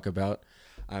want to talk about.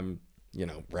 I'm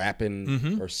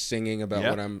rapping or singing about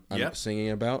what I'm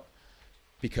singing about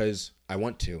because I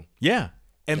want to. Yeah.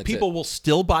 And that's people will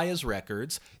still buy his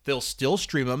records. They'll still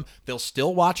stream them. They'll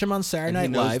still watch him on Saturday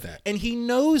Night Live. And he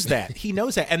knows that. He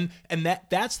knows that. And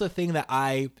that's the thing that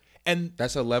and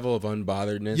that's a level of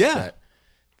unbotheredness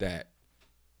that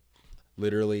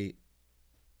literally,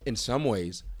 in some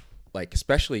ways, like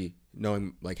especially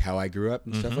knowing like how I grew up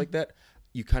and stuff like that,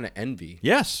 you kind of envy.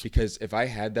 Yes. Because if I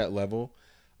had that level,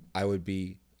 I would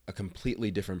be a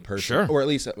completely different person. Sure. Or at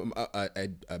least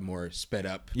a more sped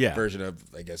up version of,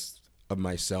 I guess, of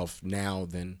myself now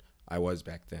than I was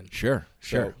back then. Sure.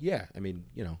 So, yeah, I mean,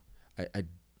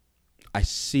 I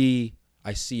see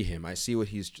him. I see what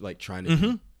he's like trying to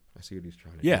do. I see what he's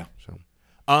trying to do. So,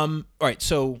 all right.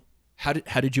 So, how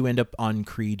did you end up on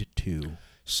Creed 2?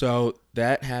 So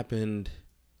that happened.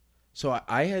 So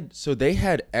they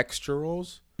had extra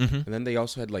roles, and then they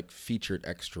also had like featured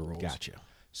extra roles. Gotcha.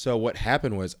 So what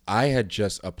happened was I had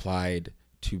just applied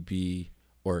to be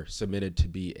or submitted to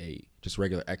be a just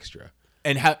regular extra.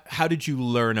 And how did you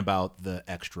learn about the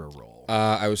extra role?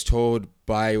 I was told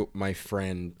by my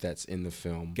friend that's in the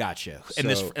film. Gotcha.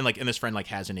 So, and this friend like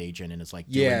has an agent and is like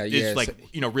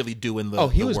really doing the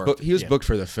he the was work. He was booked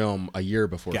for the film a year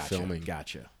before filming.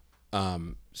 Gotcha.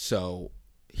 So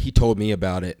he told me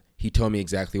about it. He told me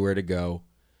exactly where to go,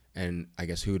 and I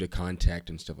guess who to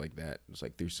contact and stuff like that. It was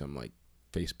like through some like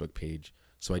Facebook page.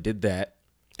 So I did that.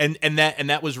 And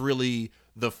that was really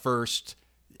the first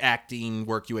acting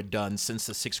work you had done since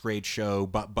the 6th grade show,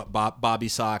 Bobby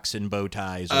Socks and bow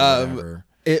ties or whatever.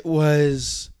 It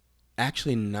was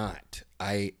actually not.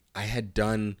 I had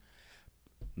done.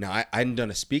 Now I hadn't done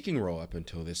a speaking role up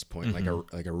until this point,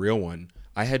 like a real one.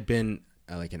 I had been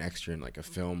like an extra in like a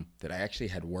film that I actually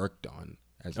had worked on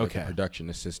as like a production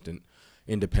assistant,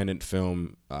 independent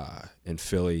film in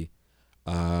Philly.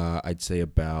 I'd say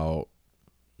about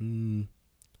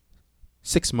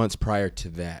 6 months prior to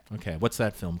that. Okay, what's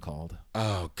that film called?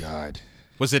 Oh God,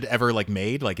 was it ever like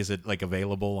made? Like, is it like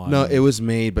available on? No, it was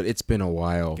made, but it's been a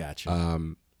while. Gotcha.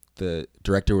 The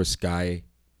director was Sky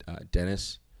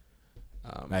Dennis.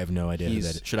 I have no idea who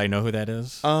that is. Should I know who that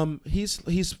is?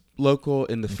 He's local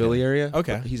in the Philly area.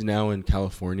 Okay. He's now in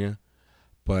California,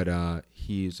 but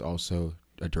he's also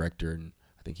a director, and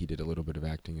I think he did a little bit of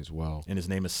acting as well. And his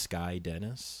name is Sky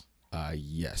Dennis?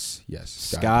 Yes.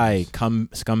 Sky, come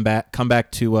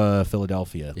back to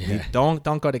Philadelphia. Yeah.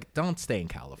 Don't stay in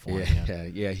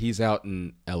California. Yeah. He's out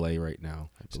in LA right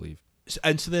now, I believe.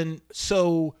 And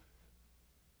so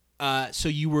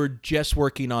you were just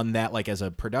working on that like as a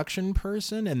production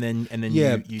person, and then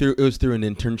it was through an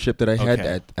internship that I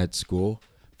had at school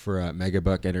for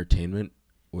Megabuck Entertainment,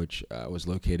 which was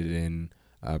located in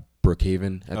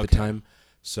Brookhaven at the time.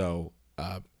 So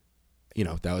that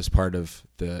was part of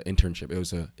the internship.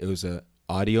 It was a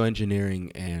audio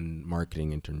engineering and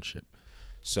marketing internship.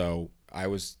 So I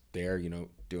was there,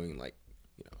 doing like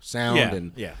sound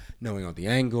and knowing all the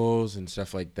angles and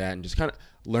stuff like that, and just kind of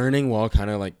learning while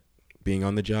kind of like being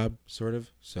on the job, sort of.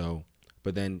 So,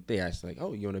 but then they asked like,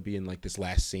 "Oh, you want to be in like this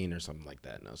last scene or something like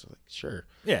that?" And I was like, "Sure."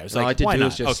 Yeah, it was all I had to why do not?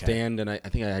 was just stand, and I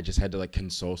think I just had to like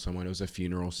console someone. It was a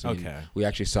funeral scene. Okay. We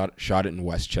actually shot it in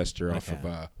Westchester off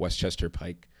of Westchester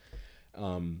Pike.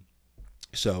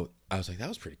 So I was like, that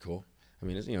was pretty cool. I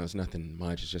mean, it's nothing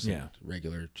much. It's just a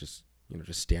regular, just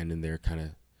standing there kind of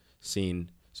scene.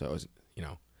 So it was,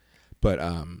 but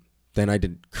then I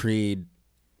did Creed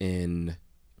in,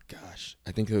 gosh,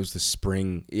 I think it was the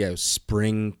spring. Yeah, it was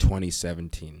spring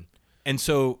 2017. And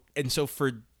so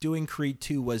for doing Creed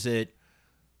 2, was it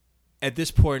at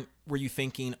this point, were you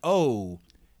thinking, oh,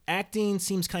 acting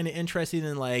seems kind of interesting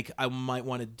and like I might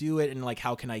want to do it and like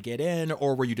how can I get in?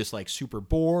 Or were you just like super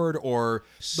bored? Or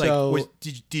like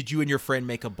did you and your friend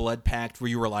make a blood pact where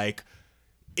you were like,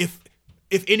 if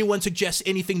anyone suggests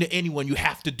anything to anyone, you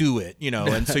have to do it, you know?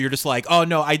 And so you're just like, oh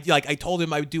no, I told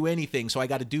him I would do anything, so I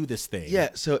got to do this thing. Yeah,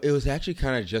 so it was actually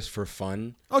kind of just for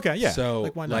fun. Okay, yeah. So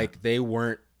like, why not? like they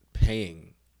weren't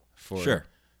paying Sure.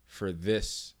 for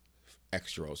this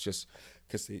extra roles, just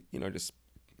because they, you know, just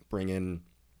bring in,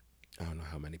 I don't know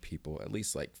how many people, at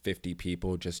least like 50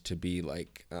 people, just to be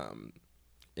like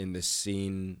in this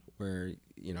scene where,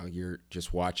 you know, you're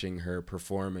just watching her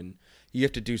perform and you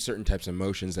have to do certain types of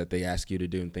motions that they ask you to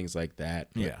do and things like that.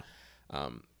 But, Yeah.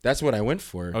 that's what I went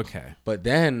for. Okay. But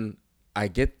then I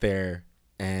get there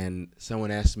and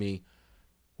someone asked me,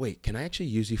 wait, can I actually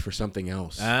use you for something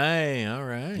else? Aye, all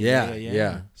right.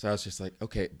 Yeah. So I was just like,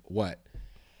 okay, what?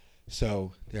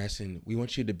 So they're asking, we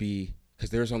want you to be,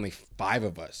 because there was only 5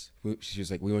 of us. She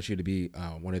was like, we want you to be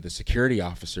one of the security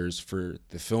officers for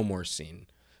the Fillmore scene,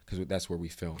 because that's where we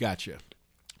filmed. Gotcha.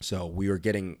 So we were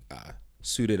getting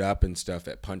suited up and stuff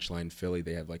at Punchline Philly.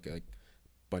 They have like a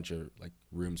bunch of like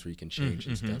rooms where you can change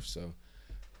and stuff. So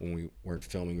when we weren't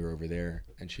filming, we were over there,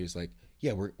 and she was like,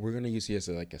 yeah, we're gonna use you as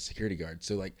like a security guard.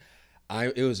 So like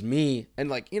it was me, and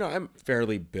like, you know, I'm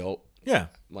fairly built. Yeah.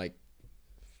 Like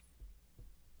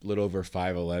a little over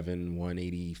 5'11",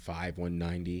 185,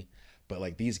 190. But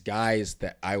like these guys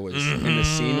that I was in the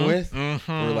scene with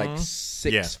were like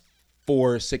 6'4",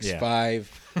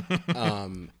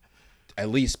 6'5", at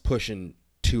least pushing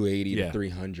 280 to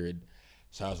 300.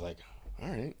 So I was like, all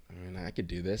right, I mean, I could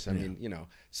do this. I mean, you know.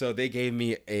 So they gave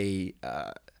me a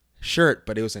shirt,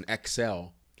 but it was an XL.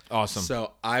 Awesome.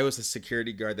 So I was a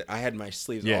security guard that I had my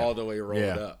sleeves all the way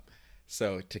rolled up.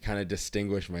 So to kind of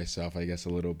distinguish myself, I guess, a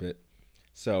little bit.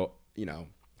 So, you know,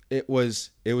 it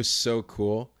was so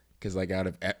cool because like out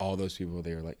of all those people,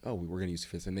 they were like, oh, we're going to use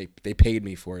this. And they paid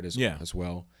me for it as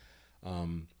well.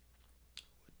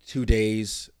 2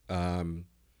 days. And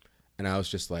I was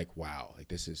just like, wow, like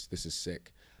this is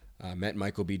sick. Met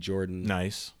Michael B. Jordan.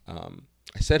 Nice.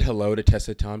 I said hello to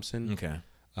Tessa Thompson. Okay.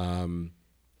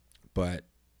 But,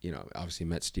 you know, obviously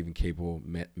met Stephen Cable,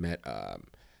 met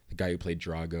the guy who played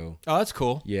Drago. Oh, that's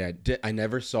cool. Yeah, I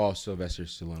never saw Sylvester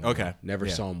Stallone. Okay. Never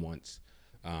saw him once.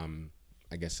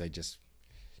 I guess I just,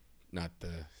 not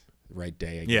the right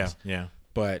day, I guess. Yeah.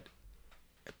 But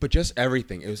just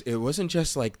everything. It wasn't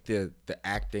just like the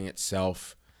acting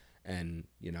itself and,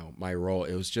 you know, my role.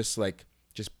 It was just like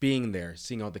just being there,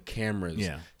 seeing all the cameras,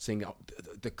 seeing all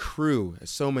the crew,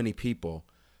 so many people,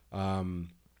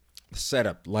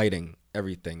 setup, lighting,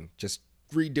 everything, just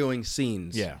redoing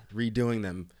scenes, redoing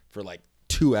them for like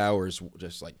 2 hours,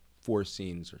 just like 4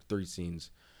 scenes or 3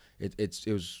 scenes. It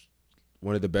was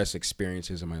one of the best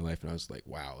experiences of my life, and I was like,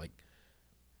 wow, like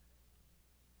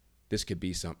this could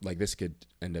be this could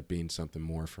end up being something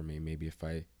more for me, maybe if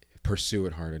I pursue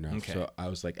it hard enough. Okay. So I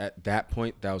was like, at that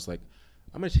point, that was like,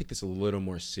 I'm gonna take this a little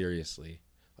more seriously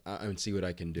and see what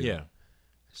I can do. Yeah.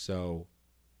 So,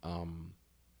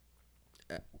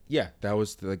 that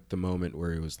was like the moment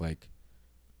where it was like,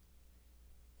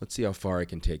 let's see how far I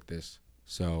can take this.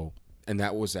 So, and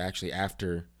that was actually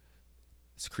after,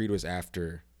 Creed was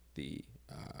after the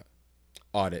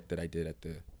audit that I did at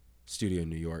the studio in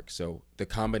New York. So the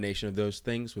combination of those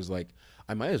things was like,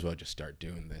 I might as well just start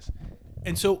doing this.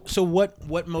 And so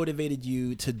what motivated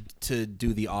you to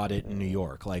do the audit in New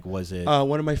York? Like, was it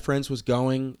one of my friends was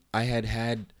going. I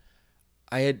had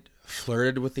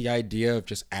flirted with the idea of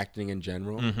just acting in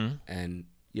general, and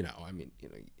you know, I mean, you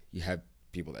know, you have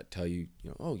people that tell you, you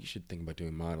know, oh, you should think about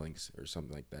doing modeling or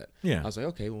something like that. Yeah, I was like,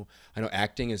 okay, well, I know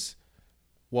acting is,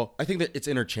 well, I think that it's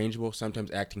interchangeable.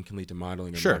 Sometimes acting can lead to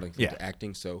modeling, or modeling can lead to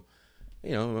acting. So,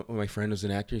 you know, when my friend was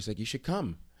an actor, he's like, you should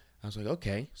come. I was like,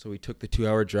 okay. So we took the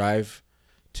 2-hour drive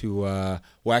to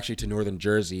to Northern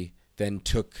Jersey, then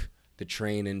took the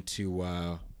train into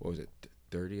what was it,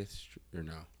 30th Street or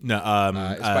no? No,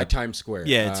 it's by Times Square.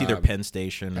 Yeah, it's either Penn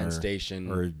Station or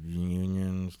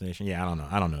Union Station. Yeah, I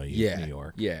don't know. New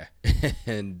York. Yeah,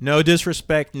 and no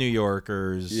disrespect, New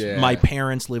Yorkers. Yeah. My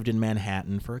parents lived in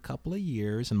Manhattan for a couple of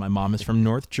years, and my mom is from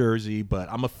North Jersey,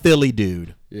 but I'm a Philly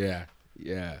dude. Yeah.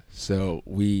 So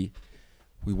we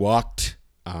walked.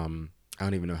 I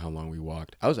don't even know how long we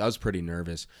walked. I was pretty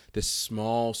nervous. This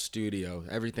small studio,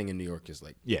 everything in New York is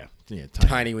like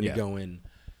tiny when you go in.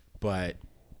 But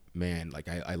man, like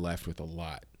I left with a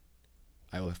lot.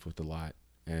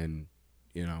 And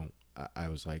you know, I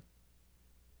was like,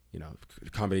 you know, a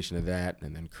combination of that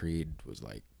and then Creed was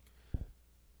like,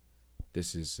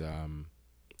 this is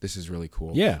this is really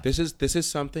cool. Yeah. This is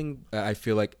something I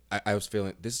feel like I was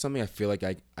feeling. This is something I feel like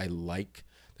I like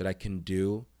that I can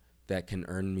do that can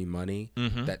earn me money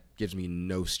that gives me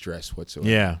no stress whatsoever.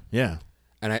 Yeah. Yeah.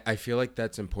 And I feel like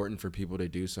that's important for people to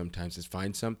do sometimes is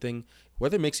find something,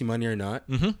 whether it makes you money or not,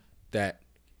 that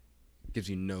gives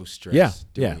you no stress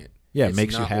doing it. Yeah, It's it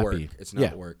makes you not happy. Work. It's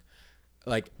not work.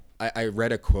 Like I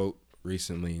read a quote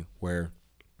recently where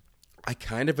I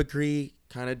kind of agree,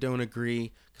 kind of don't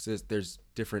agree, because there's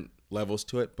different levels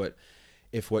to it. But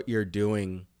if what you're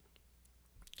doing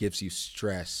gives you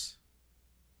stress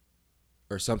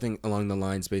or something along the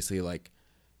lines, basically like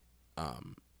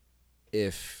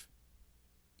if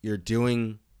you're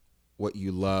doing what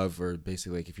you love, or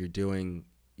basically like if you're doing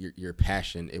your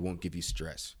passion, it won't give you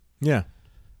stress. Yeah.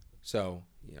 So,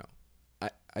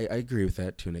 I agree with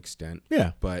that to an extent.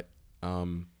 Yeah. But,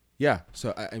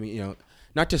 so I mean,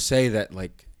 not to say that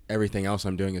like everything else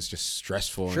I'm doing is just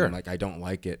stressful and like I don't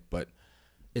like it, but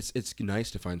it's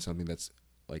nice to find something that's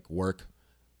like work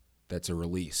that's a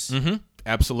release.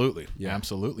 Absolutely. Yeah.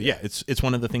 Absolutely. Yeah. It's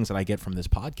one of the things that I get from this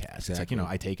podcast. Exactly. It's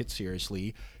like, I take it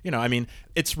seriously. I mean,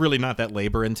 it's really not that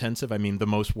labor intensive. I mean, the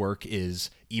most work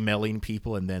is emailing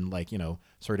people and then like,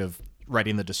 sort of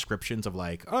writing the descriptions of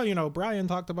like, oh, Bryan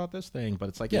talked about this thing, but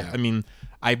it's like, I mean,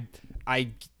 I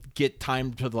get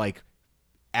time to like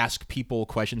ask people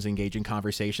questions, engage in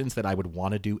conversations that I would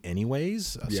want to do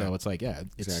anyways. So it's like,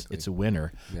 it's a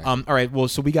winner. All right. Well,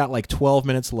 so we got like 12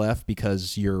 minutes left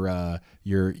because your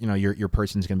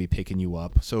person's going to be picking you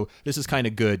up. So this is kind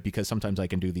of good because sometimes I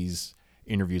can do these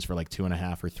interviews for like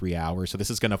 2.5 or 3 hours. So this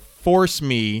is going to force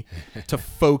me to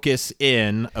focus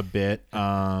in a bit.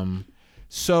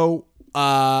 So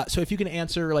if you can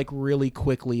answer like really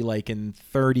quickly, like in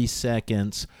 30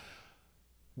 seconds,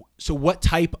 so what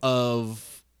type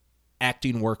of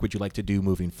acting work would you like to do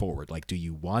moving forward? Like, do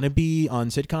you want to be on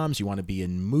sitcoms? Do you want to be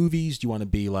in movies? Do you want to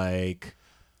be like,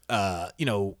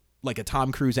 like a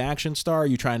Tom Cruise action star? Are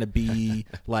you trying to be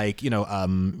like,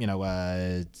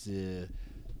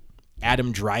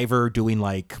 Adam Driver doing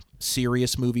like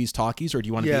serious movies, talkies, or do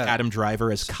you want to be Adam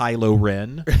Driver as Kylo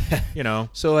Ren?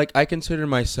 So like I consider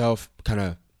myself kind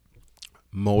of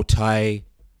multi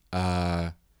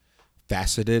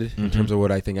faceted in terms of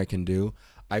what I think I can do.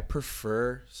 I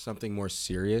prefer something more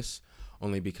serious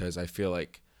only because I feel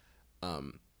like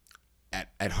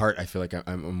at heart I feel like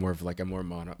I'm more of like a more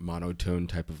monotone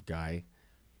type of guy,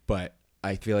 but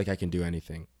I feel like I can do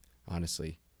anything,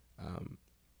 honestly.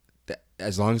 That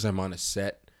as long as I'm on a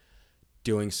set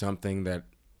doing something that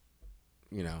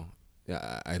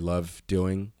I love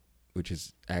doing, which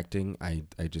is acting, I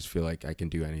just feel like I can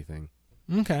do anything.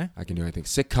 Okay. I can do anything.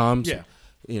 Sitcoms,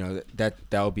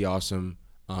 that would be awesome.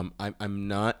 I'm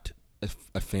not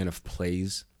a fan of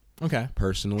plays. Okay.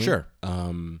 Personally. Sure.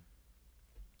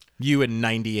 You and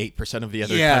 98% of the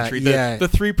other country. The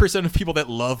 3% of people that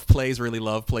love plays really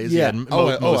love plays. Yeah. And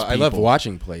I love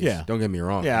watching plays. Yeah. Don't get me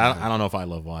wrong. Yeah. I don't know if I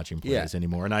love watching plays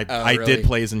anymore. And I really? Did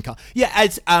plays in college. Yeah.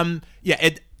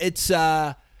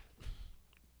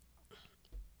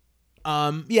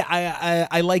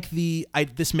 I like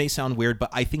this may sound weird, but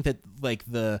I think that like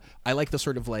I like the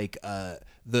sort of like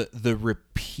the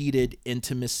repeated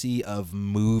intimacy of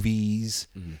movies.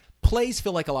 Mm-hmm. Plays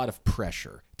feel like a lot of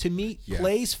pressure. To me,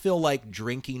 plays feel like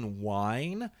drinking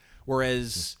wine,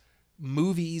 whereas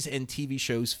movies and TV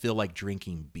shows feel like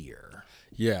drinking beer.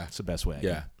 Yeah. It's the best way I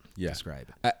can describe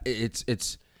it.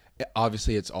 It's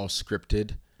obviously it's all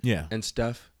scripted and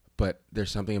stuff, but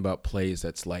there's something about plays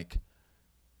that's like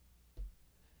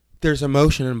there's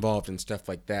emotion involved and stuff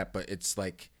like that, but it's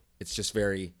like it's just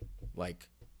very like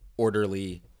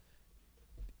orderly,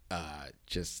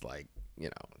 just like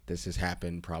this has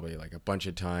happened probably like a bunch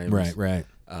of times. Right.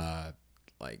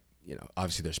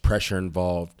 Obviously there's pressure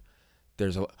involved.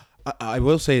 I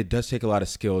will say it does take a lot of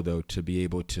skill though to be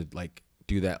able to like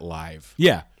do that live.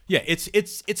 Yeah.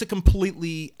 It's a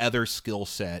completely other skill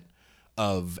set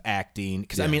of acting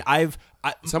because I mean in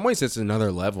some ways it's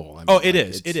another level. I mean, it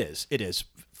is.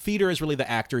 Theater is really the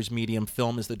actor's medium.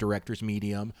 Film is the director's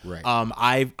medium. Right.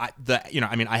 I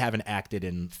haven't acted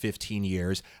in 15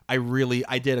 years. I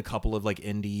did a couple of like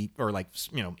indie or like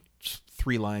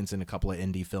 3 lines in a couple of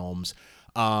indie films.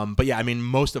 But yeah, I mean,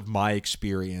 most of my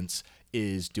experience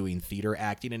is doing theater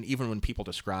acting, and even when people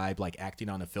describe like acting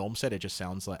on a film set, it just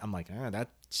sounds like I'm like,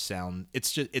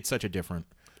 it's such a different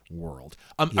world.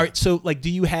 All right, so like,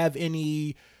 do you have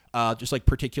any? Just like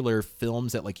particular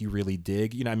films that like you really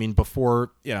dig,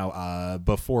 before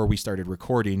we started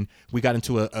recording, we got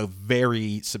into a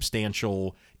very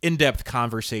substantial, in-depth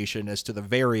conversation as to the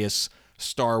various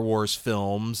Star Wars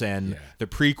films and Yeah. the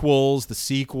prequels, the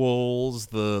sequels,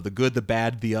 the good, the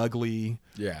bad, the ugly,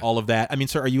 all of that. I mean,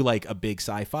 so are you like a big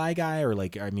sci-fi guy, or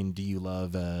like, I mean, do you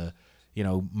love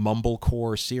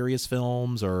mumblecore serious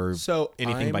films or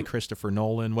anything by Christopher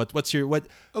Nolan? What's your what?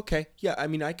 Okay, yeah, I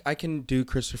mean, I can do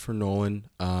Christopher Nolan.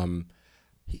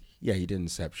 He did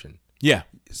Inception. Yeah.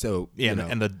 So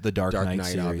and the Dark Knight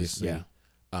series. Obviously. Yeah.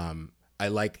 I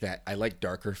like that. I like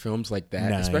darker films like that,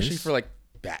 Nice. especially for like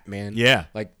Batman. Yeah.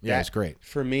 Like Yeah, that, it's great.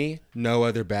 For me, no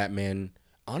other Batman.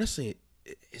 Honestly,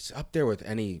 it's up there with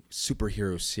any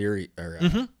superhero series or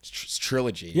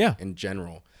trilogy. Yeah. In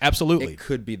general, Absolutely. it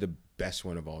could be the best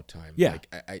one of all time. Yeah. Like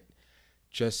I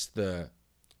just I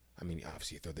mean,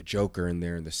 obviously you throw the Joker in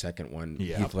there in the second one.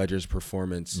 Yeah. Heath Ledger's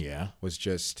performance. Yeah. Was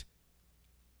just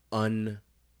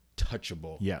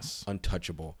untouchable. Yes.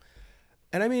 Untouchable.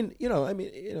 And I mean,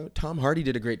 Tom Hardy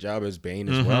did a great job as Bane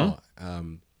as well.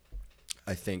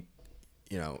 I think,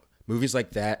 movies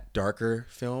like that, darker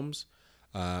films,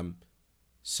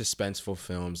 suspenseful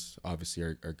films, obviously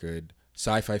are good.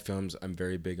 Sci-fi films, I'm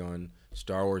very big on.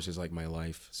 Star Wars is like my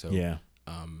life, so Yeah.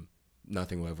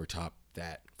 Nothing will ever top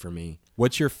that for me.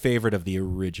 What's your favorite of the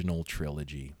original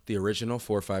trilogy? The original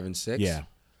 4, 5, and 6. Yeah.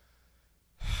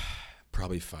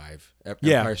 Probably 5.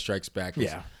 Yeah. Empire Strikes Back.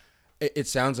 Yeah. It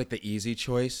sounds like the easy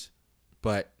choice,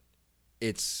 but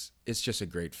it's just a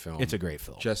great film. It's a great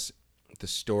film. Just the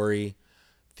story,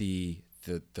 the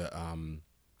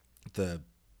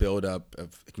build up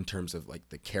of in terms of like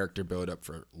the character build up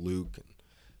for Luke, and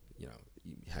you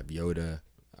have Yoda,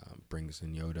 brings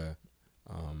in Yoda,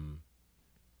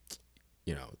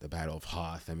 the Battle of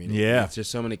Hoth. I mean, it's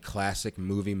just so many classic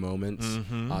movie moments.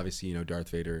 Obviously, Darth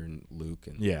Vader and Luke,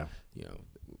 and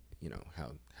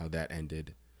how that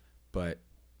ended. But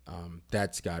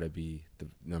that's got to be the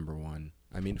number one.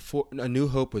 I mean, A New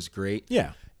Hope was great.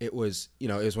 Yeah. It was,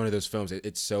 it was one of those films.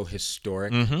 It's so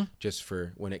historic just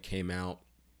for when it came out,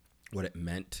 what it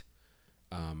meant,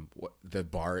 what the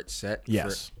bar it set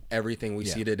for everything we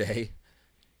see today.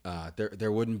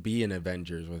 There wouldn't be an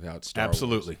Avengers without Star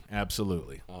Wars.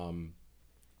 Absolutely.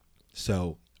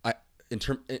 So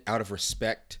out of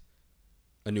respect,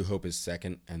 A New Hope is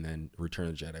second, and then Return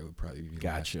of the Jedi would probably be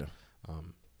last.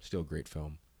 Still a great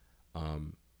film.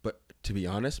 But to be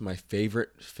honest, my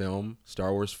favorite film,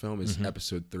 Star Wars film, is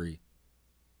Episode 3,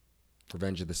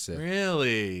 Revenge of the Sith.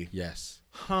 Really? Yes.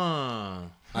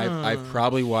 I've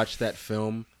probably watched that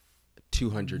film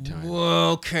 200 times.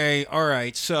 Okay. All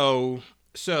right. So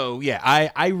yeah,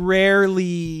 I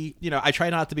rarely, I try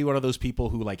not to be one of those people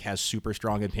who like has super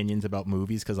strong opinions about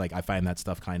movies, because like I find that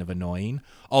stuff kind of annoying.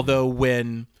 Although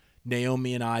when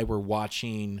Naomi and I were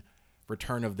watching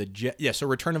Return of the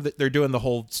Jedi, they're doing the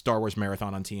whole Star Wars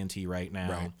marathon on TNT right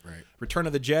now. Right. Return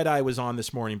of the Jedi was on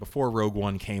this morning before Rogue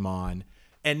One came on.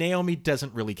 And Naomi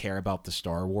doesn't really care about the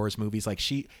Star Wars movies. Like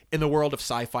in the world of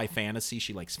sci-fi fantasy,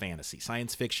 she likes fantasy.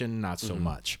 Science fiction, not so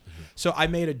much. So I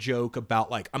made a joke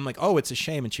about I'm like, oh, it's a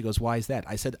shame. And she goes, why is that?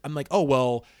 I'm like, oh,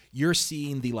 well, you're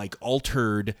seeing the like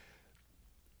altered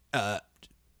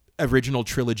original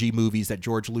trilogy movies that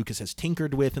George Lucas has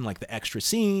tinkered with, and like the extra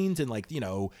scenes, and like, they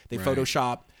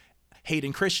Photoshop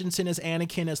Hayden Christensen as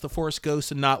Anakin as the Force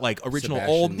Ghost, and not like original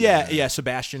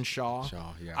Sebastian Shaw.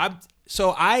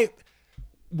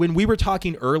 When we were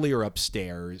talking earlier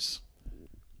upstairs,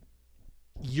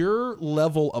 your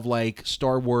level of like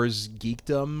Star Wars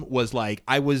geekdom was like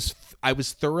I was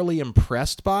thoroughly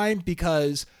impressed by,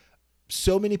 because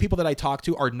so many people that I talk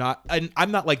to are not, and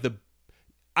I'm not like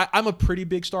I'm a pretty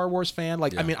big Star Wars fan.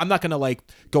 Like, I mean, I'm not going to like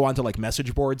go onto like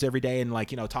message boards every day and like,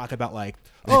 talk about like,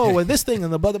 oh, and this thing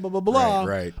and the blah, blah, blah, blah.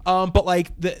 Right. But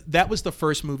like that was the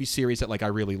first movie series that like I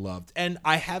really loved. And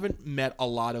I haven't met a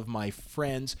lot of my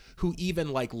friends who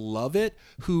even like love it,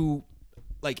 who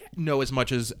like know as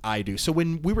much as I do. So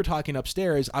when we were talking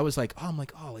upstairs, I was like,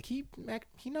 he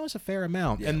knows a fair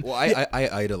amount. Yeah. And I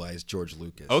idolize George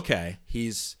Lucas. Okay.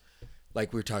 He's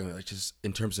like we were talking about, like, just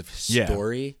in terms of his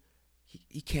story.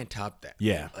 He can't top that.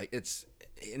 Yeah. Like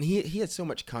and he had so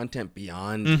much content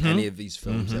beyond any of these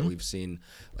films that we've seen,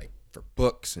 like for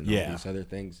books and all these other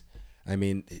things. I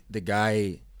mean, the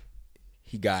guy,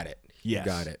 he got it. He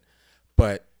got it.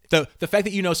 But the fact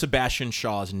that you know Sebastian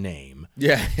Shaw's name.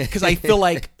 Yeah. Because I feel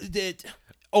like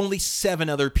only 7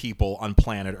 other people on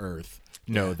planet Earth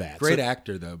know that. Great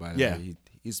actor, though, by the way.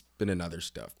 He's been in other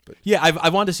stuff, but I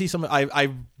wanted to see some.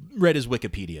 I read his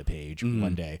Wikipedia page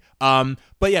one day. But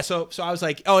yeah, so I was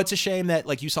like, oh, it's a shame that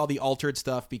like you saw the altered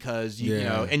stuff, because you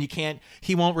know, and you can't.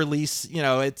 He won't release.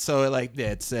 It's so like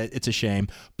it's a shame.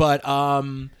 But I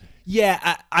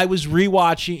was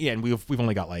rewatching. Yeah, and we've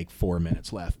only got like 4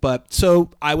 minutes left. But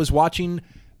so I was watching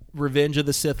Revenge of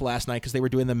the Sith last night because they were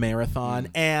doing the marathon,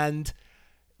 and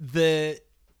the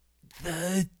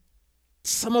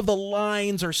some of the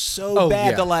lines are so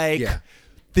bad.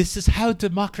 This is how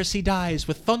democracy dies,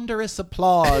 with thunderous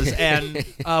applause. And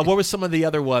what were some of the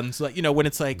other ones? Like, when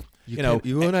it's like,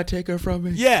 you will not take her from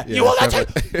me. Yeah, you will not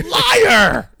take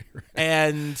liar.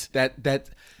 And that's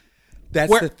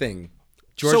the thing.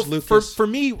 George Lucas. For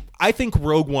me, I think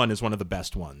Rogue One is one of the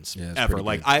best ones ever.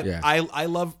 Like I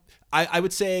love. I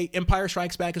would say Empire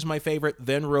Strikes Back is my favorite,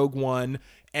 then Rogue One,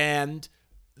 and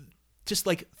just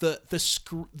like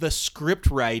the script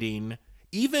writing,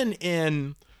 even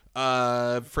in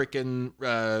freaking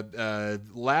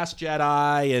Last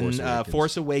Jedi and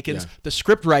Force Awakens, the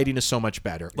script writing is so much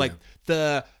better. Like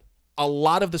a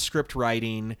lot of the script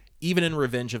writing, even in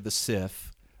Revenge of the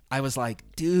Sith, I was like,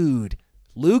 dude,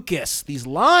 Lucas, these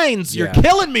lines, you're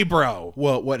killing me, bro.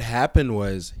 Well, what happened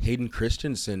was Hayden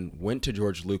Christensen went to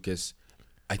George Lucas,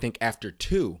 I think after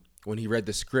 2, when he read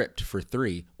the script for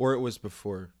 3, or it was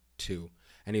before 2,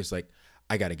 and he was like,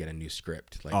 I got to get a new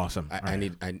script. Like, awesome. I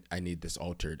need this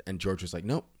altered. And George was like,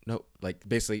 nope. Like,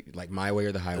 basically, like, my way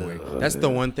or the highway. That's the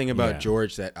one thing about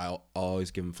George that I'll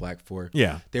always give him flack for.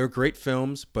 Yeah. They were great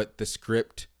films, but the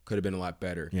script could have been a lot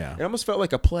better. Yeah. It almost felt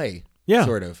like a play. Yeah.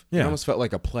 Sort of. Yeah. It almost felt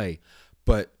like a play.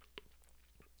 But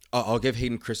I'll give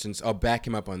Hayden Christensen, I'll back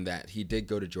him up on that. He did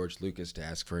go to George Lucas to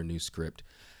ask for a new script,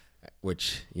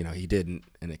 which, he didn't,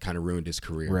 and it kind of ruined his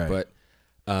career. Right. But,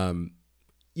 I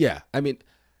mean,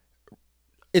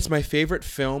 it's my favorite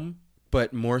film,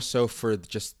 but more so for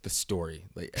just the story.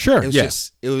 Like, sure, it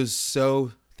was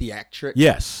so theatric.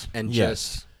 Yes. And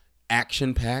just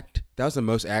action-packed. That was the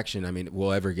most action,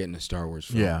 we'll ever get in a Star Wars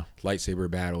film. Yeah. Lightsaber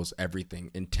battles,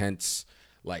 everything. Intense.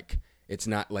 Like, it's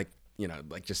not like,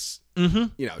 just,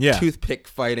 toothpick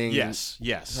fighting. Yes.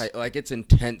 Like, it's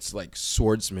intense, like,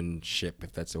 swordsmanship,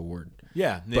 if that's a word.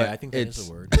 Yeah, but I think that is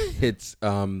a word. It's,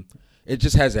 it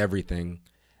just has everything.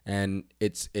 And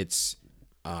it's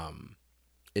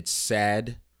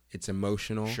sad. It's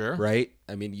emotional. Sure. Right?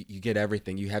 You get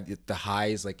everything. You have the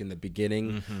highs, like, in the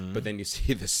beginning, but then you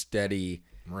see the steady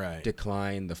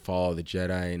decline, the fall of the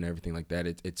Jedi and everything like that.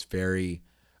 It's very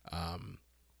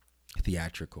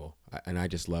theatrical, and I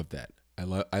just love that. I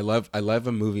love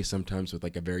a movie sometimes with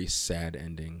like a very sad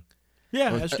ending.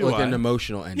 Yeah, as do like an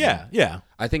emotional ending. Yeah.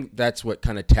 I think that's what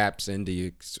kind of taps into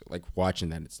you, like watching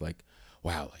that. It's like,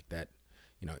 wow, like that.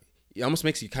 It almost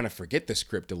makes you kind of forget the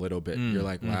script a little bit. You're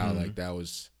like, wow, like that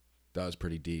was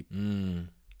pretty deep.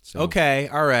 So. Okay,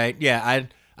 all right, yeah.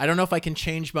 I don't know if I can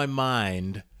change my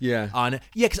mind. On it.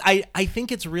 Yeah, because I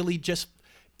think it's really just.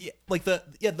 Like the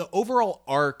overall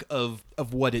arc of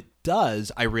what it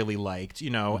does, I really liked,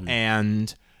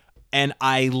 and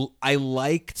I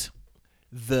liked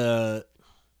the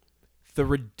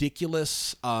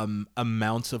ridiculous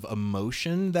amounts of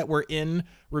emotion that were in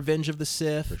Revenge of the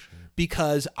Sith,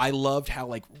 because I loved how,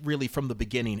 like, really from the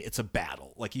beginning it's a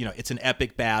battle, like, it's an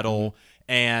epic battle,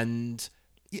 and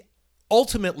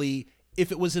ultimately,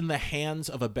 if it was in the hands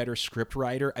of a better script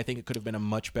writer, I think it could have been a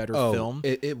much better film.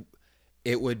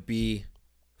 It would be,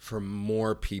 for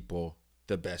more people,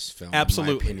 the best film.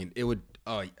 Absolutely. In my opinion. It would.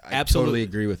 I totally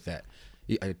agree with that.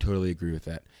 I totally agree with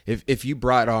that. If you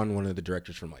brought on one of the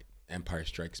directors from like Empire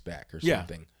Strikes Back or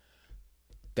something,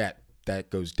 that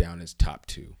goes down as top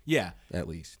 2. Yeah, at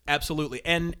least. Absolutely.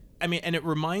 And and it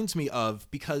reminds me of,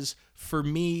 because for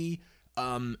me,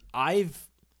 I've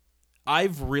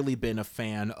really been a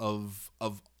fan of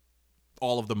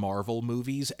all of the Marvel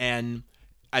movies, and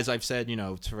as I've said,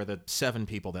 for the 7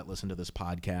 people that listen to this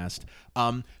podcast,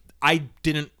 I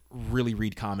didn't really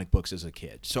read comic books as a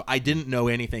kid. So I didn't know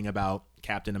anything about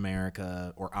Captain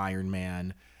America or Iron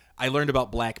Man. I learned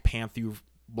about Black Panther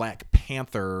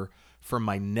from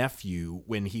my nephew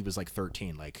when he was like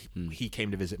 13. Like, he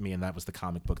came to visit me, and that was the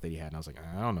comic book that he had. And I was like,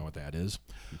 I don't know what that is.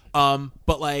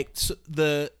 But like,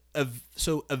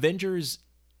 so Avengers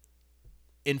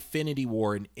Infinity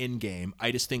War and Endgame,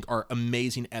 I just think are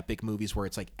amazing epic movies where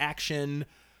it's like action,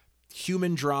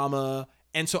 human drama,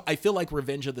 and so I feel like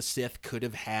Revenge of the Sith could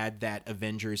have had that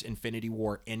Avengers Infinity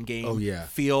War Endgame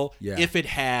feel if it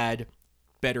had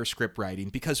better script writing,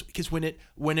 because when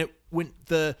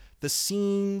the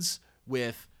scenes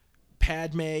with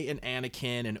Padme and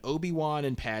Anakin and Obi-Wan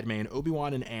and Padme and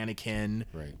Obi-Wan and Anakin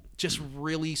just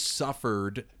really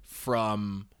suffered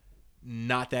from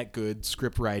not that good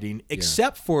script writing,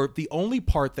 except for the only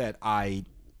part that I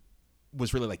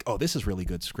was really like, oh, this is really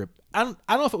good script. I don't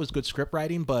know if it was good script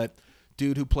writing, but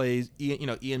dude who plays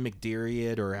Ian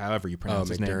McDermott, or however you pronounce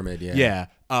his name. McDermott, yeah.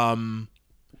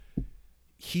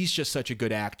 He's just such a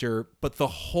good actor. But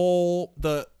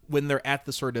when they're at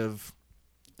the sort of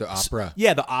The opera.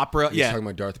 Yeah, the opera. You're Yeah. talking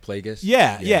about Darth Plagueis?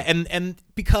 Yeah. And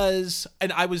because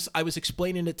I was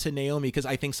explaining it to Naomi because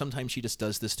I think sometimes she just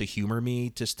does this to humor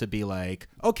me, just to be like,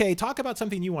 okay, talk about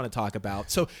something you want to talk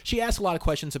about. So she asked a lot of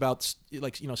questions about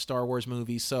Star Wars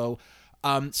movies. So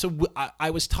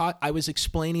I was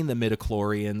explaining the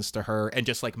midichlorians to her and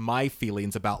just like my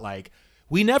feelings about like,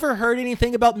 we never heard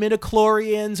anything about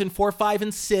midichlorians in 4, 5,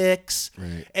 and 6.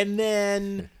 Right. And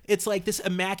then it's like this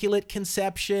immaculate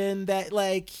conception that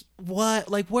like, what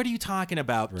are you talking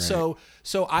about? Right. So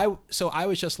I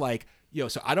was just like,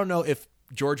 so I don't know if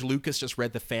George Lucas just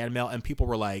read the fan mail and people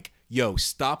were like, yo,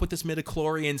 stop with this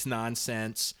midichlorians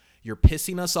nonsense. You're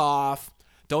pissing us off.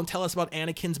 Don't tell us about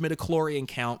Anakin's midichlorian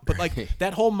count. But like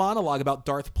that whole monologue about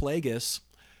Darth Plagueis,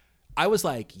 I was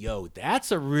like, yo,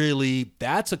 that's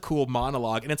a cool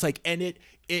monologue. And it's like, and it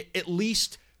at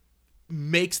least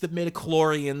makes the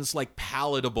midichlorians like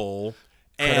palatable.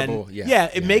 Credible, And yeah.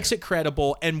 makes it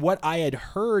credible. And what I had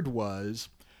heard was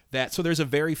that, so there's a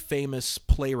very famous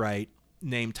playwright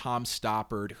named Tom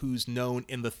Stoppard who's known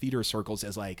in the theater circles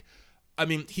as like,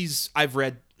 I've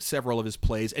read several of his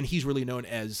plays and he's really known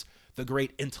as the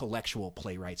great intellectual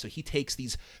playwright. So he takes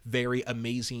these very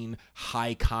amazing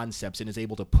high concepts and is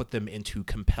able to put them into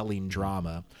compelling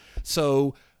drama.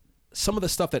 So some of the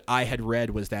stuff that I had read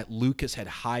was that Lucas had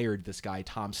hired this guy,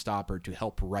 Tom Stoppard, to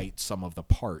help write some of the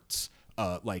parts,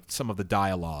 like some of the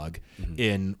dialogue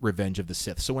in Revenge of the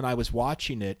Sith. So when I was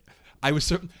watching it, I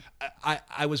was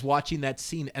watching that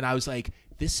scene and I was like,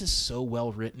 this is so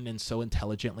well written and so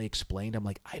intelligently explained. I'm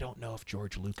like, I don't know if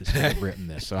George Lucas had written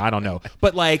this, so I don't know.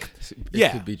 But like,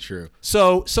 It could be true.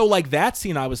 So like that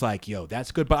scene, I was like, yo,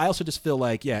 that's good. But I also just feel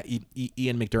like, Ian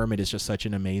McDermott is just such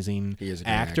an amazing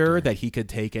actor that he could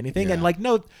take anything. Yeah. And like,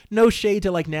 no shade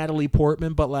to like Natalie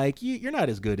Portman, but like, you're not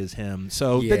as good as him.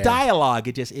 So the dialogue,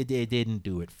 it didn't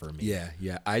do it for me.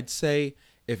 Yeah. I'd say,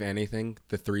 if anything,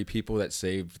 the 3 people that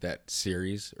saved that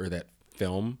series or that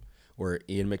film were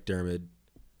Ian McDermott,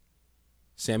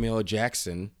 Samuel L.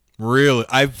 Jackson. Really?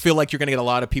 I feel like you're going to get a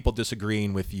lot of people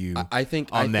disagreeing with you I think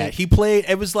that. He played,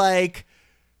 it was like,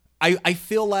 I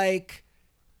feel like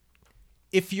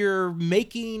if you're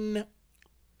making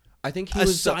I think a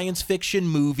science fiction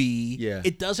movie,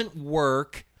 it doesn't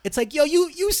work. It's like, yo,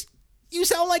 you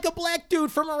sound like a black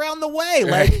dude from around the way.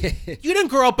 Like, you didn't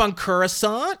grow up on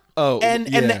Coruscant. Oh,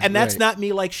 and that's not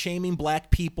me like shaming black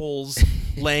people's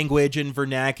language and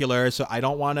vernacular. So I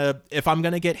don't want to, if I'm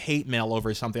going to get hate mail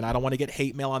over something, I don't want to get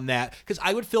hate mail on that, because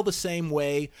I would feel the same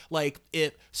way. Like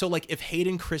if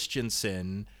Hayden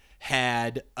Christensen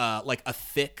had like a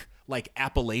thick like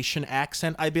Appalachian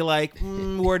accent, I'd be like,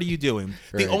 what are you doing?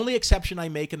 Right. The only exception I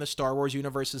make in the Star Wars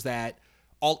universe is that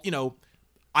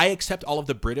I accept all of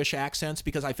the British accents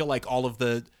because I feel like all of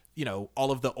the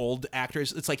old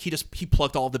actors, it's like he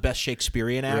plucked all of the best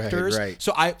Shakespearean actors. Right.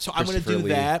 So I'm going to do Lee,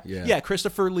 that. Yeah.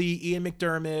 Christopher Lee, Ian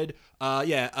McDermott,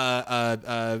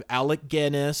 Alec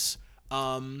Guinness,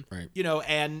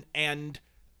 and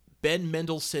Ben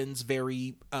Mendelsohn's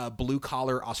very blue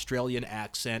collar Australian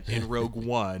accent in Rogue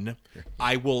One,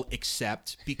 I will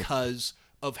accept because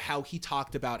of how he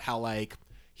talked about how like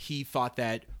he thought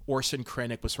that Orson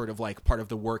Krennic was sort of like part of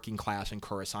the working class in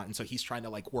Coruscant, and so he's trying to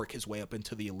like work his way up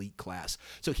into the elite class.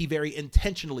 So he very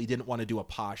intentionally didn't want to do a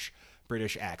posh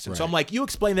British accent. Right. So I'm like, you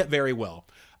explain that very well.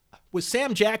 With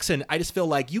Sam Jackson, I just feel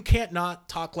like you can't not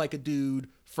talk like a dude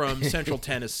from Central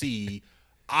Tennessee.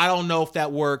 I don't know if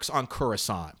that works on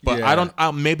Coruscant, but I don't.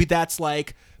 Maybe that's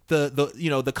like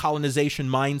the colonization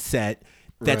mindset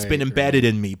that's been embedded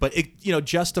in me. But it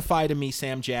justify to me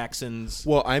Sam Jackson's.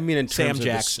 Well, I mean, in terms of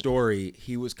the story,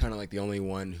 he was kind of like the only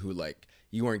one who like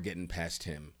you weren't getting past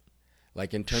him.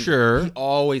 Like in terms, of, he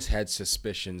always had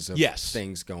suspicions of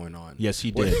things going on. Yes,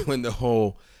 he did. When the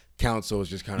whole council was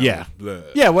just kind of like,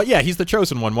 bleh. Yeah, well, yeah, he's the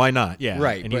chosen one. Why not? Yeah,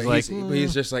 right. And but he's like,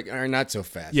 he's just like, not so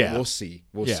fast. Yeah, we'll see.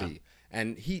 We'll see.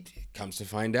 And he comes to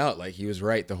find out, like, he was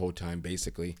right the whole time,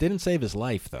 basically. Didn't save his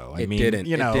life, though. It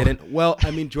didn't. Well,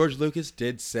 I mean, George Lucas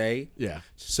did say. Yeah.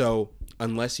 So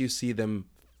unless you see them,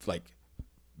 like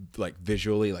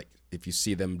visually, like if you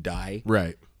see them die,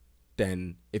 right?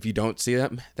 Then if you don't see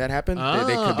that happen,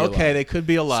 they could be alive. They could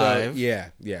be alive. So,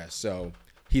 yeah. So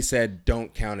he said,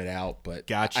 don't count it out. But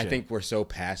gotcha. I think we're so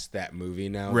past that movie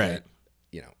now that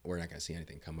we're not gonna see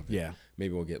anything come of it. Yeah.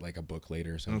 Maybe we'll get like a book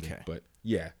later or something. Okay. But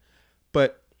yeah.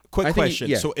 But quick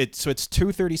question. So it's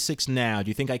 2:36 now. Do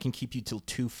you think I can keep you till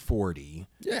 2:40?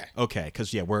 Yeah. Okay,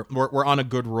 because we're on a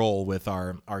good roll with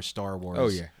our Star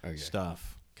Wars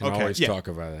stuff. Can always talk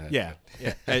about that. Yeah.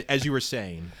 As you were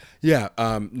saying. Yeah.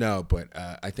 No, but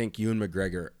I think Ewan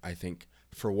McGregor, I think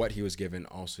for what he was given,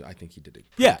 also I think he did it.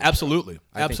 Yeah, absolutely.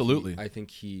 I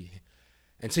think he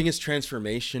And seeing his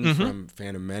transformation from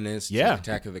Phantom Menace to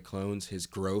Attack of the Clones, his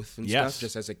growth and stuff,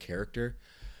 just as a character,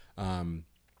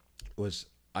 was,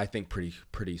 I think,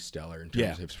 pretty stellar in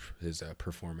terms of his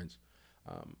performance.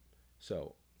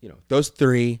 So, those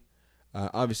three.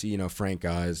 Obviously, Frank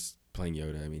Oz playing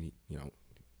Yoda. I mean,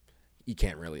 you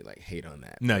can't really hate on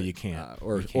that. No, you can't.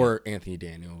 Or Anthony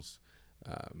Daniels,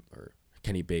 or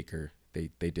Kenny Baker. They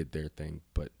did their thing,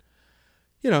 but.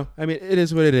 I mean, it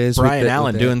is what it is. Bryan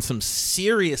Allen doing some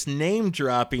serious name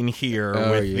dropping here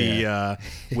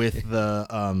with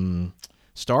the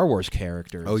Star Wars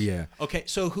characters. Oh yeah. Okay,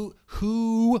 so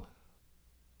who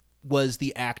was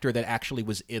the actor that actually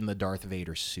was in the Darth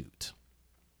Vader suit?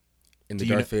 In the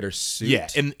Darth Vader suit? Yeah,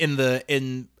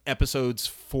 in episodes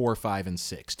 4, 5, and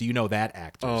 6. Do you know that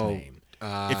actor's name?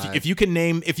 If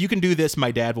you can do this, my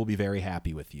dad will be very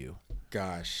happy with you.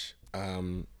 Gosh,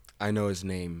 I know his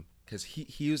name. Because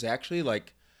he was actually a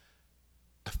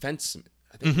fenceman.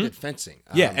 I think he did fencing.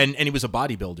 Yeah, and he was a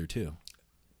bodybuilder too.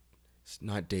 It's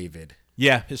not David.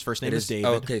 Yeah, his first name is David.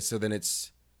 Oh, okay, so then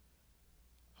it's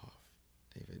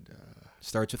David.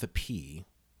 Starts with a P.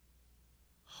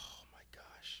 Oh my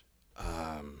gosh.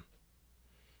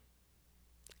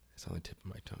 It's on the tip of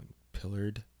my tongue.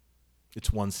 Pillard.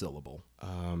 It's one syllable.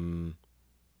 David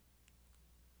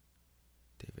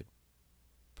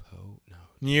Poe. No.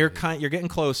 You're getting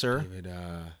closer. David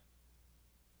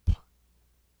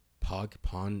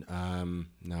Pon.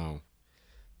 No.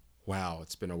 Wow,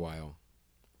 it's been a while.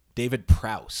 David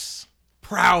Prowse.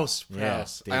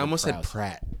 Yes. I almost said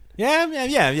Pratt. Yeah.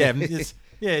 It's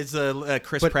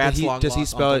Chris Pratt's long. Does he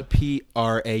spell uncle. it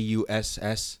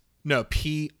Prauss? No,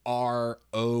 Prowse.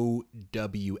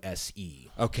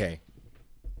 Okay,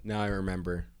 now I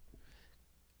remember.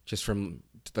 Just from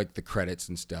the credits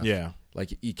and stuff. Yeah,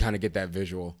 you kind of get that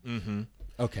visual. Mm-hmm.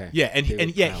 Okay. Yeah,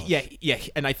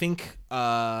 and I think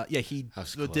he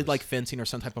did fencing or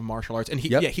some type of martial arts, and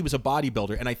he was a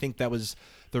bodybuilder, and I think that was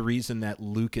the reason that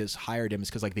Lucas hired him is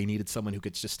because they needed someone who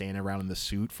could just stand around in the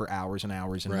suit for hours and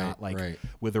hours and not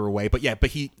wither away. But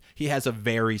he has a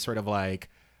very sort of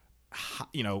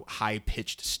high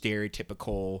pitched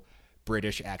stereotypical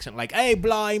British accent, hey,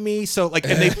 blimey. So and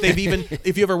they've even,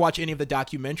 if you ever watch any of the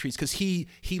documentaries, because he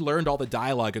learned all the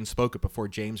dialogue and spoke it before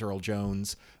James Earl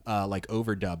Jones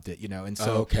overdubbed it, and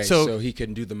so so he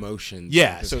can do the motions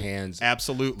with his hands.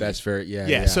 Absolutely, that's very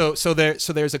So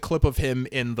there's a clip of him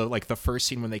in the first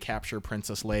scene when they capture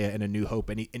Princess Leia in A New Hope,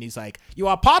 and he's like, "You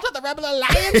are part of the Rebel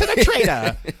Alliance and a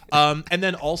traitor." And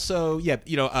then also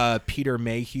Peter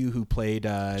Mayhew, who played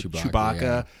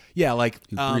Chewbacca.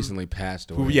 Who recently passed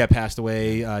away. Passed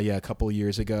away a couple of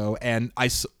years ago. And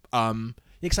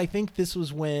because I think this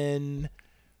was when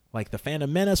the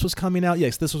Phantom Menace was coming out.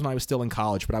 Yes, this was when I was still in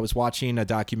college, but I was watching a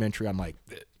documentary on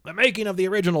the making of the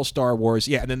original Star Wars.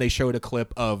 Yeah, and then they showed a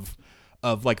clip of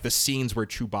the scenes where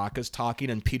Chewbacca's talking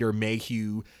and Peter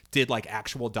Mayhew did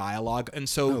actual dialogue. And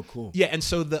so cool. Yeah, and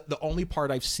so the only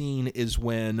part I've seen is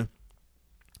when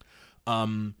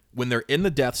they're in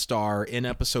the Death Star in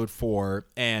episode 4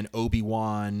 and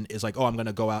Obi-Wan is I'm going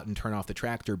to go out and turn off the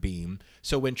tractor beam.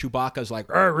 So when Chewbacca's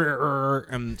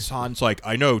and Han's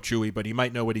I know Chewie, but he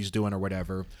might know what he's doing or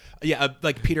whatever. Yeah,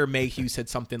 Peter Mayhew said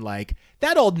something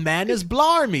that old man is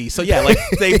blarmy. So yeah,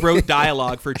 they wrote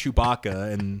dialogue for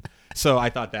Chewbacca, and so I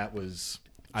thought that was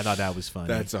funny.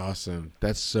 That's awesome.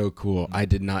 That's so cool. I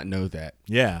did not know that.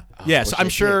 Yeah. So I'm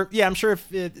sure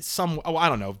if I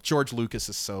don't know. George Lucas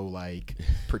is so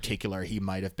particular. He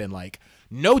might have been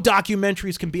no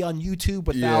documentaries can be on YouTube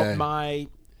without my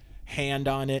hand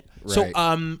on it. Right. So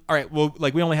all right. Well,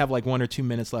 we only have 1 or 2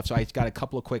 minutes left. So I got a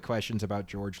couple of quick questions about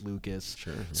George Lucas.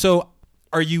 Sure. So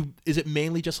is it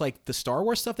mainly just the Star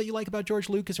Wars stuff that you like about George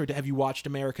Lucas, or have you watched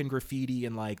American Graffiti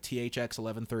and THX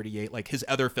 1138, his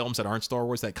other films that aren't Star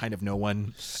Wars that kind of no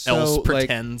one else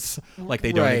pretends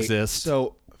they don't exist?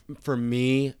 So for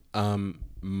me,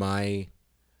 my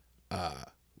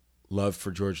love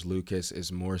for George Lucas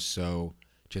is more so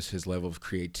just his level of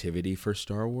creativity for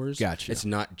Star Wars. Gotcha. It's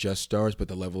not just Star Wars, but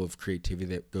the level of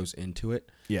creativity that goes into it.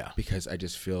 Yeah. Because I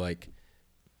just feel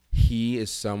he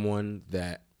is someone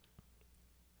that,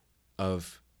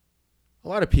 of a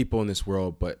lot of people in this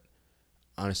world, but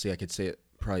honestly, I could say it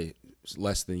probably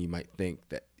less than you might think,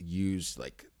 that use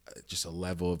just a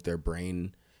level of their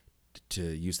brain to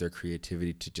use their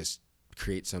creativity to just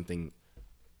create something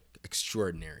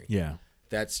extraordinary. Yeah.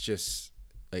 That's just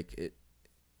it.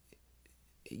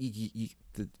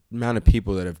 The amount of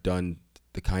people that have done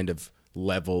the kind of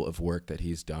level of work that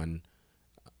he's done,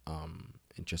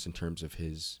 and just in terms of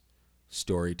his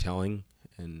storytelling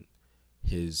and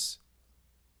his,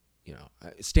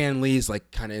 Stan Lee's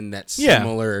kind of in that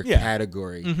similar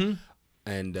category. Mm-hmm.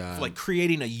 And like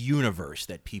creating a universe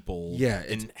that people Yeah,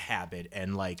 inhabit,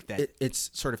 and like that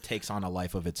it's sort of takes on a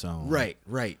life of its own.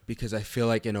 right. Because I feel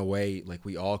like in a way, like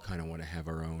we all kind of want to have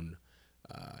our own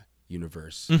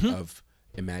universe of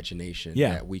imagination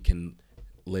that we can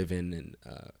live in and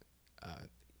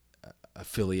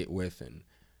affiliate with, and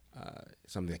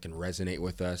something that can resonate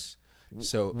with us.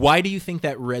 So why do you think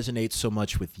that resonates so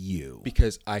much with you?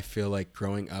 because I feel like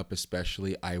growing up,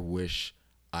 especially, I wish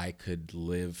I could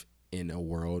live in a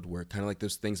world where kind of like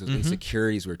those things, those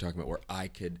insecurities we were talking about, where I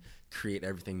could create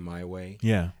everything my way.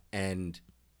 Yeah. And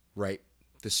write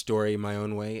the story my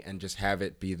own way and just have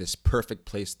it be this perfect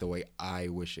place the way I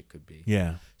wish it could be.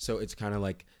 Yeah. So it's kind of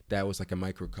like that was like a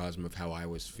microcosm of how I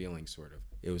was feeling, sort of.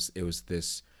 It was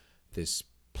this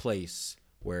place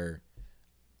where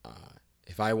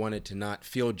if I wanted to not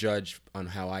feel judged on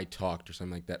how I talked or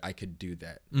something like that, I could do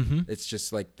that. It's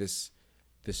just like this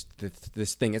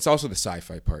thing. It's also the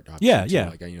sci-fi part. Yeah, too. yeah.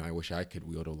 Like I wish I could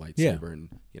wield a lightsaber and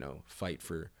fight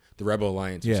for the Rebel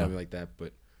Alliance or something like that.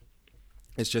 But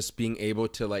it's just being able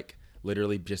to like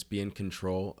literally just be in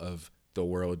control of the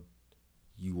world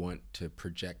you want to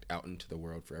project out into the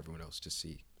world for everyone else to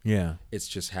see. Yeah. It's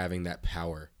just having that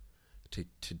power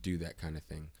to do that kind of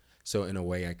thing. So in a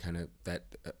way, I kind of that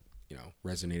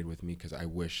resonated with me because I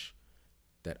wish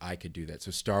that I could do that.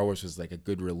 So Star Wars was like a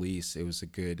good release. It was a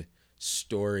good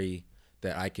story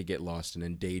that I could get lost in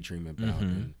and daydream about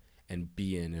and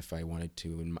be in if I wanted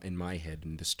to in my head,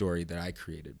 and the story that I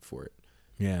created for it.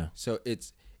 Yeah. So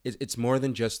it's more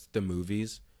than just the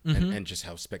movies and just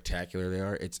how spectacular they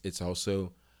are. It's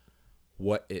also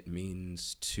what it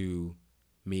means to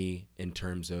me in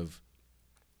terms of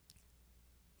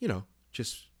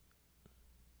just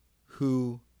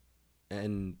who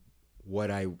and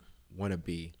what I want to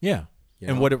be. Yeah.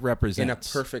 And what it represents. In a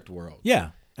perfect world. Yeah,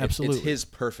 absolutely. It's his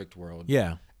perfect world.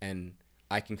 Yeah. And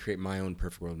I can create my own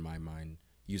perfect world in my mind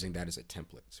using that as a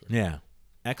template. Sort of. Yeah.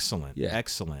 Excellent. Yeah.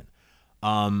 Excellent.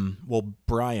 Well,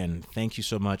 Bryan, thank you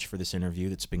so much for this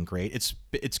interview. It's been great.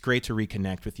 It's great to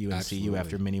reconnect with you and see you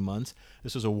after many months.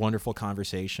 This was a wonderful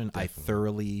conversation. Definitely. I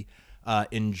thoroughly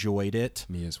enjoyed it.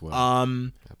 Me as well.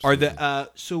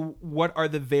 So what are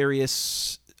the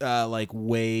various like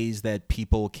ways that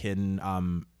people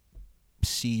can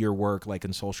see your work, like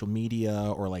in social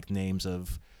media, or like names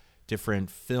of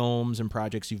different films and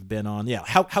projects you've been on? Yeah.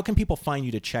 How can people find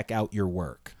you to check out your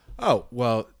work? Oh,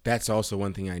 well, that's also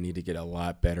one thing I need to get a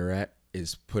lot better at,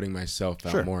 is putting myself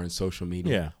out more on social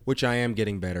media, which I am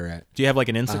getting better at. Do you have like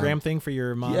an Instagram thing for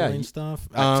your modeling stuff?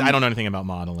 I don't know anything about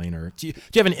modeling. Or do you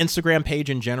have an Instagram page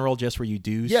in general, just where you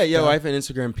do stuff? I have an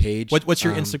Instagram page. What's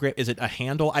your Instagram? Is it a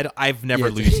handle? I've never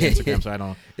used Instagram, so I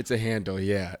don't. It's a handle,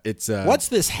 yeah. It's what's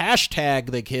this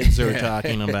hashtag the kids are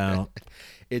talking about?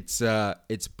 It's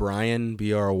Bryan,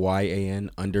 BRYAN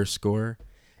 _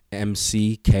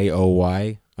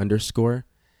 MCKOY _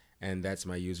 and that's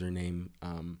my username.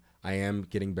 I am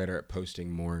getting better at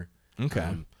posting more.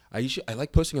 Okay. I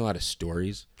like posting a lot of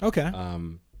stories. Okay.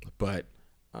 But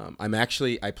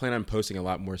I plan on posting a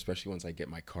lot more, especially once I get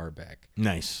my car back.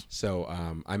 Nice. So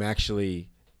I'm actually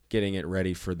getting it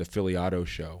ready for the Philly Auto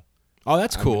Show. Oh,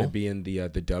 that's cool. I'm going to be in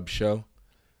the Dub Show.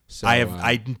 So,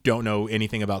 I don't know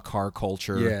anything about car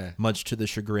culture, much to the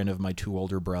chagrin of my two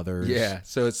older brothers. Yeah,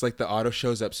 so it's like the auto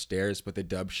show's upstairs, but the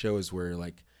Dub Show is where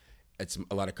like it's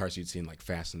a lot of cars you'd see in like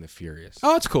Fast and the Furious.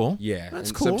 Oh, that's cool. Yeah,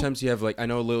 that's and cool. Sometimes you have like, I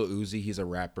know Lil Uzi, he's a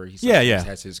rapper. He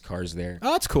has his cars there.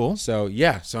 Oh, that's cool. So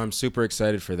so I'm super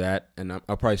excited for that, and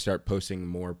I'll probably start posting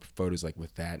more photos like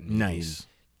with that. And nice.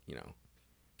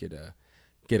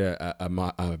 Get a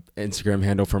Instagram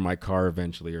handle for my car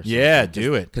eventually, or something. Yeah,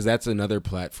 do it, because that's another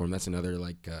platform. That's another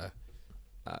like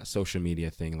social media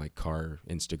thing, like car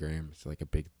Instagram. It's like a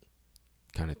big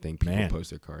kind of thing. People post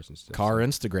their cars and stuff.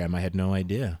 Instagram. I had no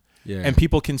idea. Yeah, and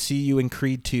people can see you in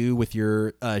Creed 2 with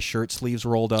your shirt sleeves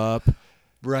rolled up.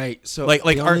 Right. So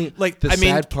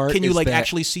sad part can you like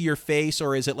actually see your face,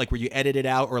 or is it like where you edit it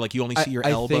out, or like you only see your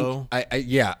elbow?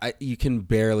 You can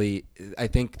barely. I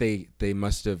think they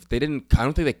must have. They didn't. I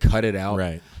don't think they cut it out.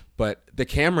 Right. But there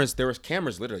was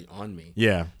cameras literally on me.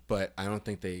 Yeah. But I don't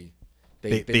think they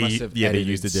must have. Yeah, they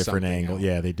used a different angle. Out.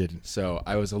 Yeah, they didn't. So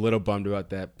I was a little bummed about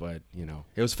that, but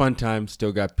it was fun time.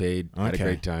 Still got paid. Had a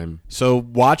great time. So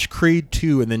watch Creed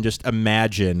 2 and then just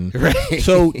imagine. Right.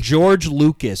 So George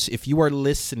Lucas, if you are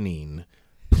listening,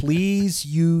 please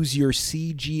use your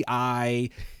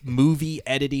CGI movie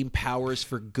editing powers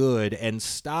for good and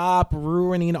stop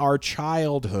ruining our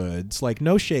childhoods. Like,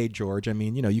 no shade, George. I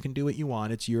mean, you can do what you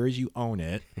want. It's yours. You own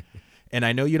it. And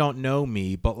I know you don't know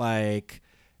me, but like,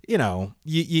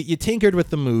 you tinkered with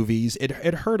the movies. It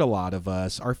hurt a lot of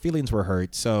us. Our feelings were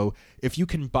hurt. So if you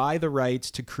can buy the rights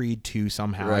to Creed 2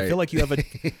 somehow, I Right. feel like you have a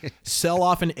sell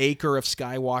off an acre of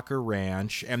Skywalker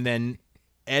Ranch and then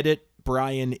edit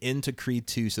Bryan into Creed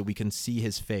 2 so we can see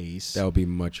his face. That would be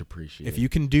much appreciated. If you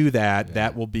can do that,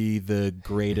 that will be the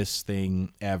greatest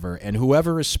thing ever. And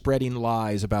whoever is spreading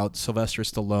lies about Sylvester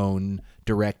Stallone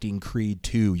directing Creed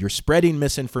 2, you're spreading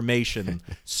misinformation,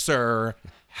 sir.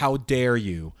 How dare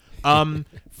you?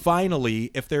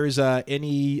 Finally, if there's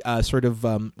any sort of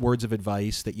words of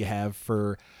advice that you have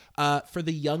for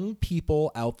the young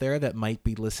people out there that might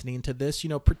be listening to this,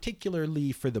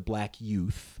 particularly for the black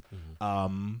youth,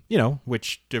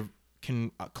 which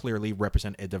can clearly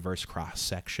represent a diverse cross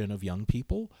section of young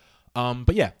people.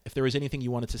 But yeah, if there was anything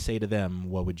you wanted to say to them,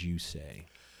 what would you say?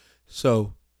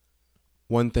 So,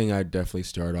 one thing I'd definitely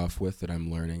start off with that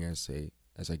I'm learning as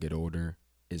I get older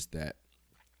is that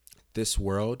this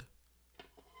world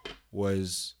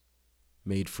was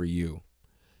made for you.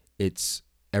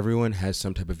 Everyone has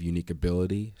some type of unique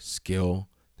ability, skill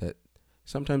that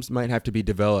sometimes might have to be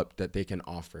developed that they can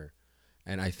offer.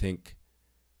 And I think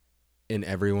in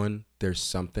everyone, there's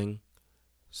something.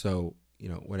 So,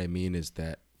 what I mean is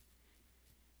that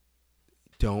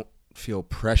don't feel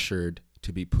pressured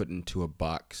to be put into a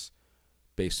box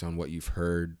based on what you've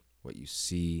heard, what you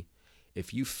see.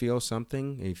 If you feel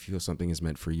something and you feel something is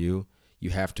meant for you, you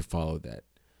have to follow that.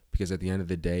 Because at the end of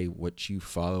the day, what you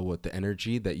follow, what the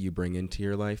energy that you bring into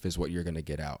your life is what you're going to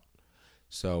get out.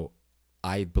 So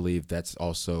I believe that's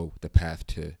also the path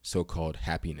to so-called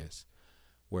happiness,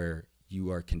 where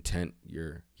you are content,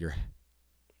 you're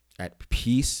at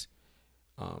peace,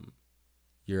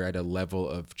 you're at a level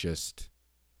of just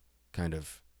kind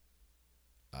of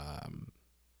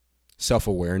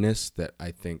self-awareness that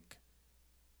I think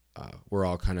we're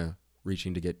all kind of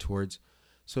reaching to get towards.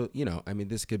 So,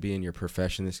 this could be in your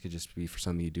profession. This could just be for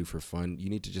something you do for fun. You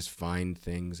need to just find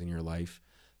things in your life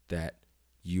that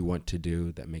you want to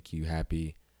do that make you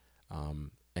happy,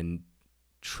 and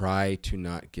try to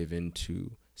not give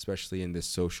into, especially in this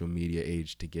social media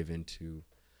age, to give into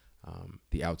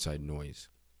the outside noise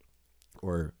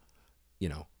or,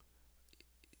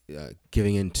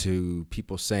 giving into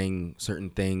people saying certain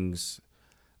things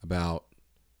about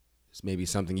maybe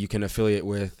something you can affiliate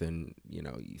with, and you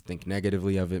think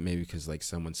negatively of it, maybe because like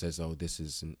someone says, oh, this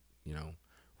isn't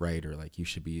right, or like you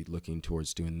should be looking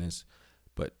towards doing this.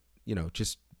 But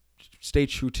just stay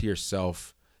true to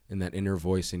yourself and that inner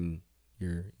voice in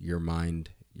your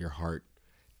mind, your heart,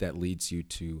 that leads you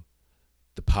to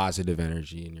the positive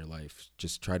energy in your life.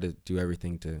 Just try to do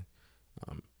everything to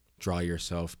draw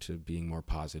yourself to being more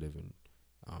positive and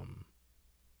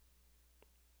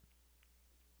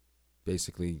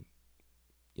basically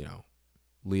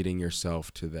leading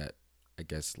yourself to that, I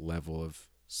guess, level of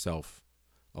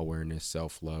self-awareness,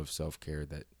 self-love, self-care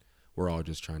that we're all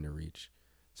just trying to reach.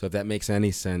 So if that makes any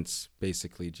sense,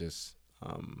 basically just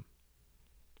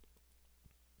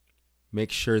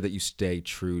make sure that you stay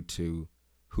true to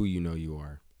who you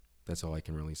are. That's all I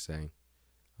can really say.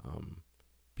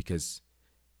 Because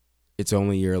it's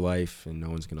only your life and no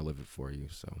one's going to live it for you.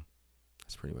 So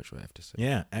that's pretty much what I have to say.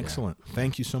 Yeah, excellent. Yeah.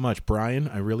 Thank you so much, Bryan.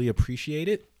 I really appreciate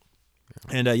it.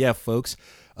 And folks,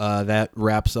 that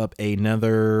wraps up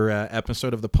another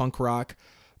episode of the Punk Rock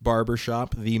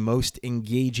Barbershop, the most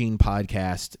engaging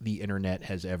podcast the internet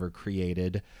has ever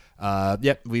created.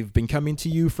 We've been coming to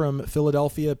you from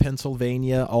Philadelphia,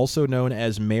 Pennsylvania, also known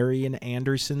as Marian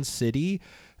Anderson City.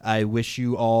 I wish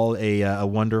you all a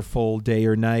wonderful day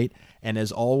or night. And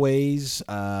as always,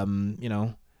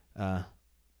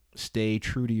 stay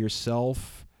true to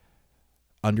yourself.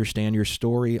 Understand your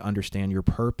story, understand your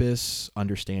purpose,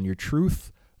 understand your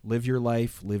truth. Live your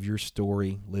life, live your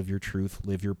story, live your truth,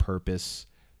 live your purpose.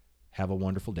 Have a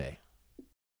wonderful day.